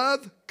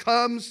love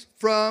comes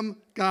from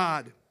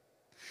God.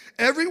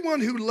 Everyone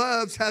who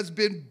loves has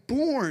been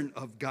born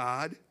of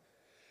God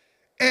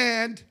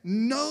and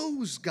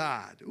knows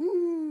God.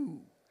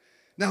 Ooh.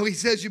 Now he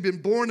says you've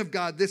been born of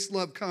God. This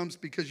love comes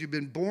because you've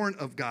been born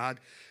of God.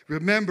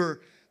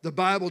 Remember, the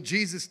Bible,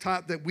 Jesus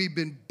taught that we've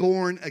been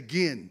born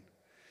again.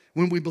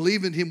 When we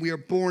believe in him, we are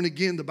born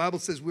again. The Bible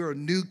says we're a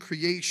new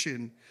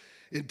creation.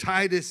 In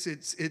Titus,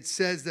 it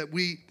says that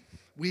we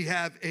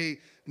have a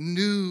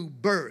new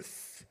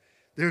birth.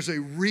 There's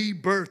a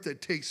rebirth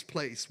that takes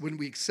place when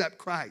we accept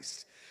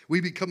Christ. We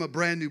become a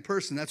brand new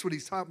person. That's what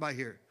he's talking about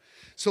here.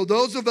 So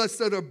those of us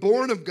that are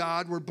born of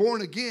God, we're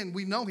born again,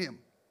 we know him.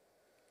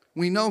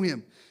 We know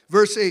him.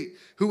 Verse 8,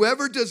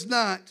 whoever does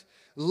not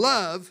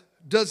love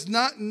does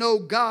not know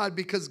God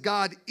because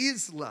God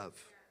is love.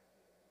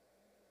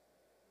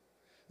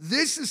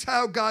 This is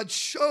how God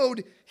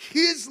showed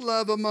his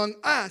love among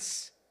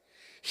us.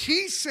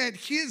 He sent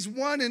his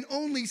one and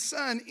only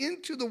Son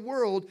into the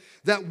world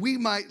that we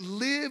might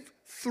live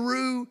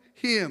through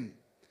him.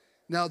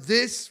 Now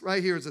this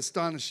right here is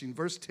astonishing.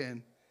 Verse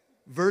 10.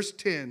 Verse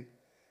 10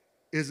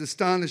 is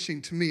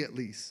astonishing to me at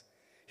least.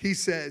 He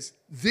says,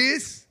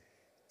 this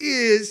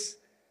is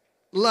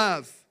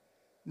love.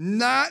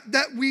 Not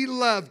that we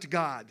loved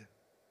God.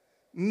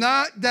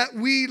 Not that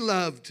we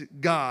loved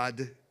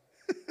God.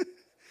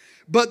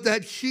 But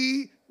that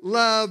he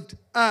loved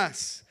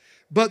us.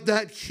 But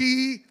that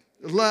he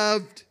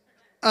loved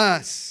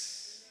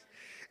us.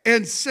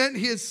 And sent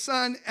his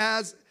Son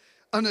as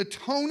an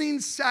atoning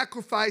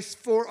sacrifice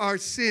for our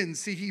sins.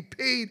 See, he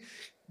paid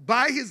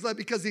by his love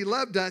because he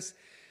loved us.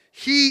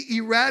 He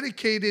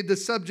eradicated the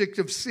subject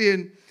of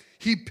sin.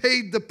 He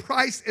paid the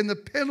price and the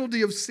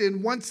penalty of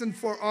sin once and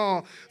for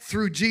all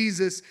through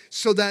Jesus,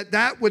 so that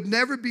that would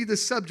never be the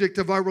subject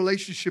of our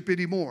relationship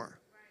anymore.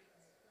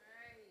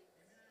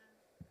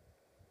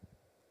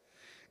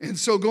 And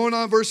so going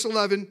on verse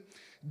 11,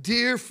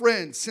 dear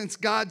friends, since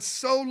God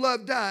so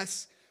loved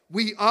us,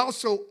 we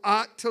also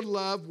ought to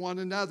love one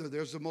another.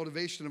 There's the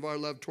motivation of our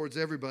love towards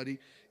everybody.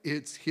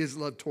 It's his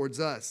love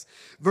towards us.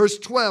 Verse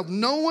 12,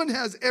 no one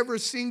has ever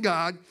seen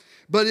God,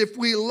 but if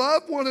we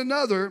love one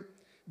another,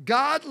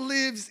 God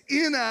lives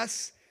in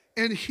us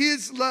and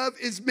his love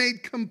is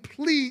made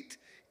complete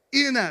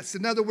in us.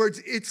 In other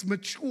words, it's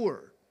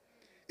mature.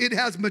 It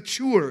has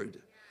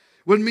matured.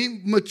 When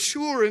we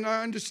mature in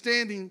our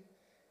understanding,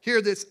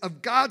 hear this,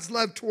 of God's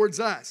love towards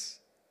us,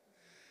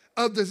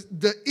 of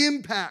the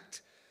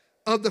impact,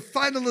 of the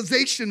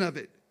finalization of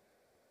it,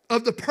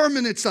 of the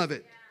permanence of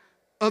it,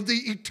 of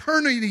the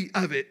eternity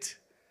of it,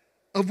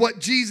 of what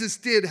Jesus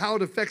did, how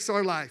it affects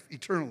our life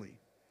eternally.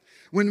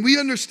 When we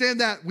understand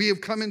that, we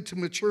have come into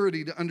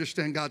maturity to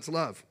understand God's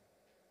love.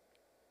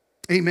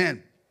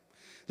 Amen.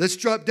 Let's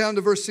drop down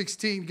to verse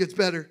 16. Gets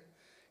better.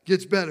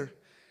 Gets better.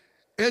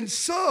 And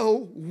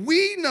so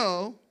we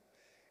know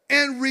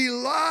and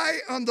rely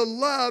on the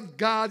love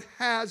God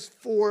has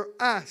for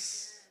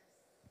us.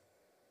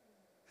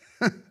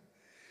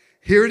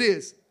 Here it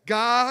is.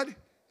 God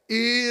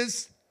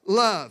is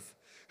love.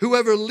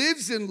 Whoever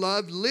lives in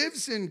love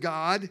lives in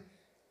God,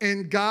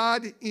 and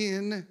God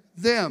in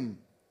them.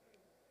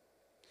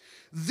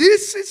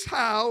 This is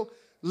how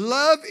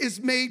love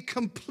is made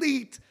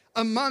complete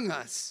among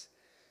us,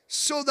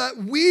 so that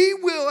we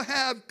will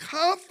have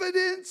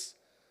confidence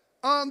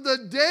on the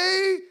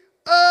day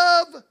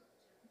of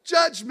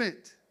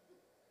judgment.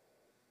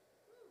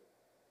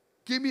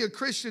 Give me a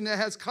Christian that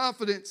has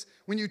confidence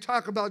when you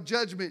talk about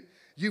judgment.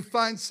 You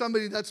find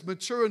somebody that's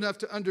mature enough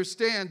to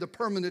understand the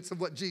permanence of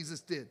what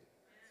Jesus did.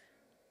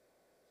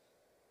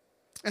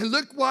 And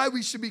look why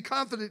we should be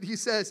confident, he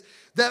says,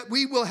 that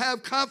we will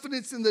have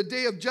confidence in the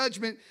day of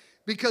judgment,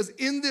 because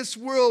in this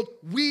world,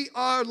 we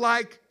are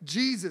like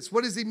Jesus.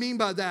 What does he mean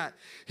by that?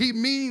 He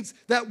means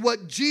that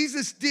what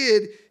Jesus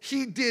did,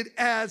 he did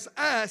as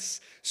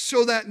us,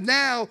 so that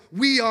now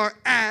we are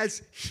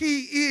as he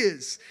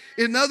is.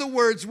 In other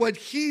words, what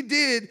he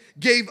did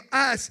gave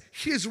us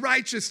his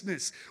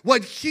righteousness.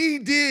 What he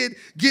did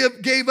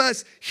gave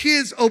us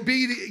his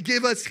obedience,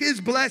 gave us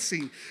his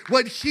blessing.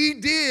 What he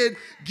did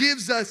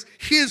gives us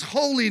his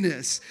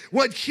holiness.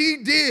 What he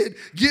did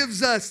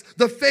gives us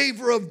the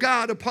favor of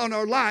God upon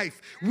our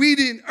life. We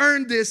didn't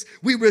earn this.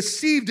 We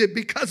received it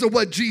because of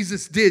what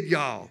Jesus did,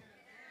 y'all.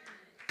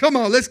 Come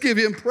on, let's give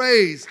him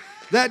praise.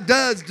 That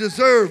does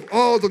deserve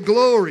all the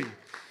glory.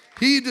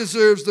 He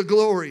deserves the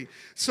glory.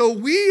 So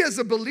we as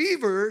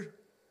believers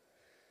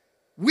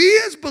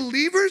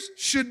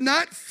should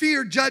not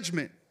fear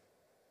judgment.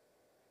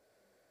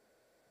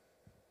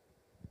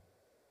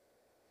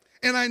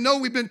 And I know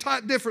we've been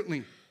taught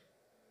differently.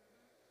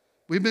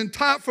 We've been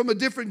taught from a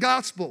different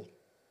gospel,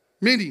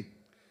 many,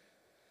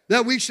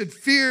 that we should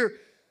fear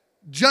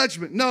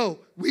judgment. No,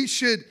 we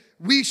should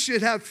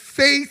have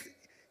faith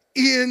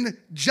in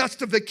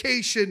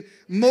justification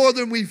more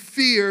than we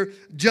fear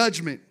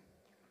judgment.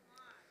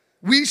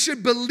 We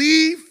should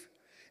believe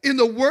in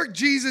the work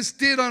Jesus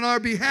did on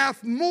our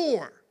behalf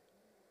more.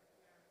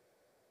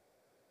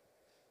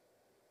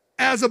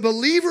 As a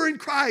believer in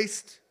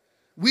Christ,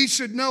 we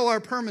should know our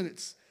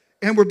permanence.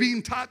 And we're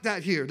being taught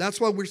that here.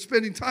 That's why we're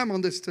spending time on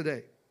this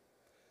today.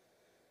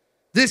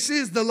 This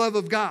is the love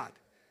of God,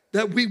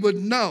 that we would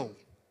know,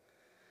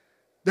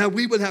 that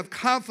we would have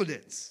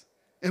confidence,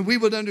 and we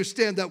would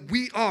understand that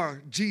we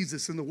are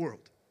Jesus in the world.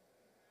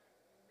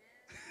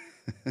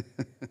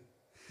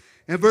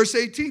 And verse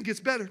 18 gets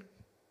better.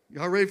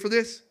 Y'all ready for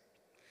this?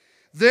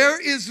 There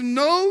is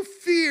no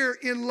fear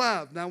in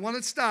love. Now I want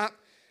to stop.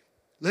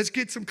 Let's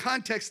get some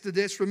context to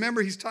this.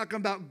 Remember, he's talking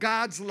about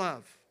God's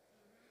love.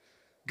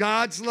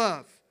 God's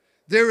love.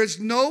 There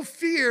is no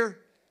fear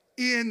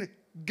in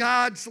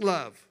God's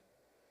love.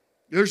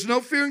 There's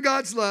no fear in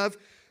God's love,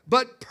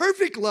 but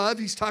perfect love,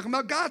 he's talking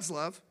about God's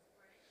love,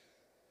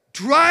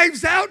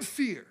 drives out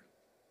fear.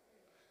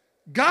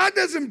 God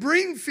doesn't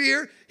bring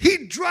fear,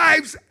 he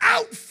drives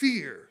out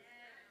fear.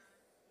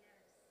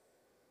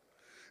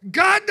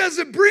 God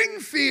doesn't bring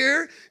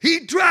fear,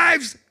 he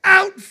drives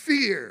out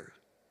fear.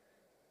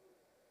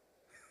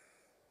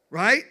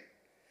 Right?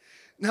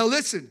 Now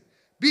listen,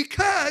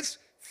 because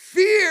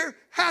fear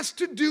has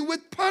to do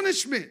with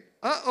punishment.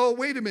 Uh-oh,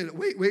 wait a minute.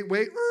 Wait.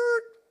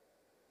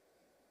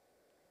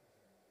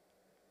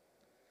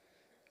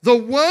 The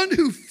one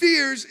who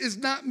fears is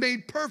not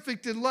made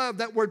perfect in love.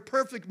 That word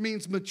perfect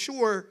means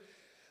mature.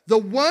 The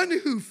one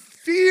who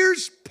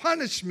fears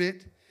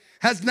punishment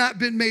has not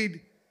been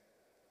made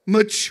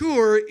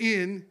mature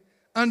in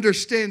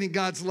understanding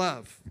God's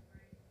love.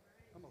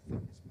 I'm gonna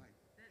flip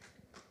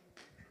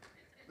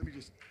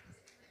this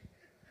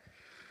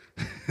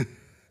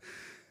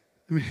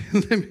mic.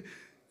 Let me.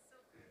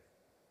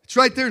 It's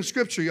right there in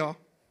Scripture, y'all.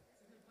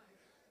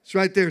 It's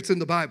right there. It's in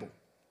the Bible.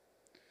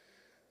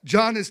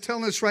 John is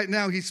telling us right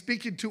now, he's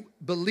speaking to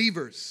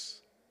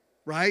believers.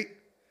 right?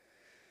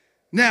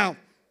 Now,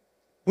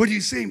 what are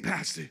you saying,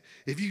 Pastor?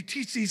 If you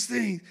teach these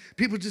things,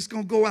 people just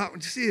going to go out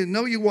and see it.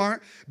 No, you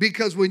aren't.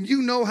 Because when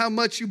you know how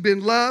much you've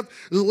been loved,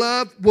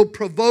 love will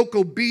provoke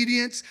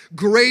obedience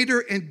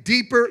greater and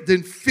deeper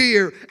than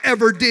fear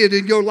ever did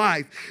in your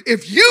life.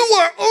 If you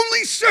are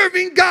only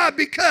serving God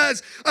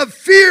because of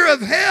fear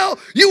of hell,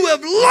 you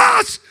have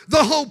lost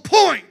the whole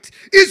point.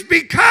 It's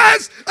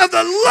because of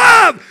the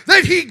love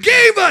that he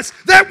gave us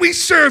that we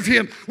serve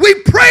him. We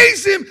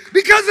praise him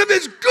because of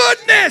his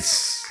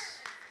goodness.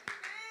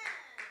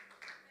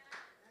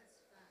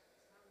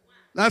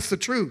 That's the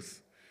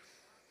truth.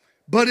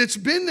 But it's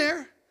been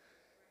there.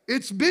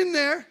 It's been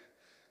there.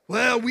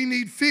 Well, we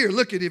need fear.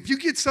 Look at it. If you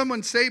get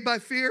someone saved by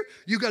fear,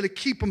 you got to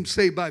keep them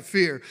saved by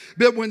fear.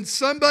 But when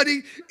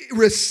somebody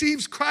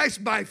receives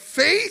Christ by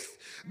faith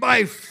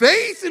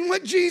in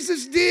what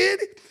Jesus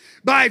did,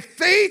 by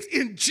faith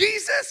in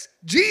Jesus,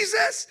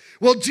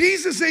 well,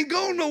 Jesus ain't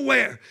going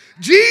nowhere.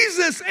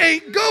 Jesus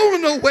ain't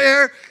going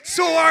nowhere,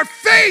 so our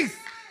faith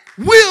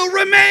will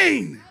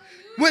remain.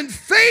 When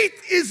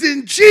faith is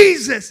in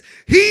Jesus,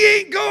 he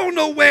ain't going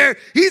nowhere.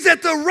 He's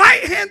at the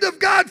right hand of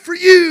God for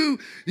you.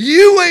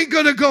 You ain't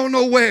going to go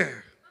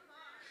nowhere.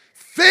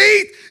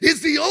 Faith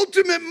is the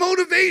ultimate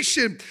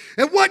motivation.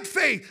 And what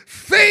faith?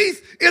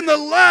 Faith in the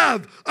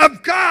love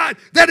of God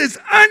that is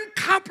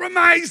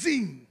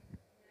uncompromising.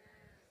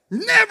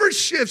 Never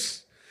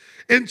shifts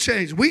and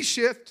changes. We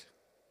shift.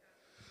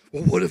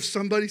 Well, what if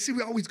somebody, see,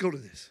 we always go to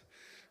this.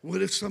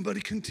 What if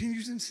somebody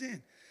continues in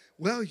sin?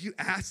 Well, you're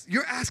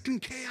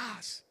asking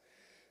chaos.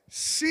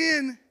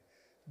 Sin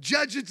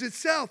judges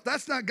itself.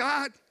 That's not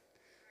God.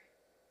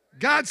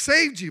 God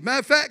saved you. Matter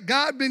of fact,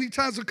 God many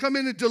times will come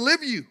in and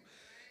deliver you.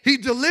 He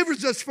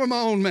delivers us from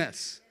our own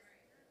mess.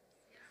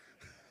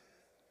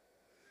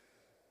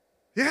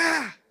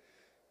 Yeah.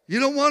 You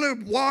don't want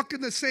to walk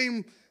in the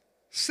same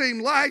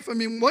life. I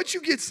mean, once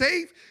you get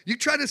saved, you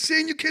try to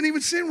sin, you can't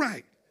even sin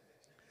right.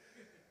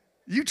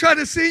 You try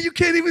to sin, you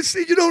can't even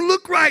sin. You don't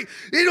look right.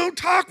 You don't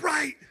talk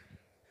right.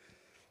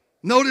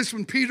 Notice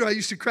when Peter, I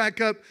used to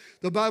crack up,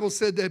 the Bible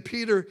said that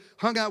Peter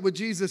hung out with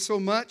Jesus so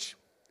much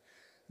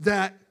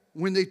that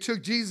when they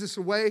took Jesus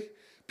away,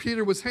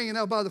 Peter was hanging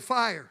out by the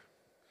fire.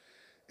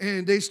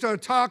 And they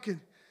started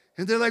talking.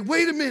 And they're like,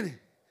 wait a minute.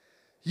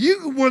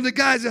 You were one of the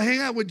guys that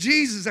hang out with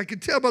Jesus. I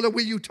could tell by the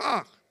way you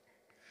talk.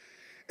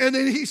 And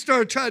then he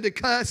started trying to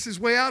cuss his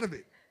way out of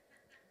it.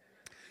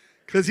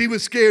 Because he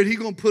was scared he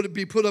going to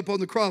be put up on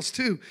the cross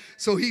too.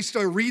 So he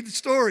started reading the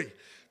story.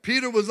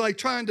 Peter was like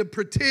trying to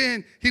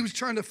pretend he was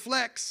trying to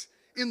flex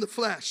in the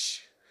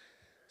flesh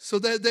so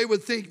that they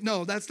would think,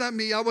 no, that's not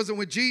me. I wasn't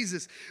with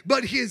Jesus.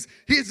 But his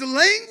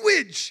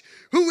language,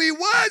 who he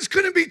was,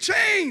 couldn't be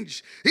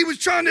changed. He was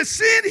trying to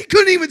sin. He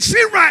couldn't even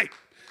sin right.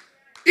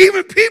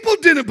 Even people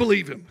didn't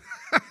believe him.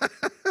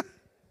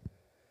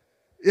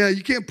 Yeah,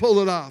 you can't pull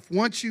it off.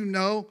 Once you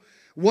know,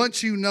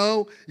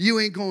 you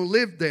ain't going to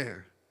live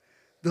there.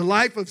 The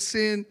life of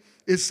sin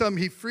is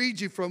something he freed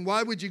you from.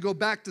 Why would you go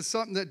back to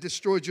something that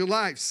destroyed your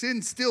life?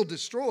 Sin still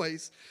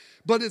destroys,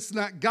 but it's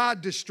not God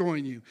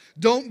destroying you.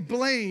 Don't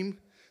blame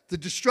the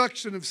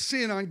destruction of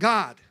sin on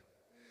God.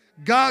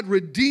 God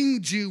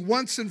redeemed you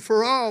once and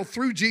for all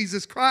through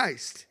Jesus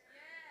Christ.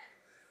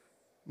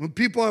 When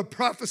people are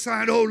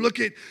prophesying, oh, look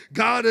at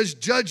God is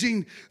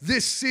judging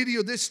this city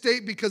or this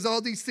state because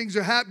all these things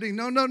are happening.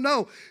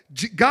 No.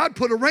 God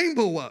put a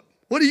rainbow up.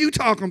 What are you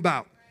talking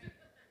about?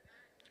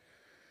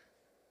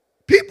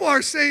 People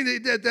are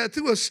saying that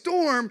through a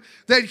storm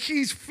that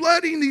he's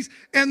flooding these,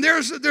 and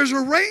there's a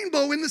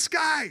rainbow in the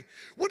sky.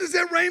 What does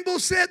that rainbow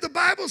say? The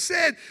Bible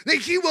said that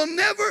he will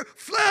never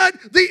flood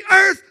the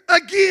earth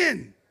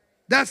again.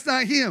 That's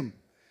not him.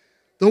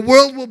 The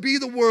world will be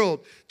the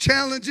world.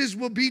 Challenges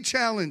will be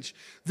challenged.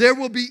 There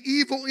will be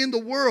evil in the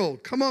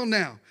world. Come on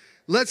now.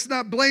 Let's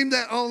not blame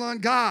that all on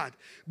God.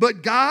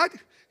 But God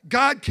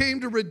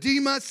came to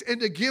redeem us and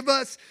to give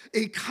us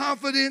a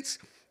confidence,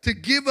 to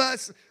give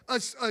us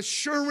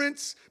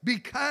assurance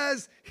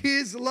because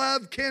his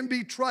love can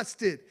be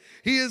trusted.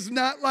 He is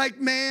not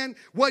like man.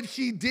 What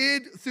he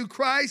did through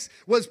Christ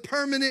was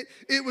permanent.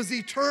 It was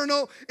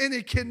eternal, and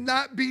it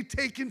cannot be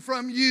taken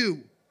from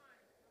you.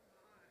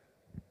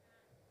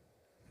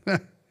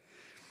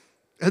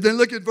 And then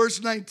look at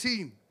verse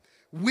 19.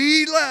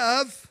 We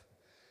love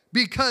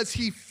because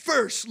he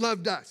first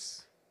loved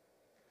us.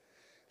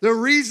 The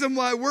reason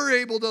why we're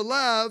able to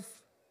love,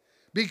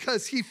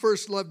 because he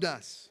first loved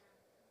us.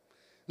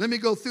 Let me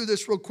go through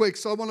this real quick.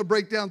 So I want to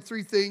break down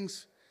three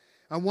things.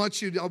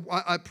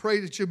 I pray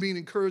that you're being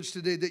encouraged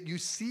today, that you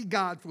see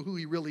God for who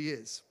he really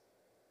is.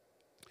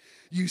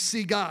 You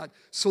see God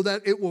so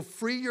that it will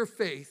free your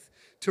faith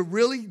to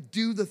really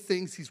do the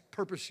things he's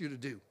purposed you to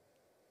do.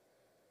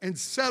 And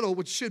settle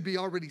what should be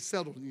already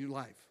settled in your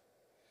life.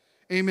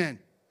 Amen.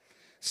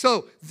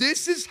 So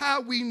this is how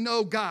we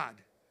know God.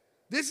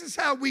 This is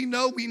how we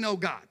know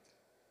God.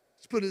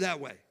 Let's put it that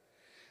way.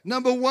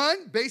 Number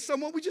one, based on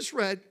what we just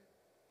read,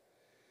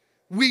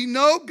 we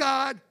know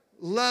God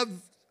loved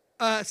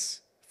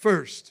us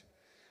first.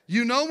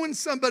 You know when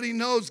somebody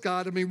knows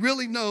God,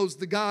 really knows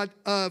the God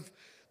of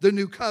the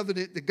new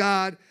covenant to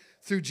God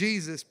through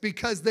Jesus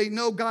because they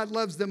know God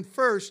loves them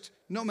first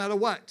no matter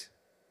what.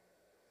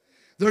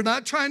 They're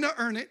not trying to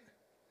earn it.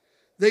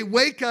 They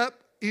wake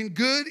up in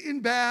good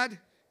and bad,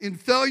 in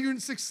failure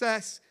and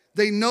success.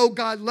 They know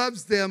God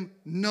loves them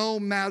no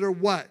matter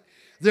what.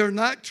 They're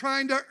not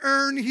trying to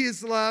earn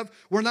his love.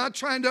 We're not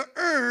trying to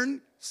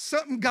earn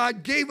something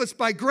God gave us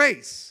by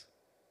grace.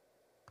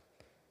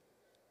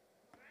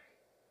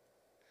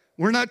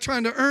 We're not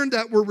trying to earn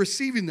that. We're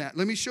receiving that.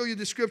 Let me show you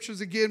the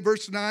scriptures again.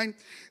 Verse 9.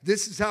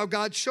 This is how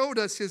God showed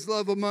us his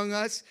love among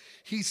us.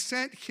 He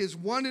sent his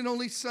one and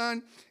only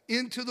Son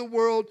into the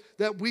world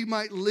that we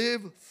might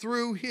live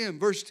through him.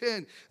 Verse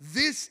 10.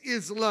 This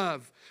is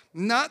love.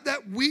 Not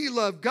that we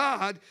love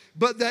God,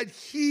 but that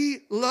he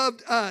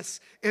loved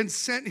us and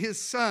sent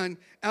his Son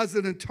as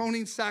an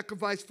atoning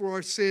sacrifice for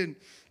our sin.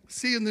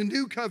 See, in the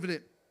new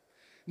covenant.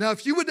 Now,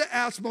 if you were to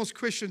ask most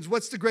Christians,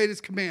 what's the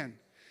greatest command?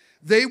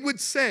 They would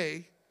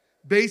say,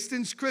 based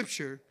in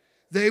Scripture,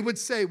 they would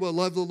say, well,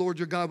 love the Lord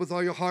your God with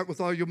all your heart,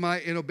 with all your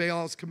might, and obey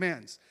all his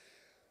commands.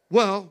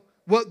 Well,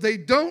 what they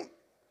don't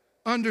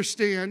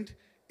understand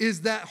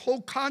is that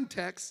whole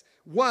context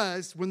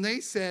was when they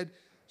said,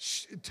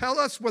 tell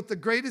us what the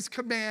greatest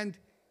command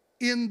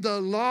in the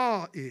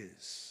law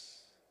is.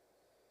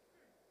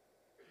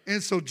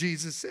 And so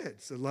Jesus said,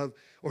 so love,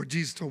 or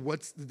Jesus told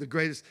what's the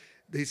greatest,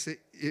 they said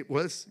it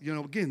was,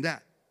 again,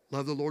 that.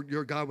 Love the Lord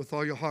your God with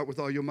all your heart, with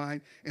all your mind,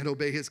 and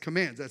obey his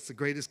commands. That's the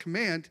greatest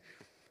command.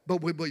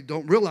 But what we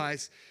don't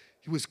realize,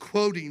 he was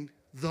quoting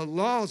the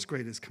law's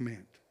greatest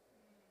command.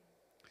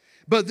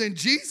 But then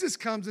Jesus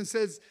comes and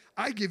says,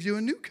 I give you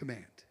a new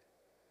command.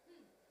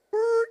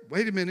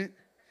 Wait a minute.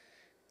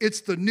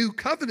 It's the new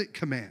covenant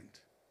command.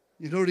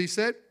 You know what he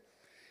said?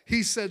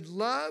 He said,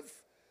 love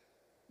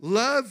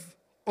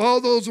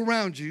all those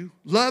around you.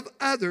 Love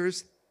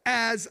others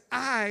as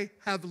I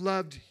have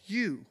loved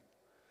you.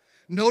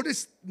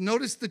 Notice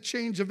the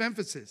change of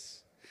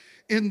emphasis.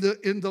 In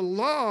the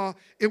law,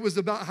 it was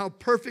about how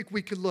perfect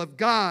we could love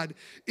God.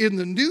 In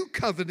the new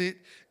covenant,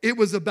 it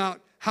was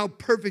about how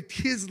perfect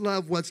his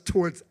love was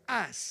towards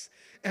us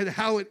and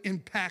how it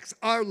impacts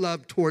our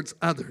love towards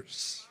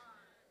others.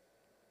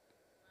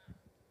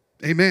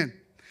 Amen.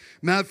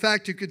 Matter of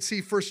fact, you could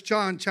see 1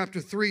 John chapter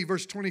 3,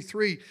 verse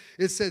 23.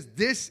 It says,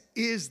 this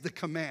is the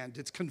command.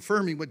 It's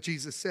confirming what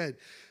Jesus said.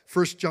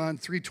 1 John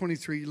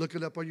 3:23, look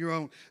it up on your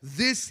own.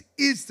 This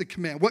is the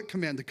command. What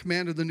command? The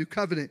command of the new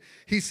covenant.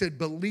 He said,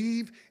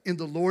 believe in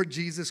the Lord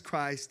Jesus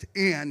Christ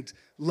and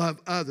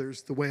love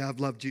others the way I've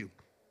loved you.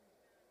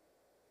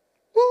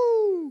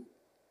 Woo!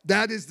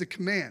 That is the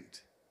command.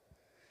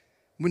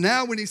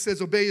 Now when he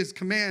says obey his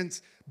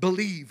commands,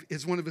 believe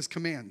is one of his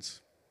commands.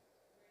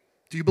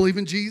 Do you believe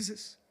in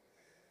Jesus?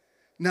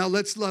 Now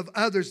let's love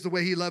others the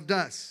way he loved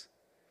us.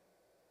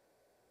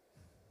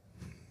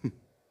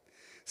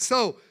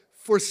 So,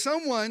 for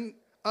someone,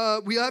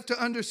 we have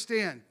to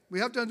understand. We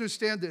have to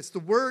understand this. The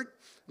word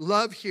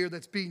love here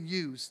that's being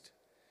used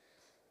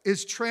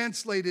is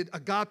translated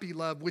agape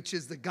love, which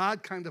is the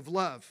God kind of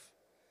love.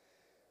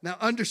 Now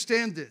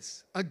understand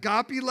this.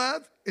 Agape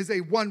love is a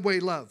one-way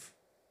love.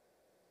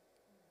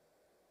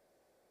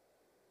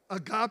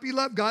 Agape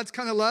love, God's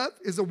kind of love,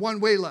 is a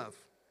one-way love.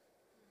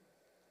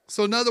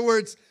 So in other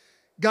words,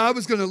 God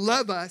was going to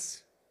love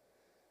us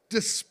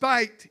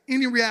despite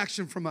any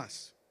reaction from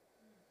us.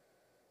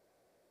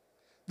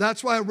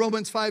 That's why in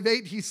Romans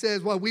 5:8, he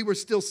says, while we were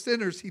still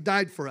sinners, he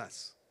died for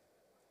us.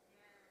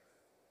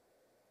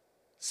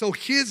 So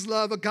his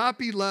love,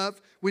 agape love,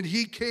 when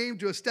he came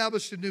to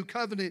establish the new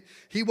covenant,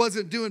 he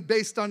wasn't doing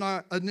based on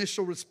our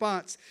initial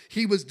response.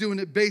 He was doing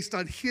it based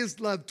on his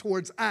love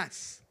towards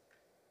us.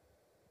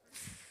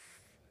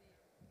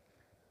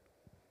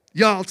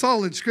 Y'all, it's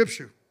all in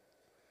Scripture.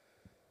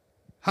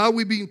 How are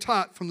we being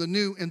taught from the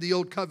new and the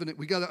old covenant?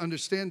 We got to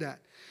understand that.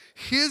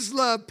 His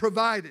love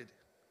provided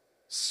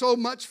so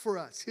much for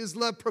us. His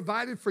love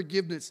provided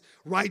forgiveness,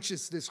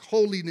 righteousness,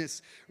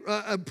 holiness,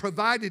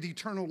 provided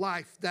eternal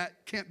life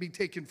that can't be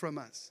taken from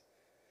us.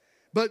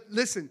 But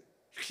listen,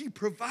 he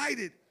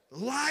provided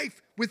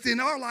life within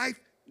our life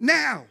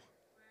now.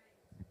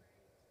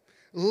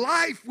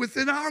 Life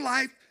within our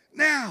life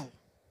now.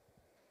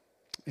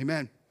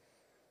 Amen.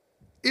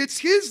 It's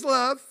his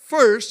love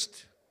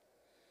first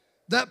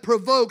that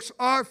provokes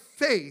our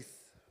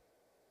faith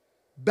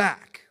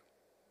back.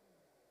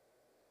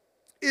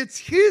 It's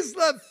his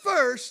love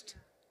first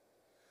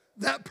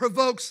that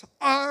provokes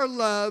our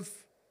love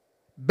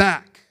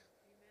back.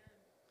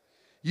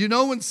 You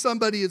know when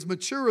somebody is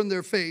mature in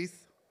their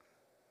faith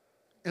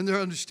and their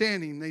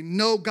understanding, they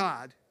know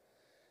God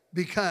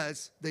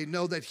because they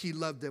know that he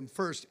loved them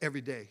first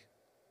every day.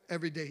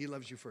 Every day he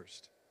loves you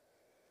first.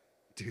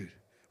 Dude,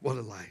 what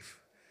a life.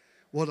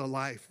 What a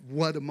life.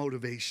 What a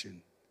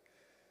motivation.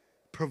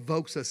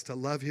 Provokes us to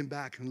love him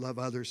back and love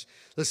others.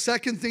 The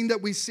second thing that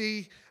we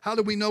see, how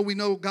do we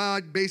know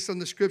God based on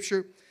the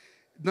Scripture?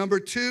 Number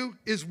 2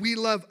 is we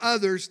love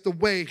others the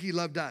way he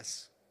loved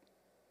us.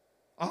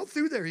 All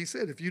through there he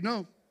said, if you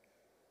know,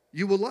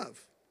 you will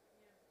love.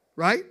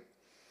 Right?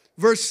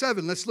 Verse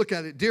 7, let's look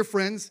at it. Dear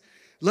friends,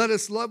 Let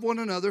us love one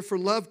another, for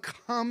love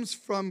comes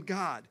from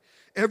God.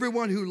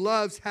 Everyone who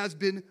loves has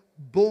been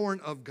born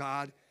of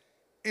God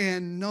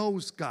and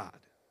knows God.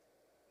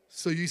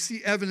 So you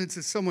see evidence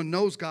that someone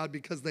knows God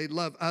because they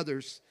love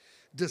others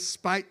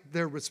despite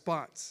their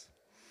response.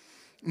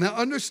 Now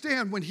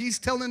understand, when he's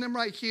telling them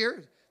right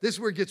here, this is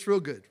where it gets real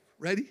good.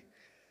 Ready?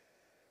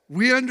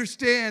 We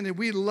understand and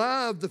we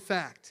love the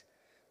fact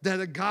that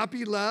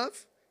agape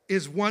love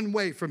is one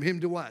way from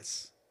him to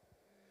us.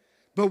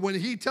 But when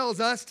he tells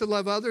us to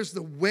love others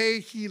the way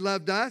he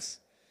loved us,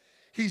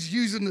 he's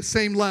using the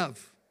same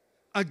love,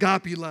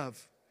 agape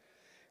love.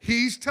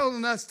 He's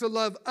telling us to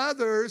love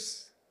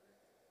others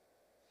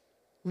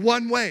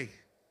one way,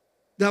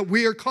 that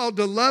we are called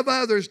to love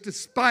others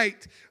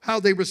despite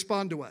how they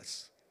respond to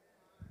us.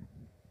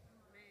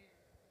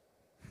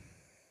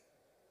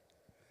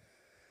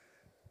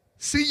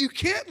 See, you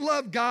can't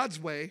love God's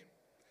way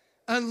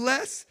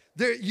unless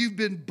you've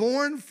been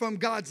born from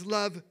God's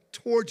love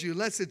towards you,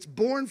 unless it's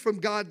born from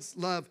God's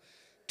love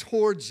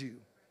towards you.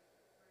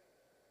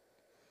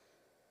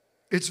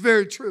 It's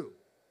very true.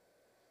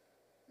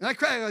 And I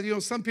cry,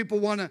 some people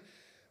want to,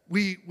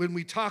 when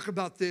we talk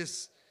about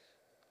this,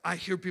 I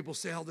hear people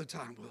say all the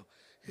time, well,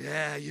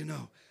 yeah,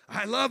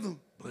 I love them,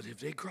 but if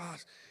they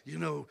cross,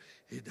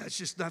 that's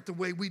just not the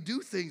way we do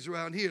things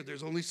around here.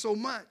 There's only so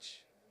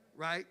much,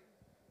 right?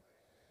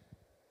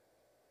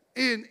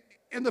 And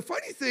the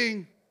funny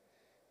thing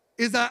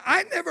is that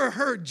I never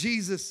heard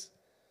Jesus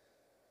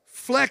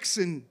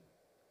flexing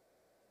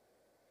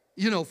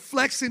in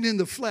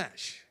the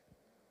flesh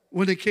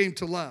when it came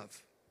to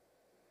love.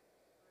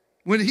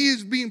 When he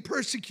is being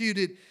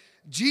persecuted,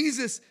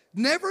 Jesus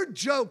never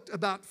joked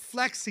about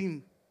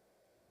flexing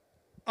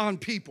on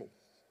people.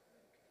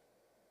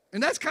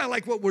 And that's kind of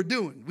like what we're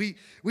doing.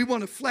 We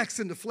want to flex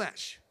in the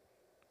flesh.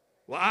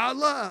 Well, I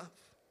love.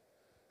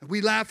 And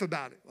we laugh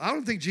about it. I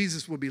don't think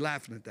Jesus would be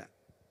laughing at that.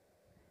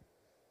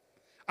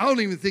 I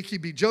don't even think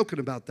he'd be joking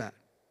about that.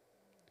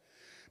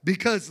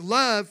 Because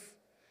love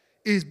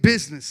is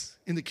business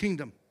in the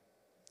kingdom.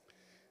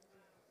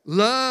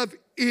 Love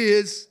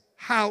is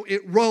how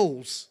it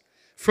rolls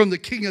from the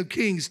King of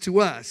Kings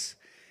to us.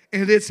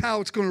 And it's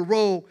how it's going to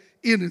roll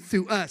in and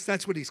through us.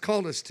 That's what he's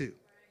called us to.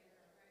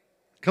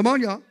 Come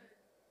on, y'all.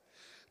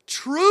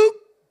 True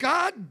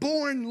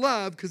God-born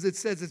love, because it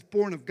says it's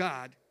born of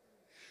God.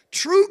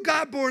 True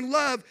God-born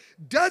love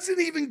doesn't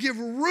even give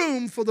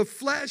room for the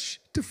flesh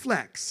to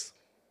flex.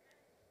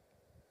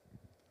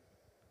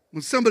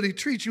 When somebody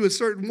treats you a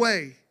certain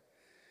way,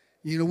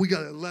 we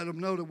got to let them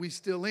know that we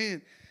still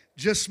in.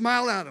 Just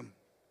smile at them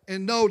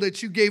and know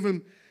that you gave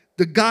them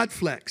the God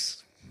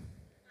flex.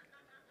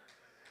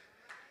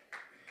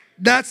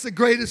 That's the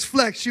greatest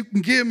flex you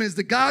can give them, is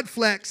the God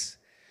flex.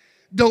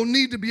 Don't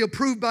need to be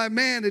approved by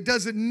man. It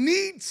doesn't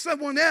need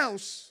someone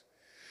else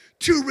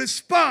to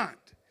respond.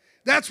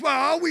 That's why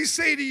I always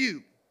say to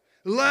you,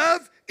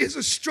 love is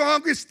the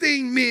strongest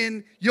thing,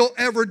 men, you'll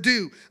ever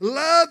do.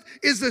 Love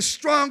is the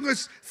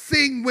strongest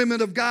thing,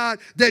 women of God,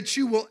 that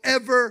you will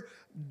ever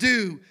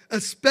do,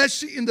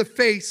 especially in the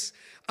face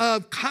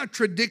of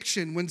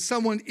contradiction when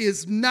someone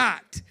is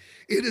not.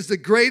 It is the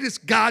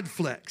greatest God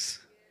flex.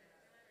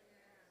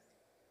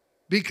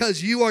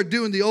 Because you are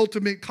doing the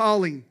ultimate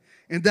calling,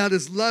 and that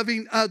is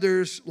loving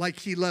others like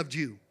he loved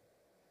you.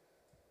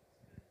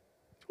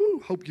 Woo,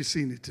 hope you've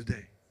seen it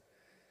today.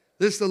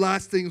 This is the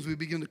last thing as we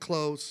begin to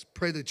close.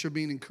 Pray that you're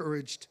being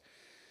encouraged.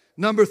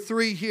 Number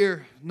 3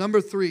 here.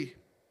 Number 3.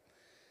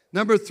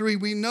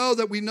 We know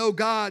that we know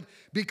God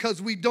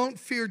because we don't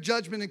fear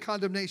judgment and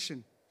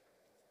condemnation.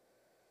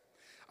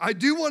 I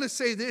do want to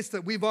say this,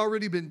 that we've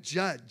already been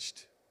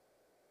judged.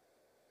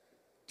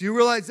 Do you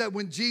realize that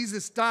when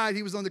Jesus died,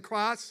 he was on the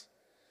cross?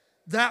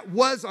 That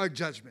was our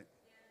judgment.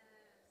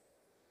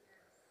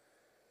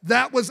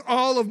 That was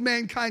all of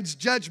mankind's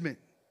judgment.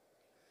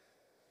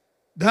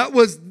 That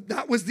was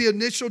the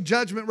initial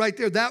judgment right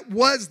there. That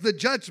was the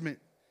judgment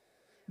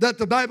that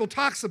the Bible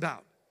talks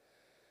about.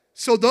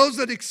 So those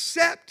that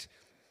accept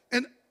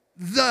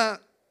the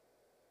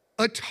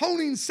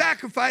atoning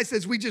sacrifice,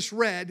 as we just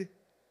read,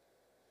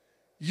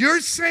 you're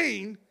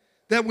saying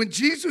that when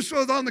Jesus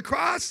was on the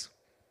cross,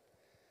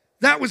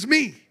 that was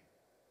me.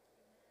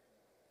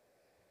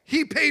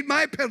 He paid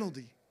my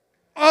penalty.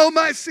 All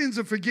my sins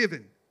are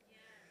forgiven.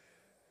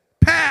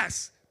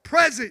 Past,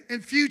 present,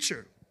 and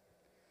future.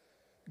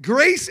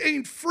 Grace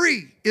ain't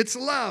free, it's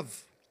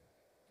love.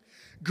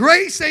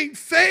 Grace ain't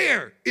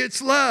fair,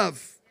 it's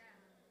love.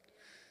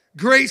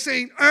 Grace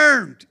ain't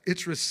earned,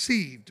 it's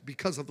received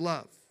because of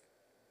love.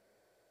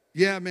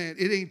 Yeah, man,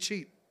 it ain't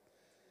cheap.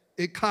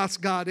 It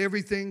cost God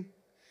everything,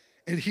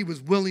 and he was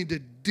willing to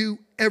do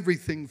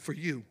everything for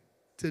you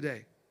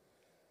today.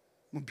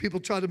 When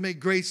people try to make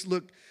grace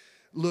look,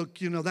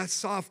 that's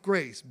soft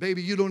grace.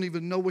 Baby, you don't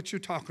even know what you're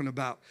talking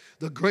about.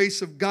 The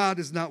grace of God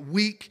is not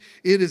weak.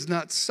 It is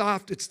not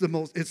soft. It's the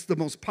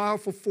most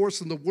powerful force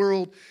in the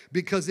world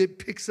because it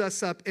picks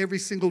us up every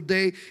single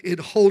day. It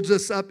holds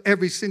us up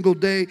every single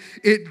day.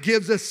 It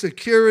gives us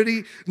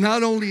security,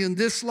 not only in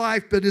this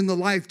life, but in the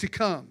life to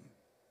come.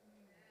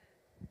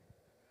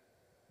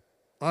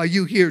 Are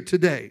you here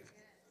today?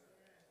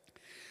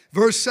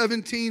 Verse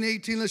 17,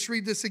 18, let's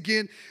read this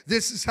again.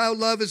 This is how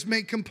love is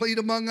made complete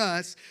among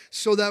us,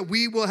 so that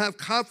we will have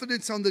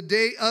confidence on the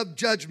day of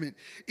judgment.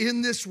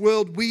 In this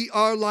world, we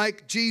are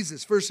like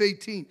Jesus. Verse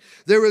 18,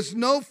 there is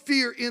no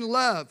fear in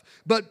love,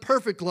 but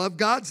perfect love,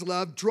 God's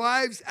love,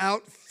 drives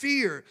out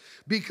fear,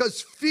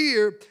 because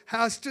fear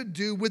has to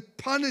do with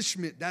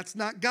punishment. That's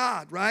not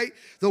God, right?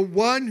 The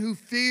one who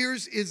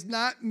fears is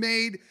not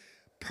made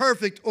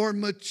perfect or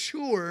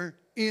mature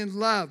in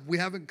love. We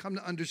haven't come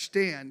to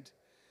understand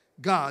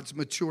God's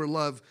mature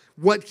love,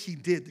 what he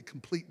did, the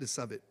completeness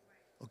of it.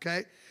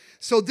 Okay?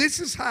 So this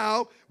is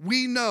how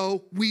we know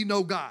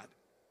God.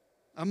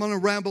 I'm going to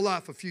ramble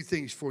off a few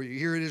things for you.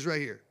 Here it is right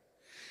here.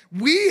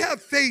 We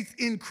have faith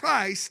in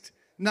Christ,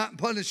 not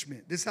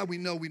punishment. This is how we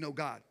know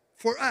God.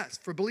 For us,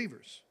 for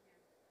believers.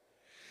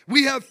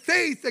 We have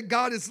faith that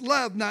God is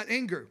love, not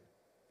anger.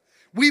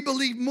 We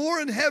believe more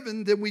in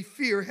heaven than we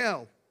fear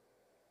hell.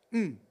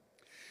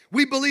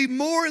 We believe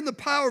more in the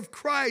power of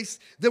Christ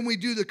than we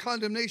do the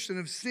condemnation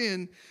of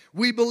sin.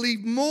 We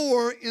believe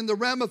more in the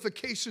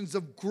ramifications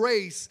of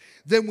grace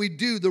than we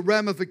do the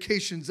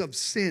ramifications of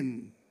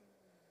sin.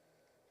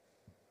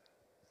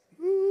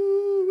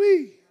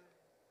 Ooh-wee.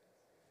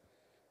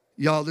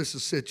 Y'all, this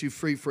will set you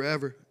free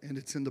forever, and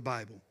it's in the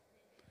Bible.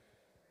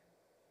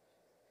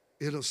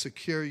 It'll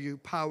secure you,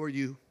 power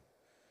you,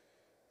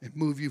 and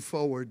move you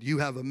forward. You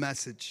have a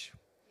message.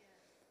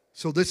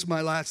 So this is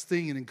my last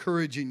thing in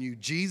encouraging you.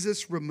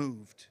 Jesus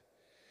removed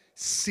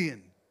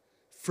sin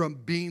from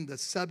being the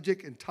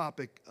subject and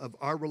topic of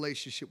our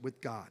relationship with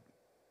God.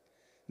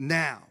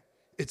 Now,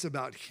 it's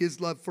about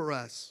his love for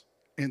us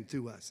and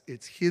through us.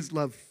 It's his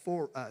love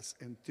for us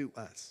and through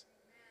us.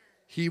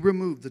 He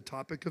removed the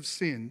topic of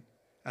sin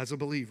as a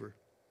believer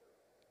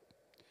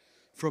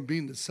from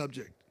being the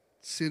subject.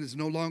 Sin is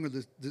no longer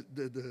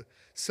the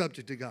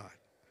subject of God.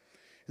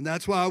 And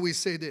that's why I always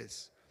say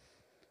this.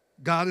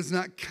 God is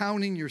not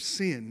counting your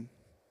sin.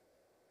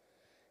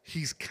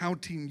 He's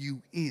counting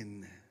you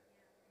in.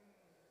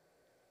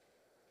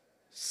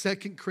 2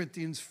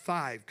 Corinthians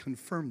 5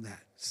 confirmed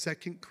that.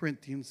 2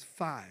 Corinthians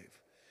 5.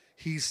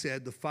 He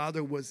said the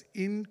Father was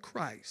in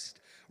Christ,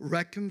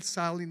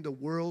 reconciling the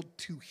world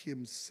to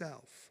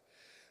himself,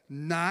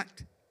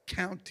 not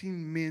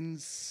counting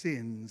men's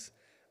sins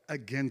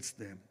against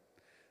them,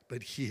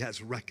 but he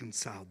has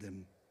reconciled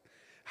them.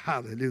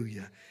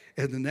 Hallelujah.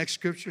 And the next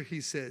scripture,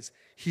 he says,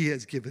 he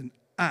has given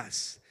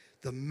us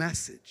the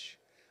message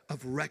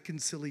of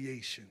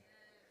reconciliation.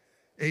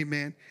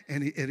 Amen.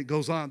 And it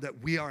goes on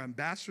that we are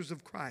ambassadors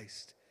of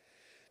Christ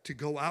to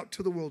go out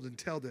to the world and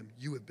tell them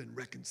you have been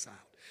reconciled.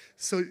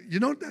 So you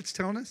know what that's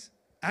telling us?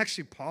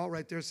 Actually, Paul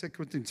right there, 2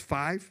 Corinthians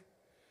 5,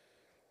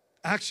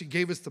 actually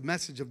gave us the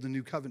message of the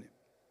new covenant.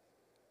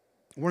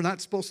 We're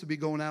not supposed to be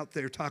going out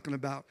there talking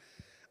about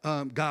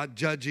God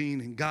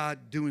judging and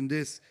God doing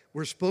this.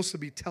 We're supposed to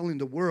be telling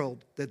the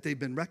world that they've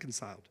been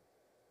reconciled.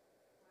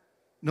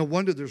 No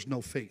wonder there's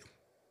no faith.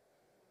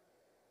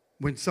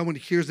 When someone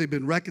hears they've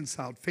been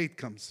reconciled, faith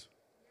comes.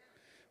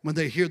 When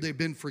they hear they've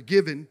been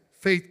forgiven,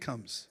 faith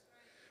comes.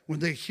 When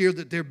they hear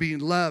that they're being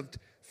loved,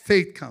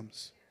 faith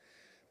comes.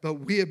 But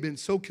we have been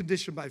so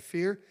conditioned by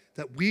fear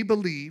that we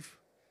believe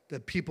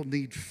that people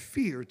need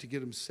fear to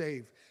get them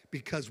saved,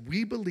 because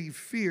we believe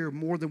fear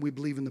more than we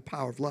believe in the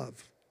power of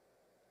love.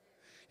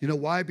 You know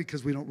why?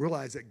 Because we don't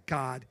realize that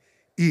God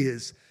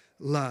is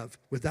love.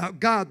 Without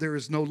God, there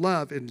is no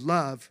love, and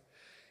love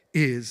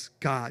is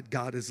God.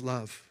 God is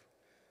love.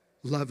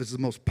 Love is the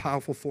most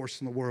powerful force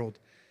in the world.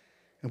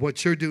 And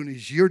what you're doing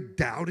is you're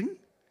doubting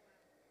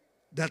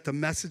that the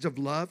message of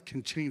love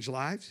can change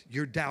lives.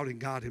 You're doubting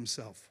God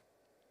himself.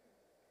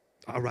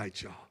 All right,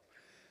 y'all.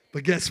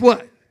 But guess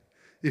what?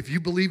 If you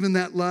believe in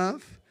that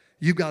love,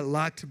 you've got a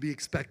lot to be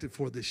expected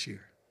for this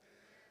year.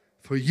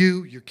 For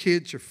you, your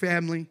kids, your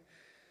family,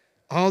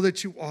 all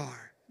that you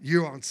are,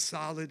 you're on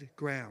solid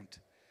ground.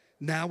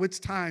 Now it's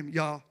time,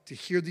 y'all, to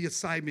hear the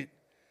assignment.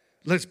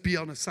 Let's be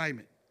on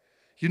assignment.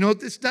 You know what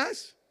this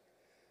does?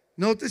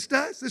 You know what this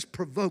does? This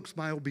provokes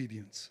my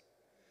obedience.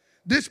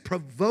 This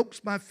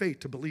provokes my faith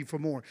to believe for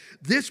more.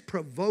 This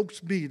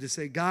provokes me to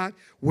say, God,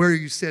 where are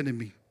you sending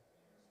me?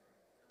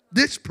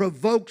 This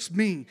provokes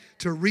me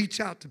to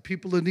reach out to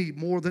people in need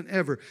more than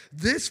ever.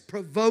 This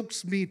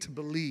provokes me to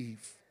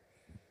believe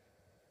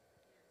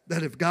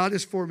that if God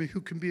is for me,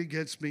 who can be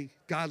against me?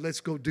 God, let's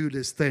go do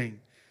this thing.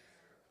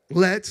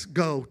 Let's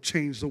go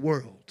change the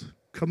world.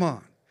 Come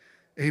on.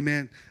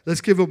 Amen.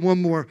 Let's give him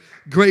one more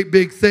great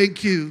big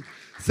thank you.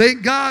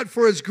 Thank God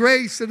for his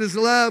grace and his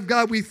love.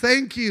 God, we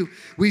thank you.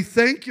 We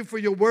thank you for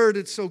your word.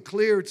 It's so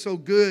clear. It's so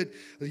good.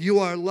 You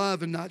are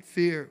love and not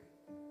fear.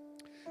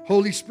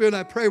 Holy Spirit,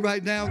 I pray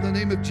right now in the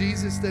name of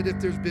Jesus that if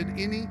there's been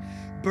any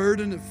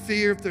burden of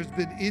fear, if there's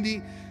been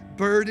any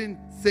burden,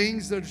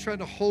 things that are trying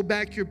to hold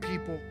back your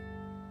people,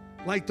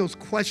 like those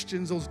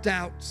questions, those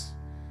doubts,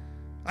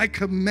 I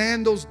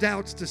command those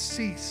doubts to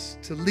cease,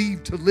 to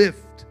leave, to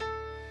lift,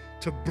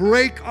 to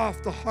break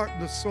off the heart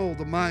and the soul,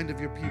 the mind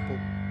of your people.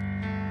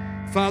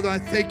 Father, I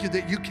thank you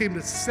that you came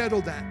to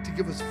settle that, to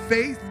give us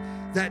faith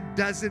that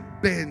doesn't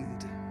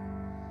bend.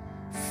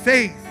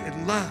 Faith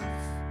and love.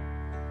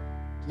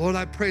 Lord,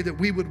 I pray that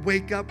we would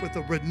wake up with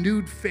a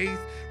renewed faith,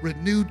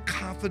 renewed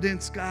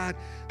confidence, God,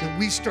 that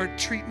we start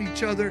treating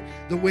each other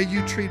the way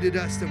you treated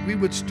us, that we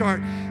would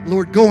start,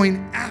 Lord, going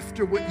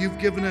after what you've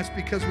given us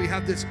because we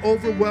have this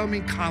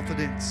overwhelming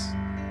confidence.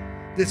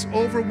 This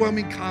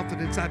overwhelming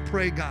confidence, I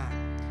pray, God,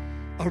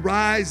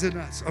 arise in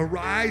us,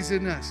 arise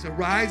in us,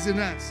 arise in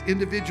us,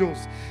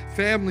 individuals,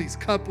 families,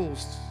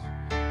 couples.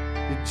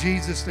 In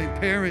Jesus' name,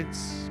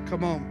 parents,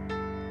 come on.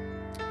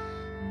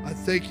 I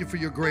thank you for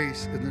your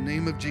grace in the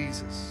name of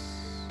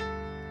Jesus.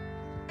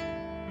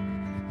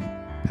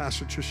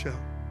 Pastor Trishelle.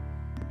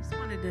 I just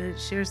wanted to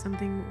share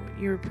something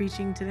you were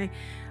preaching today.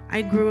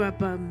 I grew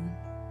up in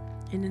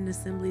an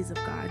Assemblies of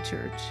God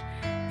church,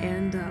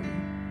 and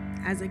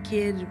as a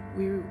kid,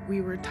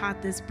 we were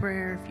taught this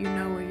prayer. If you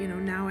know it,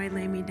 now I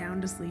lay me down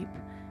to sleep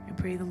and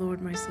pray the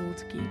Lord my soul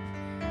to keep.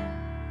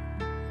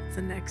 It's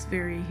the next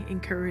very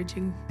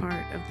encouraging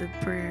part of the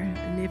prayer.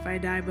 And if I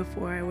die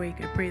before I wake,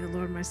 I pray the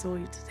Lord my soul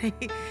to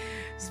take.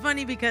 It's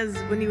funny because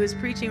when he was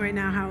preaching right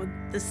now, how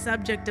the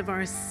subject of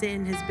our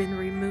sin has been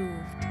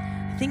removed.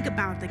 Think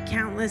about the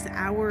countless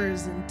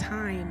hours and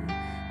time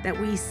that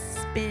we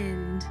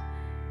spend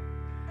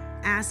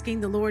asking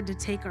the Lord to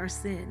take our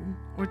sin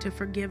or to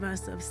forgive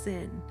us of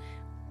sin.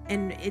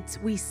 And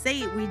we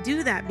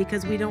do that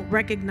because we don't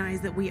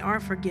recognize that we are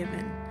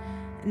forgiven.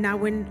 Now,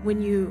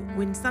 when you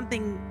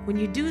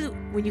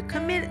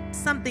commit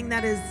something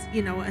that is,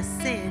 a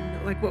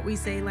sin, like what we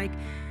say, like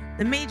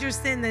the major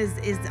sin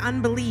is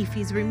unbelief.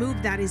 He's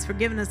removed that. He's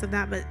forgiven us of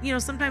that. But,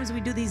 sometimes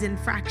we do these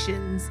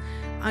infractions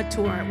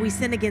we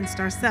sin against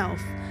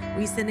ourselves.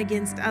 We sin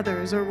against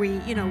others, or we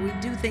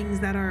do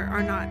things that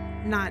are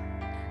not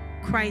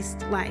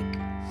Christ-like.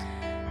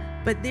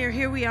 But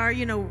here we are,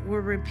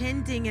 we're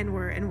repenting and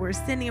we're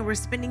sinning and we're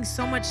spending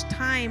so much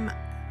time,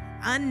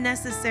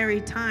 unnecessary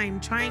time,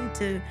 trying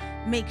to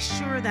make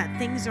sure that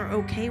things are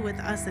okay with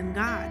us and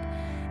God.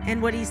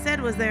 And what he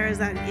said was is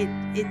that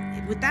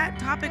with that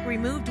topic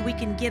removed, we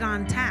can get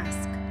on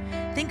task.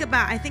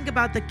 I think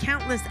about the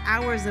countless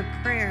hours of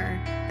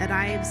prayer that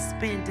I have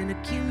spent and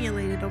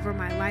accumulated over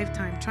my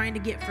lifetime trying to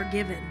get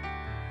forgiven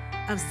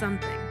of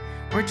something,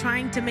 or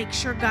trying to make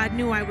sure God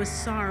knew I was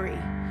sorry,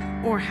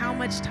 or how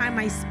much time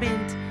I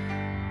spent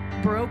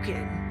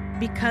broken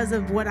because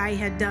of what I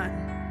had done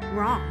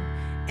wrong.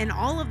 And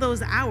all of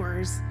those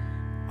hours,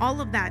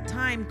 all of that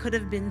time could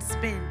have been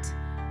spent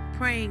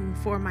praying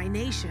for my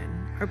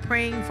nation, or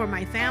praying for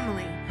my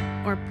family,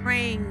 or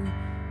praying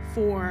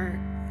for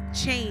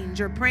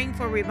change, or praying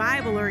for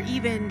revival, or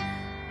even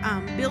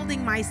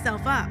building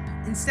myself up,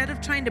 instead of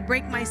trying to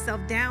break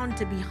myself down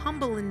to be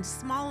humble and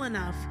small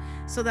enough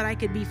so that I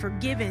could be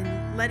forgiven,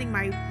 letting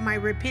my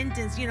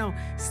repentance,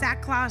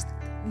 sackcloth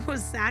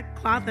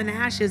and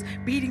ashes,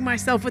 beating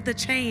myself with a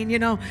chain,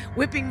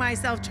 whipping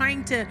myself,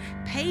 trying to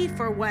pay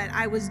for what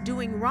I was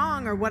doing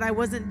wrong or what I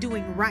wasn't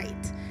doing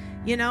right.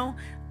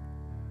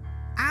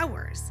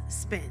 Hours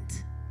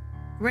spent,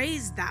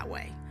 raised that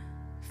way,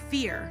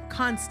 fear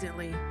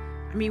constantly.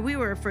 I mean, we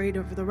were afraid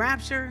of the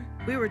rapture.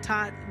 We were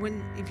taught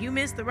if you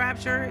miss the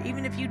rapture,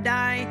 even if you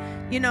die,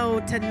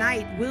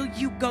 tonight, will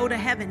you go to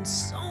heaven?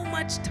 So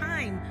much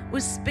time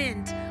was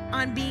spent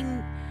on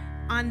being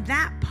on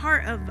that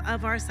part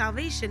of our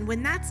salvation,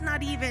 when that's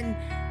not even,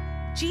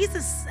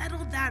 Jesus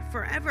settled that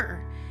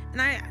forever.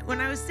 And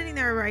when I was sitting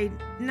there right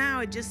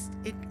now, it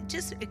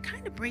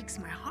kind of breaks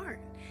my heart,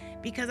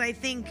 because I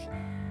think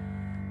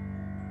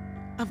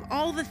of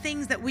all the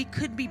things that we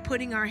could be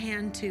putting our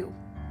hand to.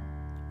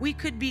 We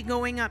could be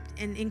going up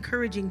and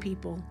encouraging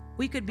people.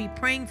 We could be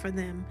praying for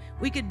them.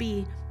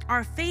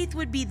 Our faith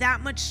would be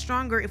that much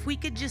stronger if we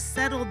could just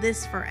settle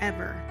this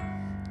forever,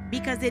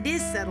 because it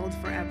is settled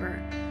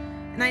forever.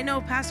 And I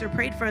know Pastor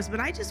prayed for us, but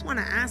I just want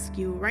to ask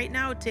you right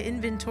now to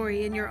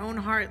inventory in your own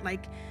heart,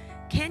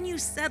 can you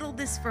settle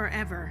this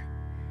forever?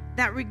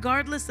 That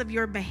regardless of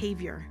your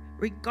behavior,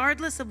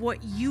 regardless of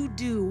what you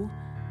do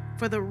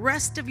for the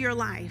rest of your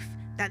life,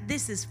 that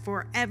this is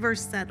forever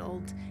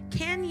settled.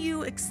 Can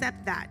you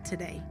accept that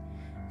today?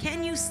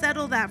 Can you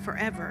settle that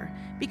forever?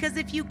 Because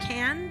if you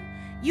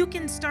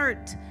can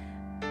start.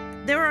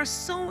 There is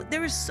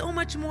so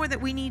much more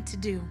that we need to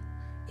do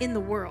in the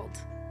world.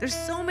 There's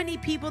so many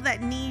people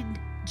that need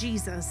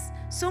Jesus,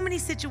 so many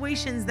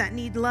situations that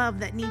need love,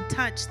 that need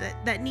touch,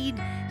 that need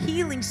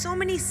healing, so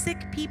many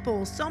sick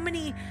people, so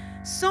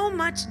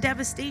much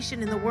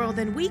devastation in the world,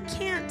 and we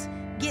can't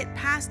get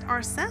past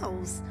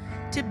ourselves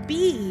to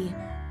be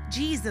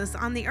Jesus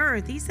on the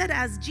earth. He said,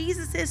 as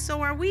Jesus is,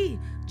 so are we.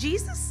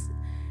 Jesus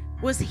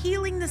was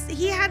healing this.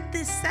 He had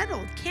this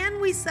settled.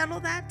 Can we settle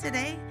that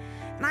today?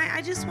 And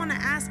I just want to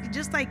ask,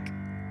 just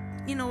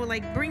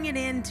bring it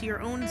into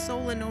your own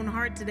soul and own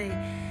heart today.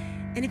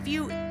 And if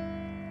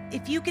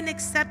you can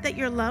accept that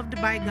you're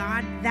loved by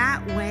God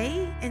that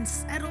way and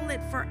settle it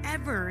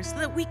forever, so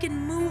that we can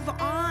move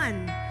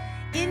on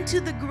into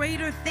the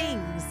greater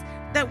things,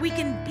 that we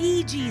can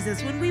be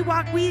Jesus. When we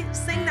walk, we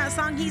sing that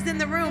song, He's in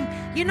the room.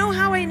 You know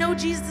how I know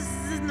Jesus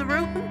is in the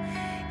room?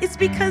 It's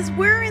because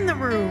we're in the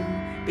room.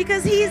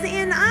 because he's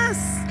in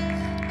us.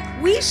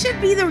 We should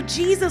be the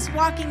Jesus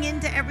walking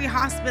into every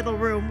hospital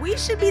room. We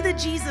should be the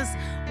Jesus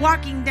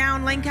walking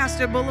down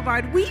Lancaster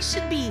Boulevard. We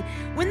should be,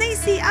 when they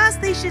see us,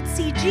 they should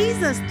see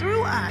Jesus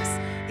through us.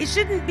 It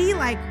shouldn't be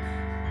like,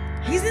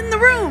 he's in the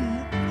room.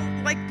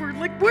 Like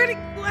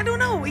I don't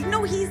know.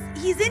 No,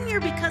 he's in here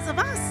because of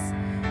us.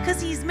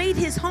 Because he's made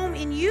his home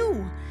in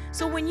you.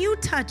 So when you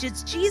touch,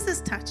 it's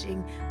Jesus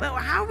touching. But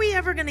how are we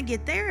ever going to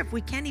get there if we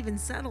can't even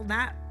settle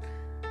that?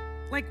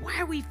 Like, why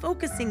are we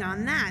focusing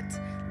on that?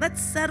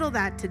 Let's settle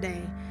that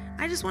today.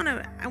 I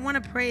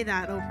want to pray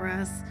that over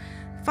us.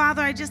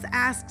 Father, I just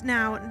ask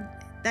now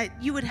that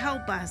you would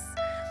help us.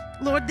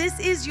 Lord, this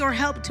is your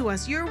help to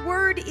us. Your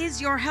word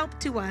is your help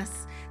to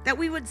us. That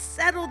we would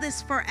settle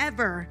this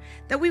forever.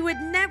 That we would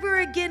never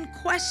again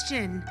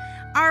question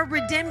our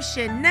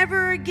redemption,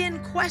 never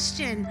again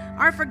question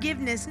our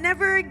forgiveness,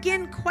 never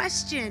again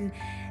question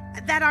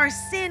that our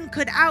sin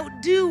could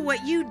outdo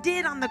what you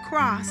did on the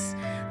cross.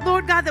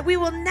 Lord God, that we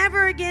will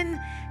never again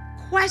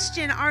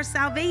question our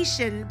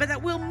salvation, but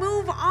that we'll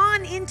move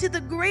on into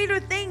the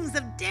greater things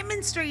of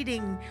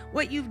demonstrating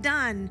what you've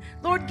done.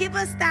 Lord, give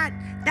us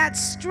that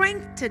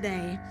strength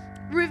today.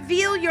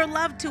 Reveal your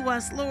love to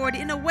us, Lord,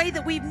 in a way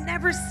that we've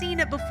never seen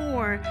it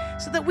before,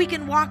 so that we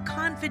can walk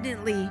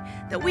confidently,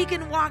 that we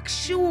can walk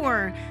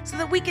sure, so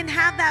that we can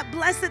have that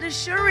blessed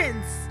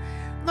assurance,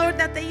 Lord,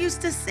 that they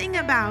used to sing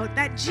about,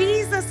 that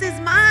Jesus is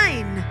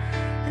mine,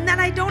 and that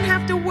I don't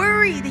have to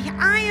worry, that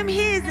I am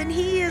his and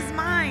he is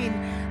mine.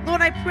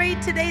 Lord, I pray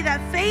today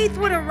that faith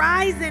would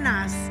arise in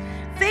us.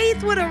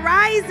 Faith would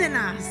arise in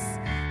us,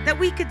 that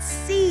we could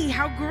see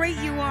how great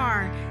you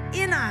are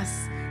in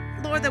us.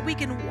 Lord, that we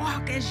can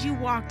walk as you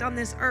walked on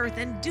this earth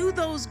and do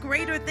those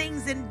greater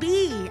things and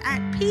be at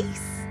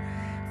peace,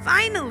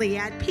 finally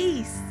at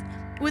peace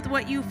with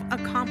what you've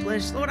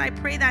accomplished. Lord, I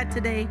pray that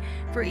today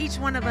for each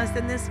one of us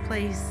in this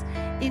place.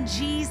 In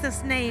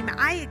Jesus' name,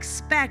 I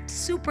expect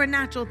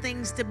supernatural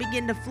things to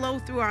begin to flow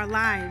through our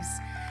lives.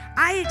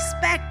 I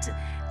expect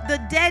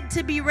the dead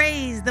to be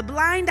raised, the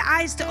blind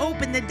eyes to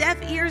open, the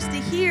deaf ears to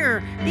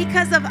hear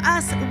because of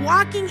us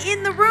walking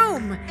in the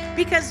room,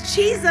 because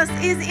Jesus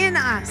is in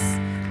us.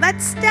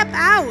 Let's step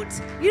out.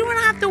 You don't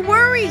have to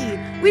worry.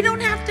 We don't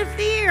have to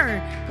fear.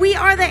 We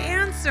are the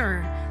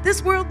answer.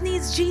 This world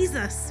needs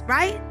Jesus,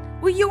 right?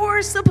 Well,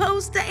 you're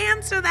supposed to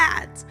answer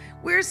that.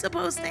 We're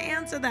supposed to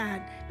answer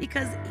that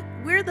because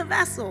we're the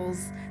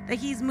vessels that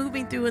he's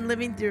moving through and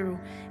living through.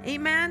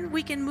 Amen.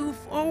 We can move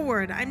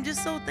forward. I'm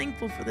just so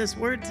thankful for this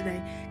word today.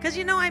 Because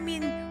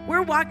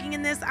we're walking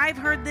in this. I've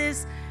heard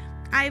this.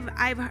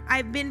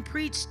 I've been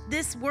preached.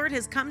 This word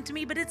has come to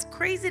me, but it's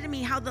crazy to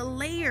me how the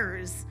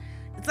layers.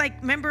 It's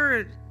like,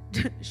 remember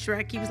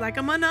Shrek, he was like,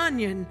 I'm an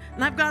onion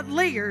and I've got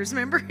layers.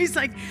 Remember? He's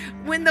like,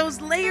 when those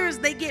layers,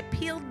 they get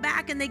peeled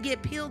back and they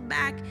get peeled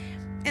back.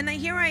 And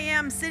here I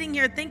am sitting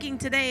here thinking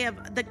today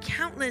of the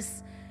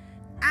countless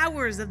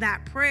hours of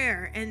that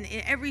prayer and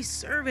every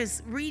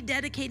service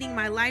rededicating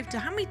my life to.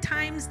 How many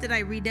times did I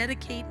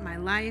rededicate my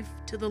life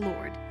to the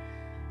Lord?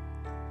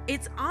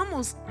 It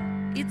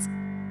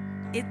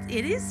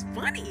is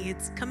funny.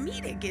 It's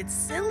comedic. It's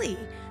silly.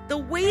 The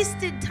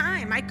wasted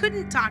time. I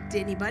couldn't talk to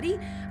anybody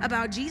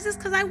about Jesus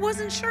because I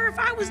wasn't sure if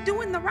I was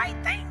doing the right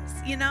things,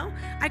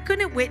 I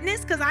couldn't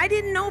witness because I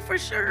didn't know for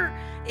sure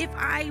if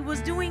I was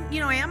doing,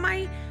 am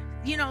I,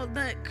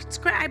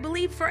 I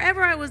believed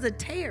forever I was a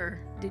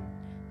tare.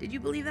 Did you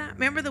believe that?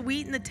 Remember the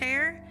wheat and the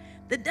tare?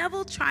 The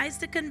devil tries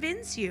to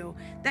convince you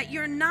that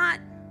you're not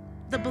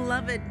the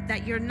beloved,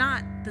 that you're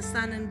not the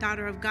son and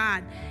daughter of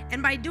God.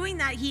 And by doing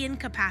that, he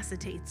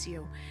incapacitates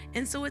you.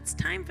 And so it's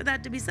time for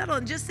that to be settled.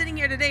 And just sitting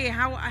here today,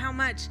 how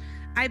much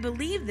I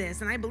believe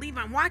this, and I believe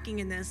I'm walking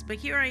in this, but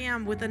here I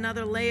am with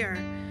another layer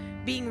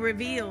being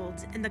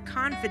revealed, and the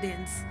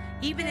confidence,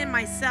 even in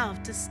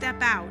myself, to step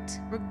out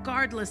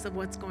regardless of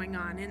what's going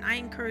on. And I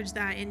encourage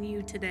that in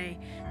you today,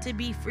 to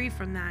be free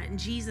from that. In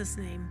Jesus'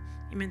 name,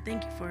 amen.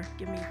 Thank you for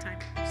giving me time.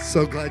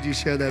 So glad you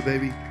shared that,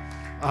 baby.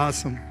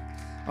 Awesome.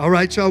 All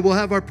right, y'all, we'll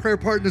have our prayer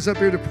partners up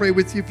here to pray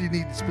with you if you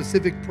need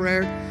specific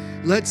prayer.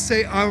 Let's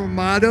say our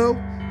motto.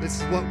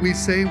 This is what we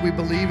say we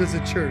believe as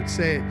a church.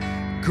 Say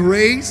it.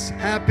 Grace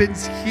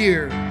happens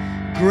here.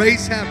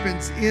 Grace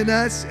happens in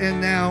us and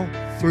now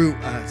through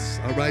us.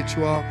 All right,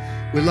 you all.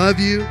 We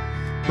love you.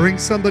 Bring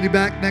somebody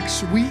back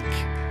next week.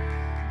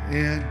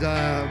 And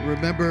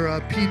remember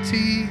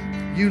PT,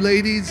 you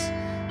ladies,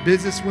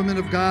 Business Women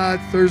of God,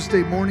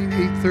 Thursday morning,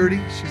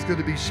 8:30. She's going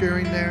to be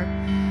sharing there.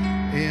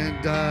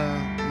 And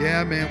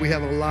yeah, man, we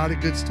have a lot of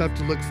good stuff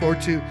to look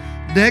forward to.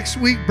 Next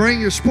week, bring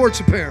your sports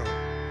apparel.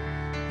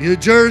 Your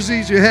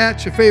jerseys, your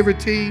hats, your favorite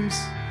teams.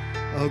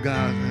 Oh,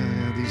 God,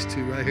 these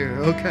two right here.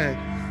 Okay,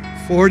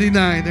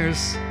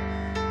 49ers.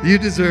 You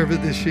deserve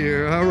it this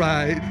year. All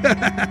right.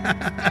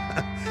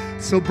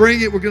 So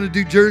bring it. We're going to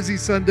do Jersey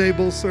Sunday,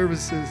 both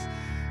services.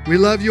 We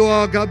love you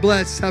all. God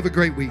bless. Have a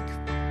great week.